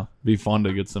 Yeah, be fun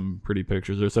to get some pretty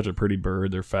pictures. They're such a pretty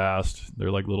bird. They're fast.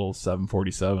 They're like little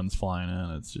 747s flying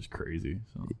in. It's just crazy.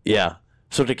 So. Yeah.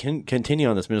 So to continue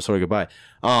on this Minnesota goodbye,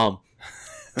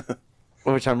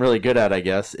 which I'm really good at, I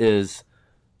guess, is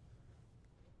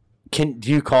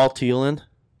do you call teal in?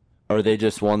 Or are they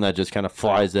just one that just kind of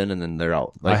flies in and then they're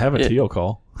out? I have a teal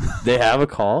call. They have a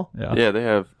call? Yeah. Yeah, they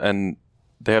have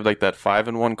like that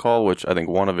 5-in-1 call, which I think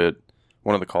one of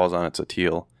the calls on it's a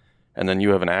teal. And then you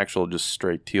have an actual just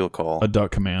straight teal call. A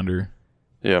duck commander.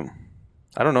 Yeah.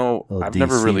 I don't know. Oh, I've DC,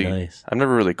 never nice.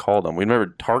 really called them. We've never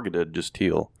targeted just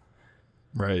teal.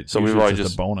 Right. So Usually we've always it's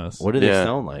just- a bonus. What do they Yeah.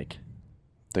 sound like?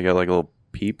 They got like a little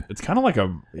peep. It's kind of like a.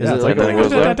 Is Yeah, it it's like like a a.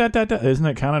 whistle? Da-da-da-da. Isn't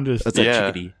it kind of just. That's Yeah.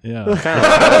 a chickadee. Yeah. Kind of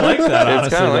I like that, honestly.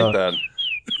 It's kind of like though. that.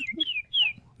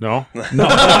 No, No.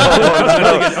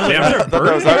 damn, Is there a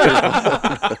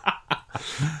bird?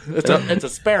 It's a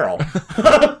sparrow.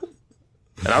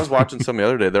 And I was watching some the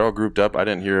other day. They're all grouped up. I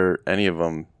didn't hear any of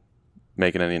them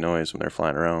making any noise when they're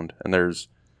flying around. And there's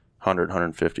 100,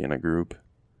 150 in a group.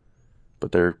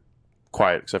 But they're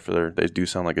quiet except for they do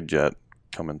sound like a jet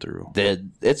coming through. They're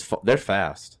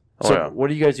fast. Oh, So yeah. what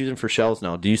are you guys using for shells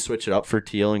now? Do you switch it up for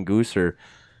teal and goose, or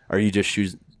are you just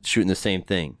shooting the same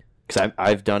thing? Because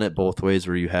I've done it both ways,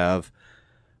 where you have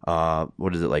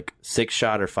what is it, like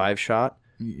 6-shot or 5-shot?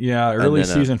 Yeah, early then,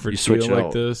 season for you switch teal it like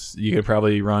out. this, you could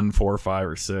probably run 4, 5,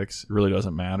 or 6. It really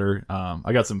doesn't matter.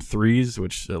 I got some 3s,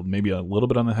 which maybe a little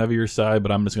bit on the heavier side,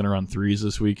 but I'm just going to run 3s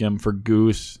this weekend. For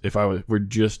goose, if we're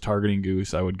just targeting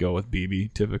goose, I would go with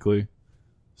BB typically.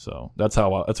 So that's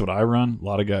what I run. A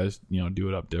lot of guys, do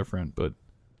it up different, but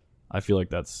I feel like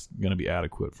that's going to be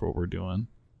adequate for what we're doing.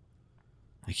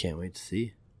 I can't wait to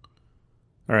see.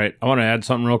 All right, I want to add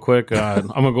something real quick. I'm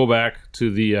going to go back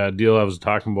to the deal I was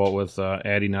talking about with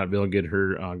Addie not being able to get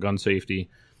her gun safety.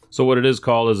 So what it is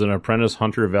called is an apprentice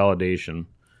hunter validation.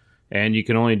 And you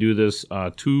can only do this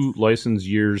 2 license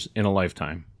years in a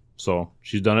lifetime. So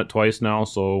she's done it twice now,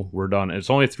 so we're done. It's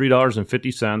only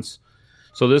 $3.50.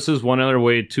 So this is one other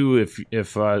way, too, if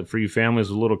for you families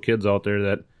with little kids out there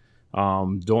that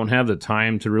don't have the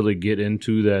time to really get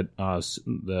into that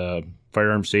the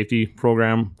firearm safety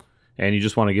program, and you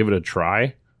just want to give it a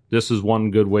try, this is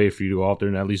one good way for you to go out there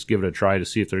and at least give it a try to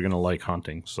see if they're going to like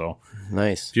hunting. So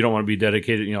Nice. if you don't want to be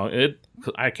dedicated,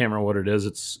 I can't remember what it is.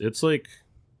 It's like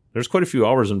there's quite a few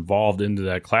hours involved into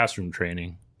that classroom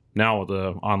training. Now with the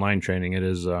online training, it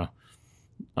is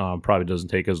probably doesn't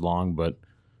take as long, but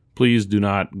please do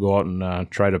not go out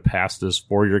and try to pass this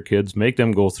for your kids. Make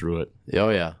them go through it. Oh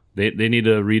yeah. They need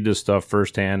to read this stuff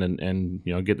firsthand and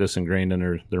get this ingrained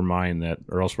in their mind, that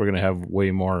or else we're going to have way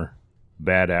more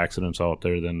bad accidents out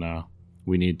there than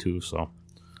we need to. So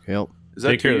Yep. Is that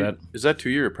Take care of 2 that. Is that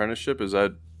 2-year apprenticeship? Is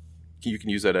that you can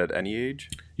use that at any age?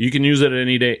 you can use it at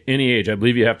any age. I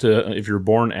believe you have to, if you're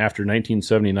born after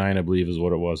 1979, I believe is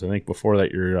what it was. I think before that,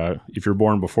 if you're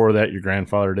born before that, your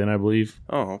grandfathered in, I believe.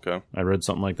 Oh, okay. I read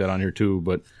something like that on here too.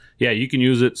 But yeah, you can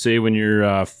use it, say, when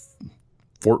you're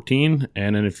 14,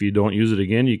 and then if you don't use it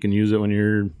again, you can use it when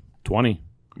you're 20.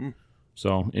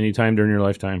 So anytime during your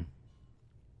lifetime.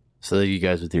 So you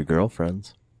guys with your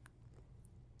girlfriends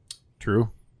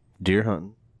True. deer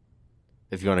hunting.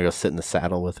 If you want to go sit in the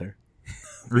saddle with her.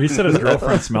 Reese said his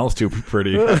girlfriend smells too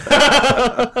pretty.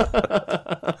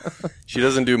 She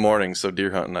doesn't do mornings, so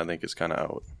deer hunting I think is kind of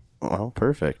out. Well,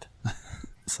 perfect.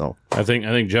 So I think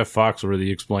Jeff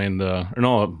Foxworthy explained or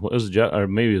no, it was Jeff, or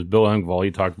maybe it was Bill Engvall.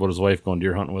 He talked about his wife going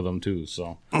deer hunting with him too.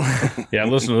 So yeah,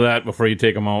 listen to that before you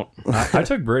take him out. I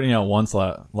took Brittany out once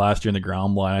last year in the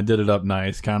ground blind. I did it up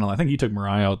nice, kind of. I think you took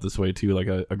Mariah out this way too, like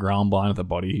a ground blind with a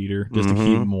buddy heater, just to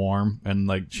keep him warm, and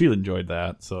like she enjoyed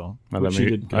that. So I thought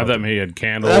maybe he had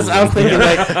candles. I was thinking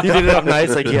like you did it up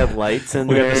nice, like you had lights in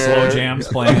we there. got the slow jams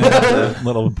playing, the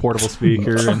little portable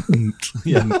speaker, and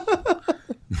yeah.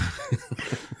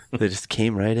 They just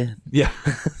came right in. Yeah.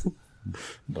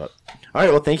 But all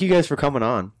right, well, thank you guys for coming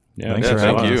on. Yeah, Thanks for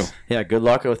thank having you. us. Yeah, good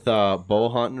luck with bow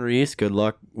hunting, Reese. Good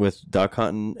luck with duck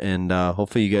hunting, and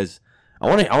hopefully you guys. I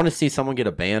want to see someone get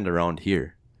a band around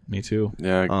here. Me too.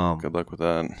 Yeah, good luck with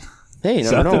that. Hey, you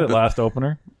Seth never did know. it last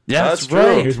opener. Yeah, That's that's true.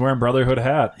 right. He was wearing Brotherhood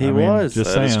hat. He was.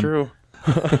 Just That saying. is true.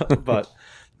 But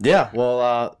yeah,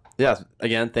 well, yeah.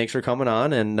 Again, thanks for coming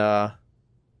on, and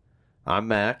I'm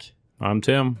Mac, I'm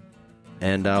Tim.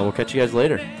 and we'll catch you guys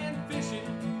later. And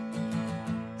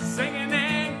fishing, singing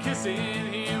and kissing,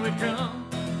 here we come.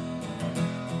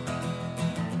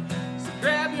 So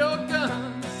grab your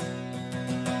guns,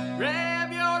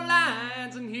 grab your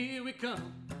lines, and here we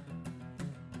come.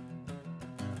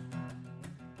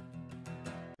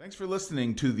 Thanks for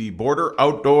listening to the Border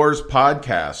Outdoors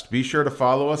podcast. Be sure to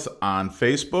follow us on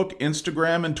Facebook,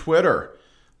 Instagram, and Twitter.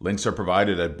 Links are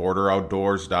provided at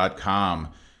borderoutdoors.com.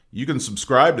 You can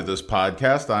subscribe to this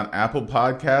podcast on Apple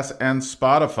Podcasts and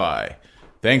Spotify.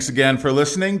 Thanks again for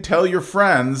listening. Tell your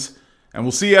friends, and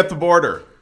we'll see you at the border.